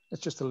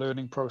just a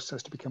learning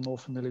process to become more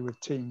familiar with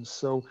Teams.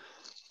 So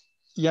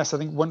yes, I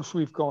think once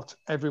we've got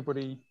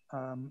everybody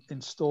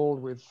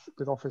installed with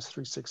Office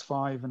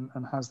 365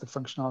 and has the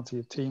functionality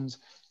of Teams,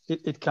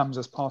 it comes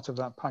as part of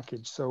that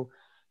package. So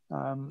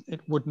it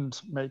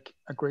wouldn't make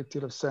a great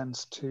deal of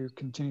sense to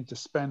continue to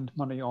spend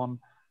money on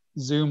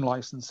Zoom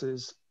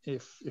licenses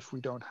if we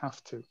don't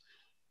have to.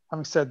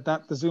 Having said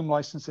that, the Zoom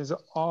licenses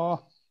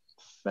are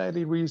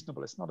fairly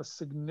reasonable. It's not a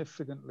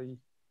significantly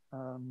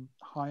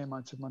high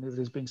amount of money that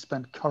is being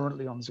spent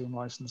currently on Zoom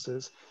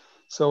licenses.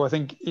 So I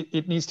think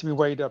it needs to be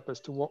weighed up as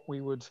to what we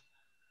would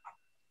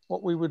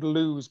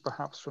lose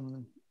perhaps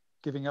from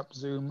giving up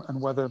Zoom, and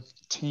whether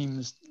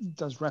Teams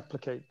does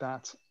replicate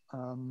that.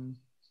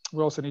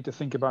 We also need to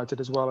think about it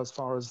as well as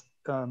far as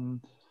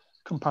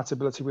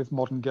compatibility with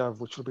Modern Gov,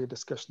 which will be a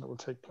discussion that will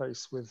take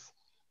place with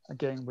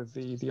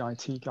the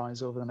IT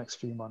guys over the next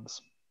few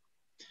months.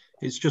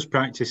 It's just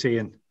practice,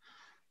 Ian.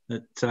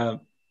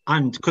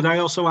 And could I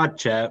also add,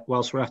 Chair,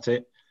 whilst we're at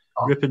it,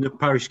 Ripon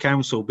Parish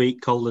Council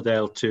beat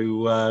Calderdale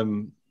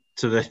to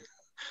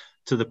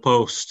the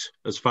post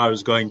as far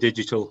as going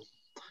digital.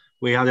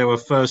 We had our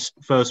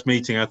first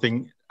meeting, I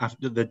think,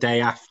 after the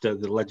day after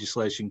the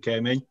legislation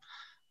came in.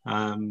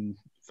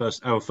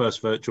 Our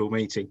first virtual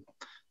meeting.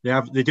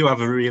 They do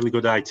have a really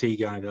good IT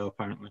guy though,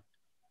 apparently.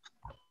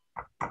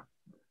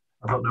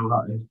 I don't know who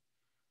that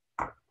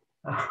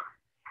is.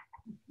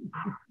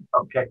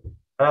 Okay.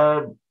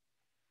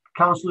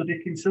 Councillor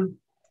Dickinson.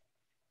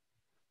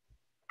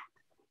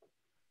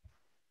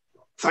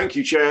 Thank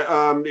you, Chair.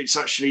 It's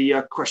actually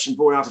a question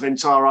born out of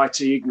entire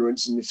IT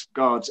ignorance in this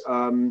regard.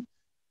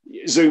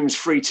 Zoom's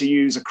free to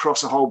use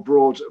across a whole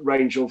broad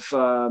range of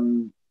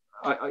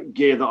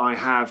gear that I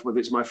have, whether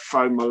it's my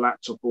phone, my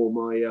laptop, or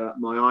my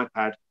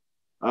iPad.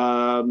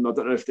 I don't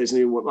know if there's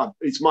anyone.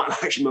 It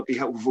might be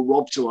helpful for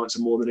Rob to answer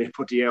more than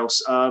anybody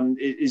else.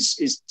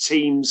 Is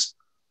Teams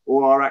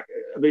or our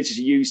ability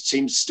to use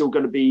Teams still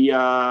going to be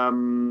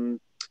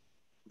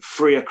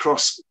free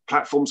across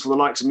platforms for the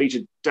likes of me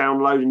to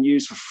download and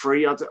use for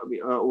free,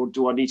 or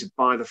do I need to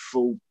buy the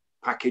full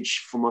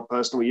package for my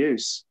personal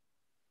use?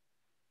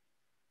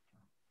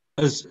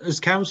 As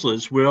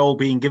councillors, we're all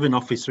being given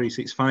Office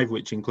 365,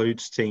 which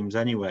includes Teams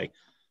anyway.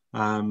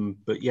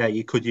 But yeah,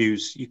 you could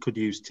use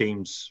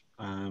Teams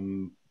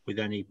with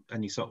any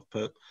sort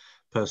of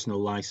personal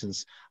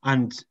license.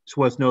 And it's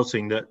worth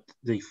noting that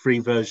the free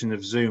version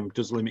of Zoom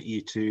does limit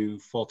you to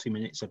 40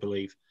 minutes, I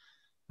believe.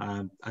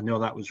 I know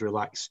that was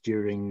relaxed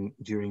during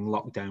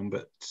lockdown,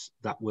 but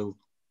that will,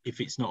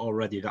 if it's not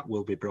already, that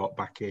will be brought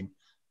back in.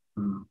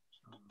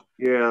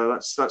 Yeah,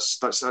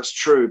 that's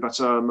true. But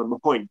my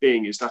point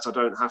being is that I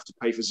don't have to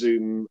pay for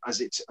Zoom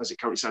as it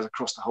currently stands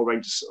across the whole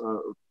range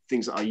of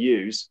things that I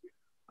use.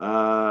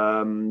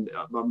 I'm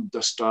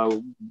just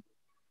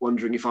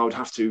wondering if I would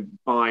have to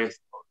buy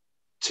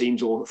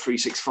Teams or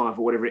 365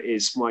 or whatever it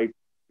is for my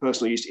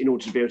personal use in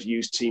order to be able to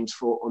use Teams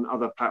on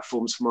other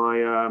platforms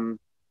for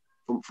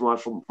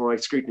my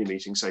scrutiny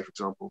meeting, say, for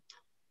example.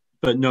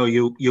 But no,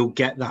 you'll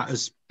get that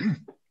as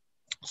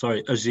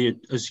sorry,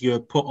 as you're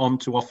put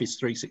onto Office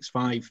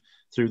 365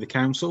 through the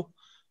council,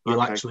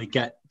 you'll actually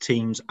get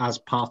Teams as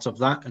part of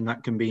that, and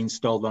that can be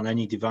installed on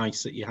any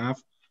device that you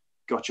have.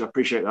 Gotcha. I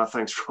appreciate that.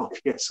 Thanks, Rob.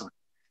 Yes,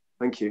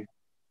 thank you.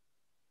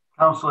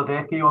 Councillor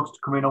Dakey wants to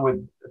come in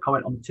with a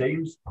comment on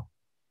Teams.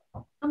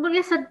 Well,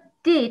 yes, I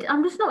did.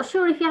 I'm just not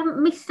sure if you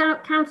haven't missed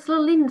out Councillor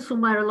Lynn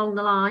somewhere along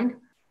the line.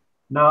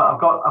 No, I've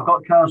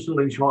got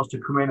Councillor Lynn. She wants to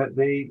come in at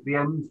the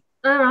end.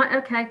 All right.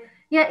 Okay.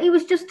 Yeah, it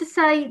was just to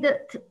say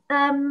that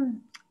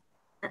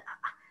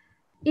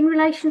in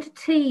relation to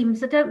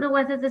Teams, I don't know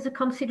whether there's a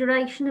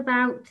consideration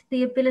about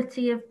the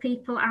ability of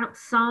people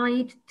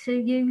outside to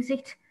use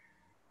it,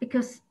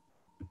 because,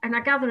 and I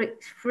gather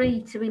it's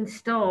free to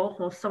install,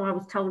 or so I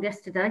was told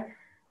yesterday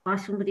by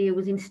somebody who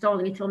was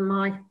installing it on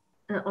my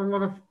on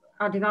one of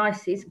our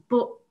devices.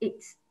 But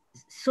it's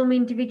some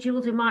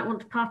individuals who might want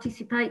to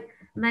participate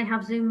may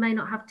have Zoom, may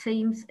not have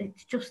Teams.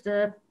 It's just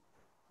a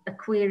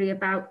query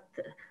about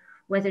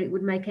whether it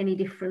would make any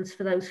difference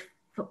for those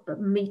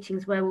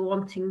meetings where we're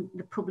wanting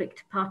the public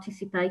to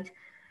participate.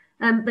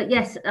 But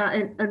yes,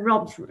 and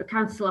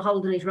Councillor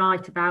Holden is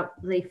right about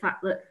the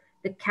fact that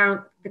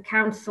the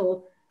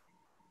council,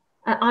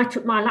 I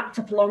took my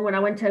laptop along when I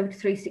went over to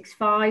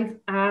 365,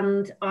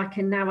 and I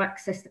can now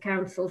access the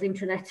council's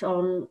intranet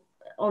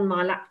on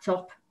my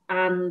laptop,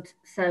 and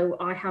so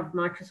I have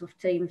Microsoft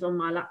Teams on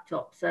my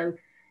laptop. So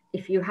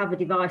if you have a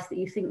device that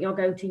you think you're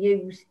going to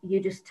use, you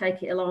just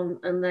take it along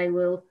and they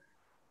will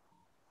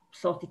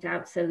sort it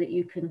out so that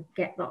you can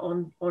get that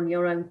on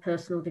your own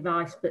personal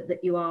device, but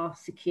that you are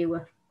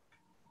secure.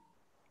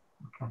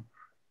 Okay.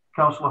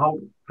 Councillor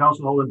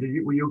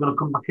Holden, were you going to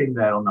come back in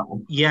there on that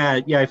one?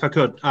 Yeah, if I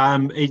could. I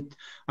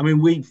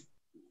mean,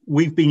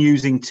 we've been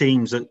using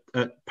Teams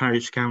at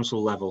parish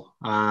council level,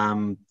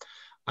 and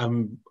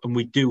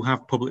we do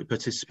have public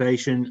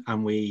participation,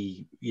 and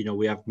we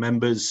have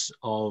members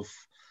of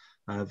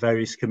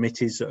various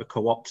committees that are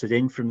co-opted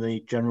in from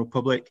the general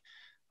public,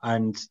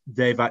 and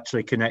they've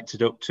actually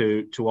connected up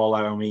to all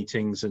our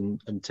meetings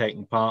and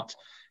taken part.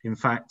 In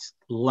fact,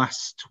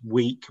 last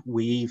week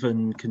we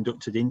even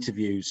conducted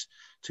interviews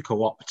to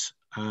co-opt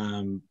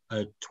the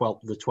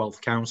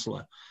 12th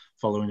councillor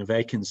following a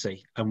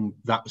vacancy, and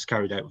that was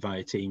carried out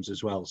via Teams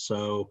as well.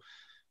 So,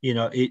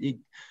 I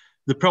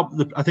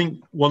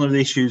think one of the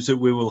issues that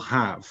we will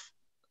have,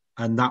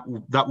 and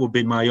that would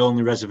be my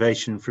only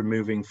reservation for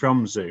moving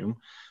from Zoom,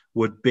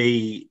 would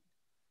be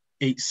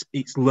it's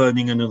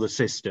learning another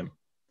system.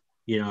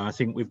 I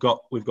think we've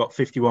got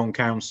 51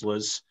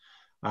 councillors,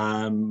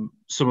 some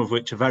of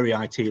which are very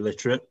IT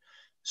literate,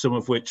 some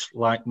of which,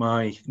 like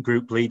my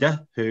group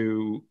leader,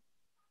 who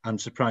I'm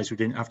surprised we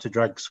didn't have to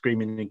drag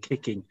screaming and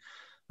kicking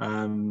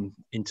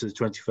into the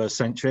 21st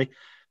century,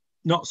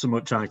 not so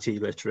much IT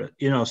literate.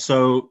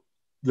 So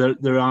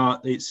there are,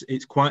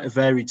 it's quite a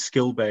varied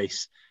skill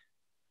base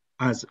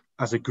as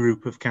a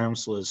group of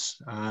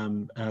councillors,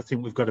 and I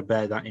think we've got to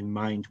bear that in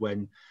mind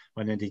when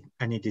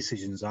any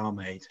decisions are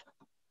made.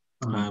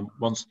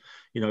 Once,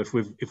 if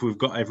we've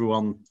got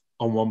everyone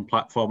on one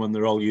platform and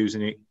they're all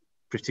using it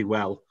pretty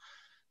well,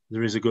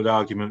 there is a good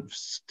argument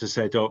to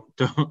say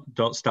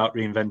don't start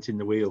reinventing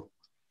the wheel.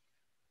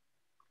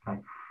 Okay,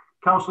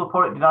 Councillor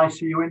Porritt, did I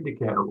see you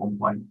indicate at one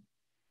point?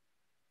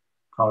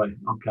 Sorry.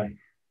 Okay,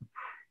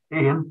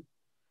 Ian.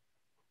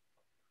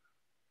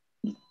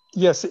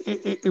 Yes,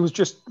 it was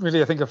just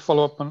really, I think, a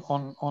follow up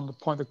on the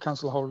point that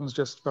Councillor Holden's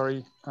just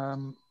very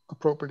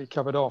appropriately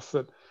covered off,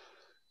 that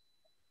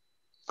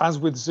as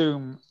with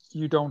Zoom,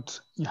 you don't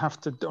have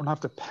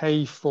to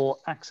pay for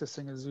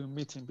accessing a Zoom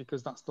meeting,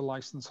 because that's the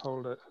license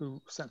holder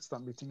who sets that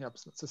meeting up.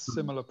 So it's a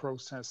similar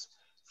process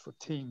for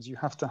Teams. You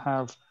have to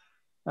have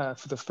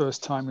for the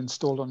first time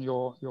installed on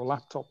your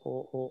laptop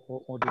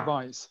or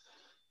device.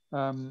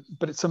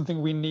 But it's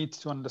something we need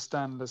to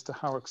understand as to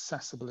how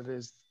accessible it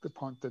is. The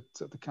point that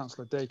the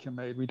Councillor Dacre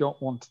made, we don't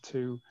want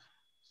to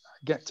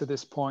get to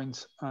this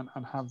point and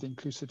have the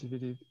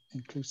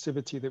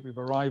inclusivity that we've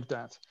arrived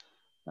at,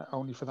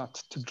 only for that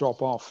to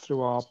drop off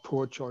through our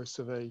poor choice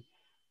of a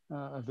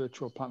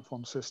virtual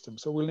platform system.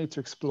 So we'll need to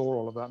explore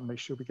all of that and make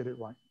sure we get it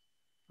right.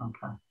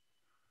 Okay.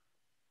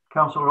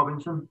 Councillor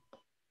Robinson.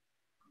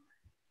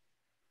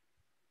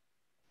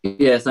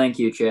 Yeah, thank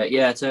you, Chair.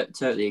 Yeah,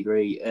 totally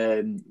agree.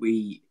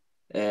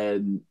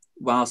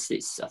 Whilst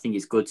I think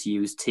it's good to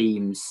use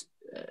Teams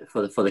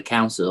for the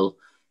council,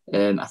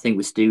 I think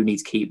we do need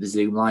to keep the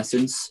Zoom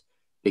license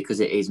because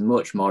it is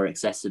much more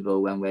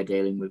accessible when we're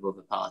dealing with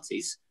other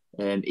parties,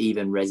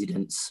 even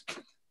residents.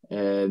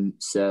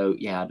 So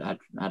yeah,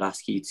 I'd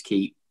ask you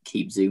to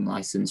keep Zoom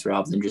license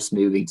rather than just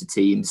moving to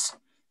Teams,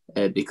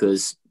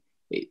 because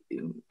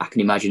I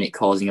can imagine it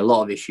causing a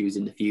lot of issues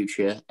in the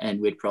future, and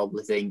we'd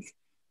probably think,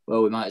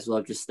 well, we might as well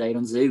have just stayed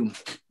on Zoom.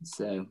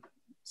 So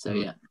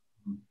yeah,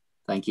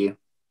 thank you.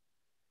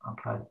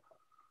 Okay.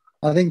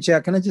 I think,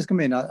 Chair, can I just come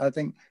in? I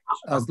think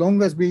as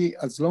long as we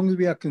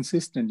are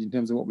consistent in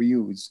terms of what we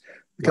use,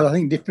 because I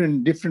think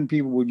different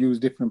people would use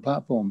different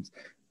platforms.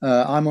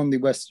 I'm on the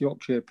West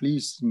Yorkshire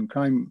Police and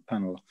Crime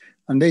panel,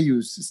 and they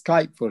use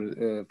Skype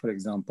for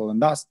example,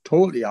 and that's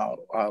totally out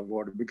of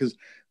order because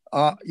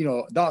you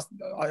know,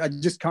 I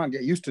just can't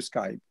get used to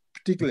Skype,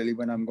 particularly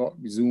when I've got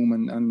Zoom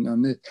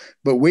and this.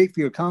 But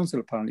Wakefield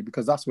Council apparently,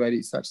 because that's where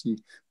it's actually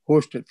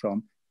hosted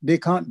from, they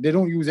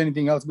don't use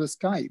anything else but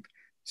Skype.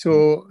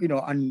 So, you know,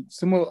 and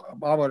some of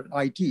our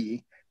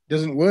IT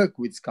doesn't work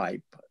with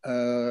Skype,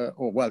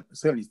 or well,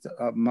 certainly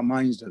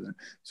mine doesn't.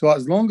 So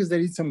as long as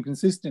there is some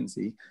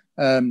consistency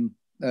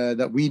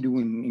that we do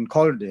in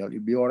Calderdale,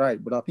 it'll be all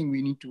right. But I think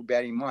we need to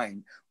bear in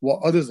mind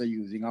what others are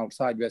using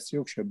outside West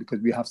Yorkshire,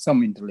 because we have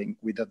some interlink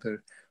with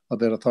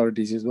other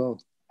authorities as well.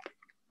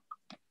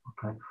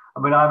 Okay. I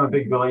mean, I'm a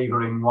big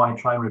believer in why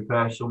try and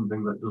repair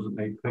something that doesn't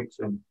need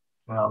fixing.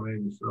 You know what I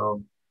mean?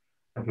 So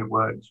if it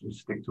works, we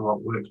stick to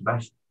what works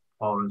best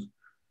for us.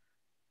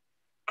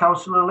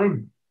 Councillor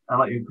Lynn, I'll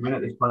let you come in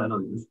at this point.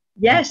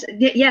 Yes,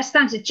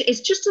 thanks. It's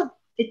just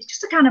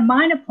a kind of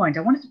minor point.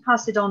 I wanted to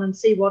pass it on and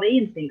see what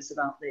Ian thinks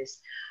about this.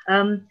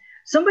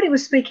 Somebody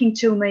was speaking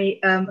to me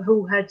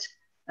who had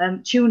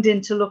tuned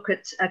in to look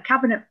at a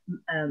cabinet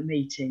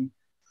meeting,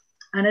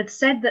 and had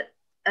said that,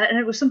 and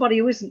it was somebody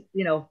who isn't,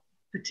 you know,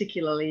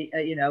 particularly,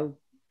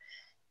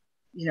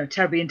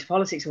 terribly into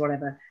politics or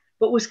whatever,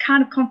 but was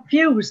kind of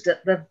confused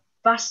at the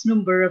vast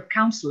number of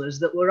councillors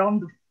that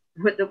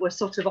were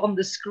sort of on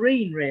the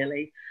screen,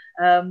 really.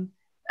 And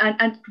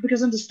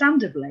because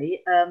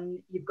understandably,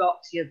 you've got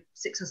your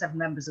 6 or 7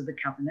 members of the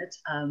cabinet.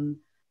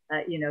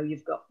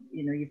 You've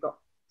got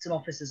some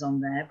officers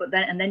on there, but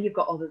then you've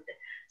got other.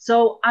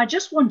 So I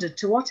just wondered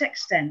to what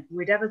extent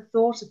we'd ever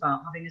thought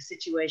about having a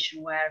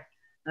situation where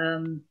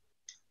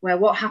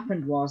what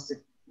happened was,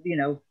 you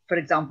know, for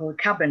example, the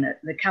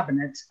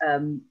cabinet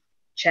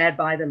chaired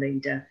by the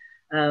leader,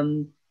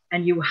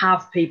 and you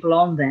have people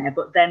on there,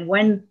 but then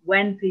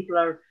when people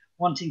are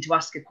wanting to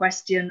ask a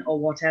question or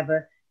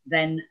whatever,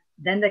 then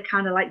they're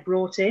kind of like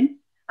brought in.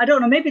 I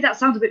don't know, maybe that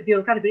sounds a bit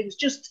bureaucratic, but it was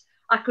just,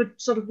 I could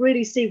sort of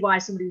really see why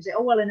somebody would say,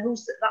 oh, well, and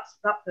that's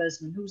that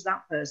person, and who's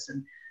that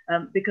person?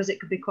 Because it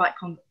could be quite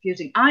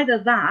confusing. Either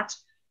that,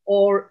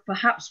 or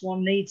perhaps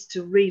one needs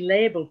to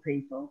relabel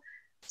people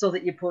so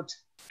that you put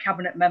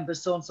cabinet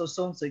members so-and-so,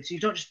 so-and-so. So you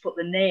don't just put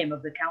the name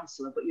of the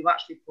councillor, but you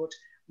actually put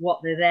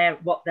what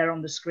they're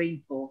on the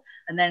screen for.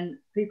 And then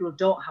people who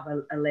don't have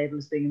a label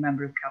as being a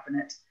member of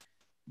cabinet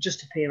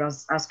just appear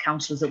as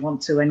councillors that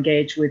want to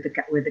engage with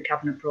the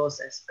cabinet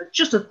process. But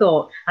just a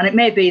thought, and it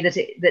may be that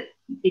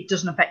it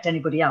doesn't affect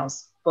anybody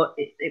else, but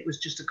it was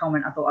just a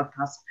comment I thought I'd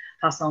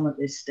pass on at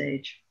this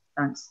stage.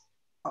 Thanks.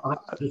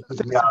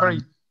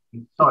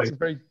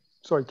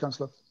 Sorry,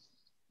 Councillor.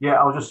 Yeah,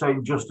 I was just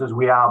saying, just as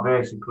we are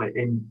basically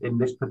in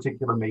this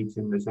particular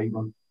meeting this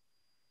evening.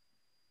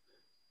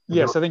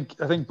 Yes, I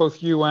think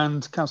both you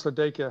and Councillor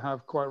Dacre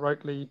have quite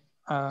rightly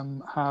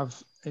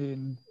have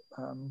in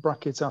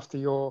brackets after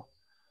your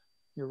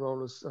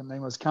role as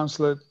name as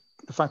councillor,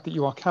 the fact that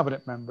you are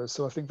cabinet members.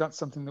 So I think that's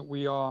something that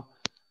we are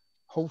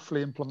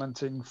hopefully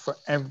implementing for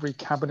every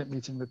cabinet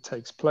meeting that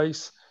takes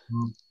place.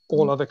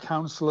 All other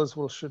councillors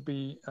should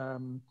be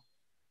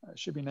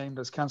named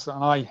as councillor,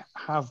 and I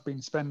have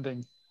been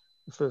spending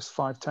the first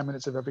 5-10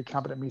 minutes of every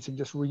cabinet meeting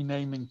just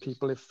renaming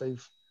people if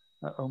they've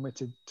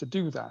omitted to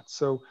do that.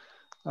 So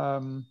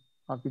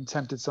I've been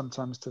tempted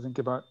sometimes to think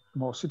about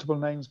more suitable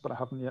names, but I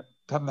haven't yet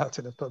done that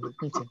in a public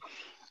meeting.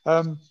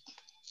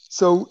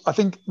 So I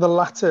think the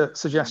latter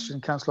suggestion,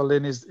 Councillor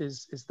Lynn,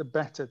 is the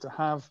better, to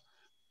have,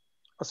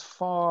 as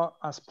far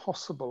as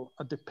possible,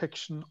 a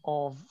depiction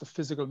of the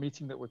physical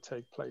meeting that would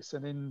take place.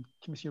 And in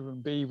Committee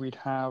Room B, we'd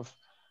have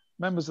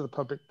members of the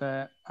public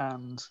there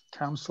and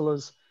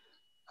councillors.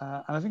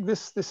 And I think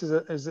this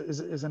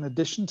is an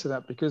addition to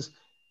that, because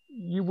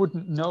you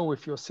wouldn't know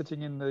if you're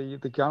sitting in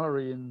the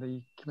gallery in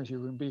the Committee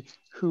Room B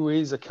who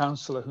is a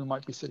councillor who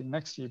might be sitting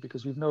next to you,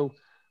 because we've no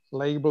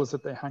labels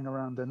that they hang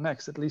around their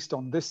necks. At least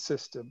on this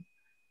system,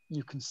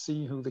 you can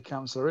see who the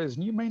councillor is,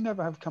 and you may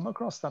never have come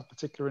across that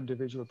particular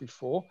individual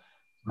before,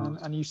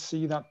 and you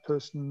see that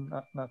person,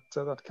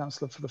 that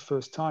councillor, for the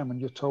first time, and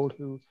you're told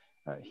who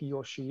he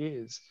or she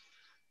is.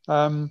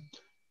 The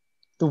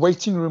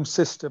waiting room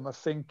system, I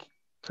think,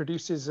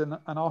 produces an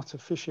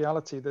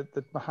artificiality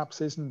that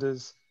perhaps isn't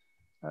as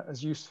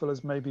useful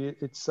as maybe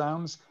it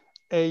sounds.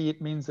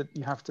 It means that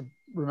you have to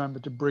remember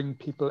to bring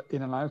people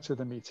in and out of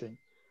the meeting,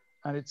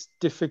 and it's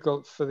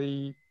difficult for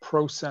the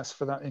process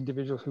for that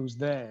individual who's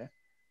there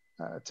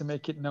to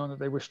make it known that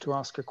they wish to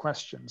ask a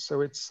question.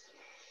 So it's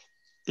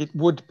it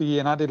would be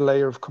an added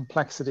layer of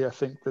complexity, I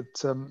think, that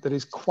that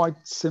is quite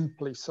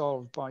simply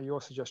solved by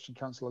your suggestion,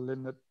 Councillor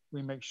Lynn, that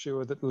we make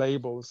sure that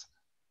labels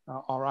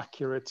are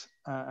accurate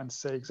and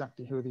say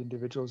exactly who the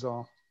individuals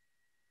are.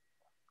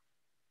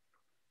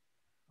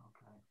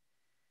 Okay.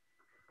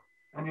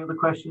 Any other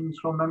questions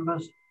from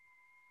members?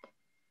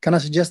 Can I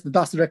suggest that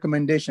that's the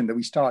recommendation, that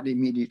we start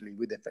immediately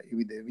with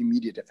the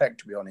immediate effect,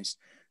 to be honest,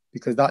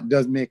 because that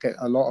does make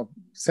a lot of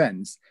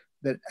sense,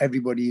 that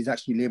everybody is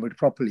actually labelled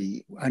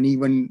properly, and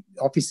even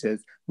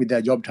officers with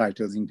their job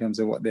titles in terms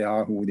of what they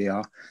are, who they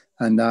are,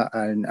 and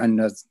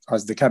as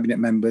the cabinet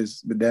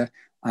members with their,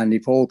 and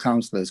if all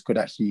councillors could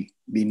actually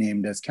be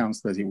named as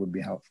councillors, it would be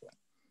helpful.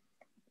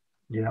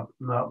 Yeah,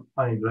 no,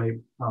 I agree.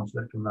 I'll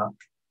second that.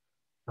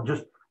 I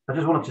just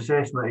wanted to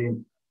say something,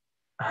 Ian.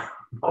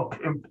 Not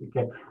being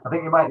picky. I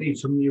think you might need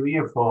some new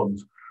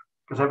earphones,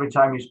 because every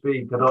time you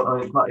speak, I don't know,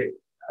 it's not.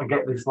 I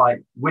get this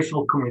like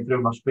whistle coming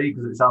through my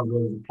speakers. It sounds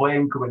like there's a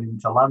plane coming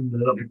into land. I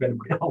don't know if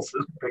anybody else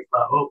has picked that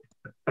up.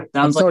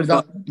 Sounds like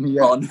that.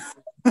 Yeah.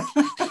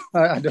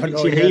 I don't know.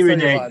 It's your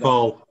hearing aid,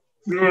 Paul.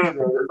 Yeah.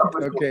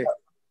 Okay.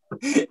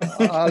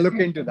 I'll look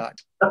into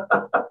that.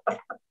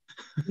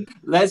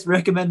 Let's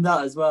recommend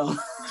that as well.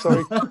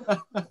 Sorry.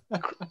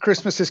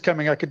 Christmas is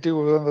coming. I could do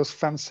one of those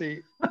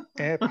fancy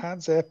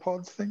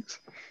AirPods things.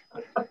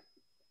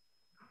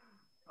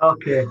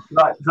 Okay,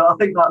 right. So I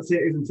think that's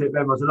it, isn't it,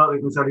 members? I don't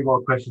think there's any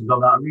more questions on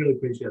that. I really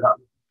appreciate that.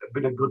 It's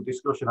been a good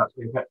discussion,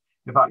 actually. In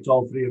fact,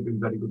 all three have been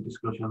very good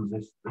discussions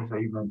this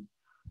evening.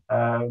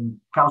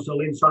 Councillor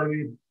Lynn, sorry, were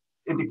you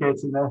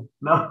indicating there?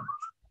 No?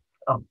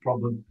 No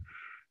problem.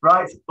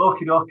 Right,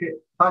 okay.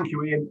 Thank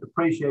you, Ian.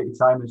 Appreciate your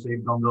time this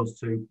evening on those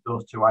two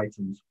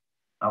items.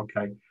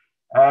 Okay.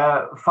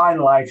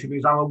 Final item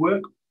is our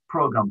work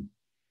programme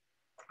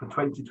for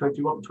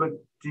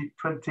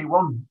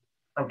 2021.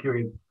 Thank you,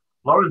 Ian.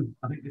 Lauren,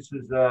 I think this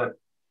is...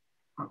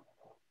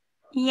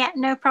 Yeah,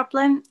 no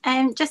problem.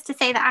 Just to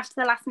say that after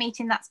the last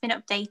meeting, that's been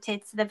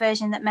updated. So the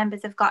version that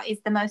members have got is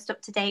the most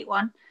up-to-date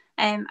one.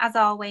 As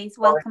always,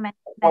 welcome.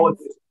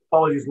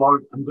 Apologies,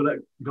 Lauren. I'm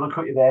gonna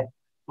cut you there.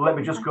 Let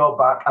me just go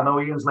back. I know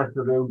Ian's left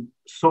the room.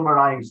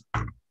 Summarised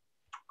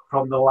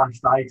from the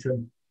last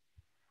item.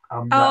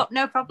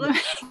 No problem.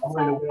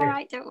 All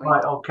right, don't worry.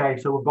 Right, okay.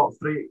 So we've got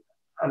three,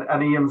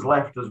 and Ian's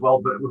left as well.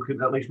 But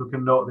at least we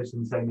can note this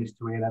and send this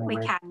to Ian anyway.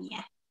 We can,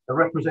 yeah. A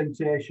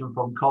representation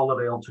from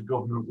Calderdale to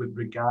government with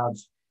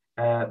regards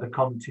the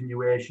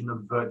continuation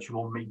of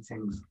virtual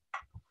meetings.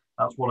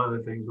 That's one of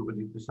the things that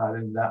we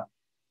decided in that.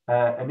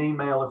 An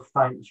email of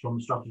thanks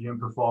from Strategy and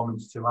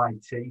Performance to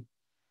IT,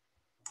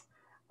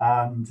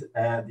 and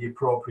the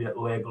appropriate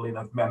labelling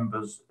of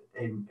members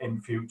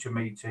in future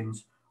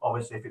meetings.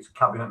 Obviously, if it's a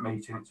cabinet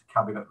meeting, it's a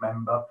cabinet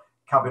member.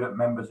 Cabinet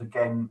members,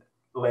 again,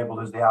 labelled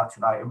as they are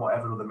tonight in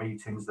whatever other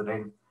meetings they're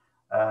in.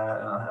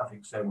 I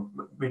think so.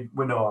 We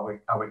know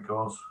how it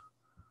goes.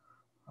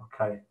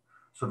 Okay,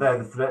 so they're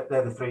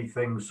the three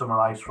things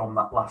summarised from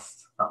that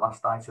last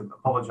item.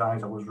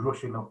 Apologise, I was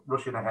rushing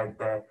ahead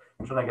there,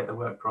 trying to get the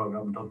work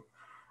programme done.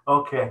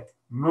 Okay,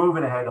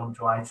 moving ahead on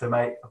to item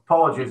 8.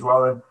 Apologies,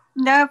 Lauren.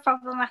 No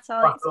problem at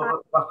all.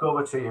 Back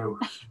over to you.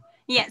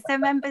 Yeah, so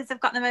members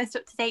have got the most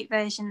up-to-date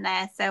version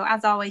there. So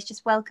as always,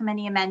 just welcome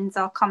any amends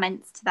or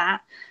comments to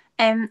that.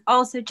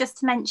 Also, just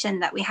to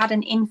mention that we had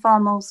an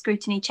informal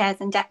scrutiny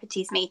chairs and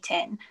deputies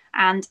meeting,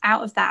 and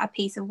out of that, a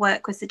piece of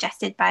work was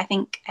suggested by, I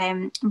think,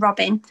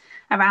 Robin,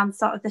 around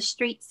sort of the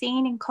street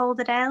scene in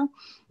Calderdale.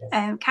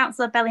 Yes.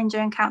 Councillor Bellinger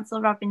and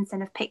Councillor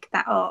Robinson have picked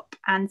that up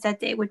and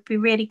said that it would be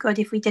really good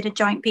if we did a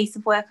joint piece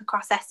of work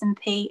across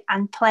S&P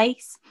and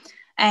Place.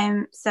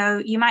 So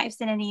you might have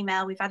seen an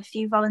email. We've had a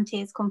few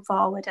volunteers come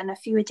forward and a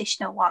few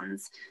additional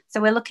ones. So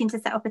we're looking to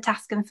set up a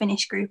task and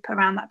finish group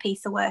around that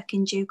piece of work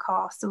in due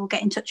course. So we'll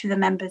get in touch with the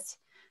members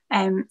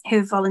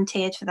who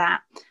volunteered for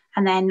that.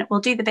 And then we'll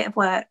do the bit of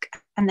work.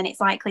 And then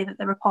it's likely that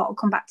the report will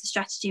come back to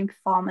Strategy and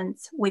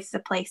Performance with the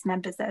Place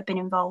members that have been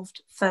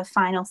involved for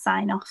final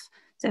sign-off.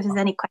 So if there's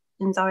any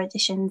questions or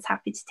additions,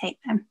 happy to take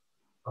them.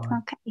 Right.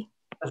 Okay.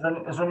 Is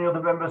there any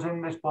other members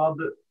in this board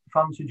that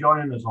fancy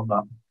joining us on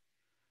that?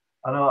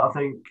 I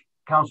think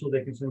Councillor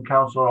Dickinson,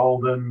 Councillor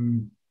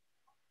Holden,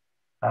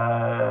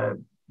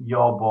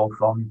 you're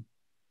both on.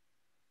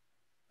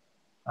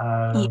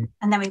 Yeah.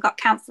 And then we've got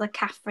Councillor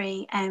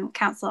Caffrey and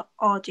Councillor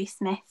Audrey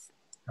Smith,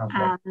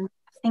 okay. And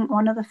I think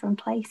one other from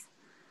Place.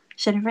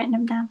 Should have written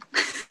them down.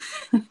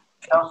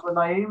 Councillor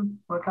Naeem?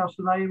 Was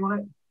Councillor Naeem on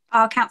it?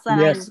 Oh, Councillor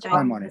Naeem's joining.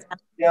 I'm on it.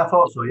 Yeah, I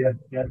thought so,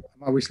 yeah.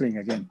 I'm whistling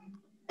again.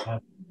 Yeah.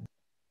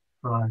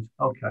 Right,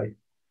 okay.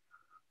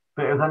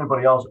 But is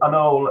anybody else? I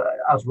know,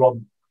 as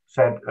Rob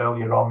said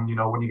earlier on, you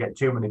know, when you get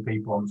too many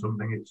people on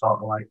something, it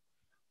sort of like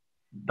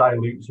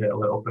dilutes it a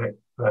little bit.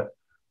 But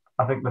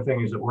I think the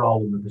thing is that we're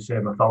all under the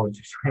same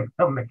authority, so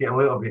it'll make it a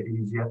little bit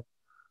easier.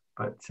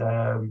 But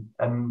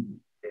and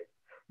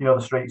you know,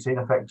 the street scene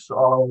affects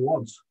all our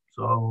wards,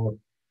 so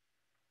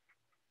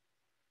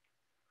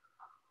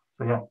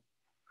yeah.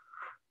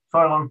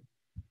 Sorry, Lauren.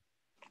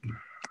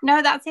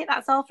 No, that's it.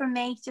 That's all from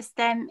me. Just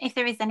if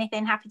there is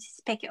anything, happy to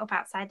pick it up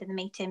outside of the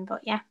meeting.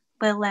 But yeah,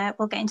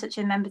 we'll get in touch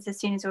with members as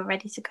soon as we're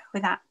ready to go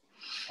with that.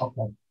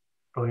 Okay,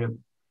 brilliant.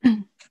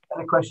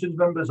 Any questions,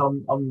 members,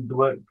 on the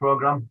work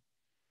programme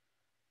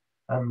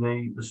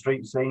and the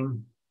street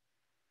scene?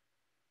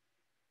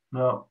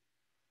 No.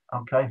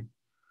 Okay.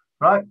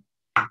 Right.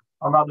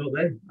 On that note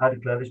then, I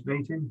declare this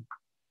meeting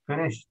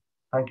finished.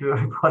 Thank you,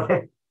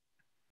 everybody.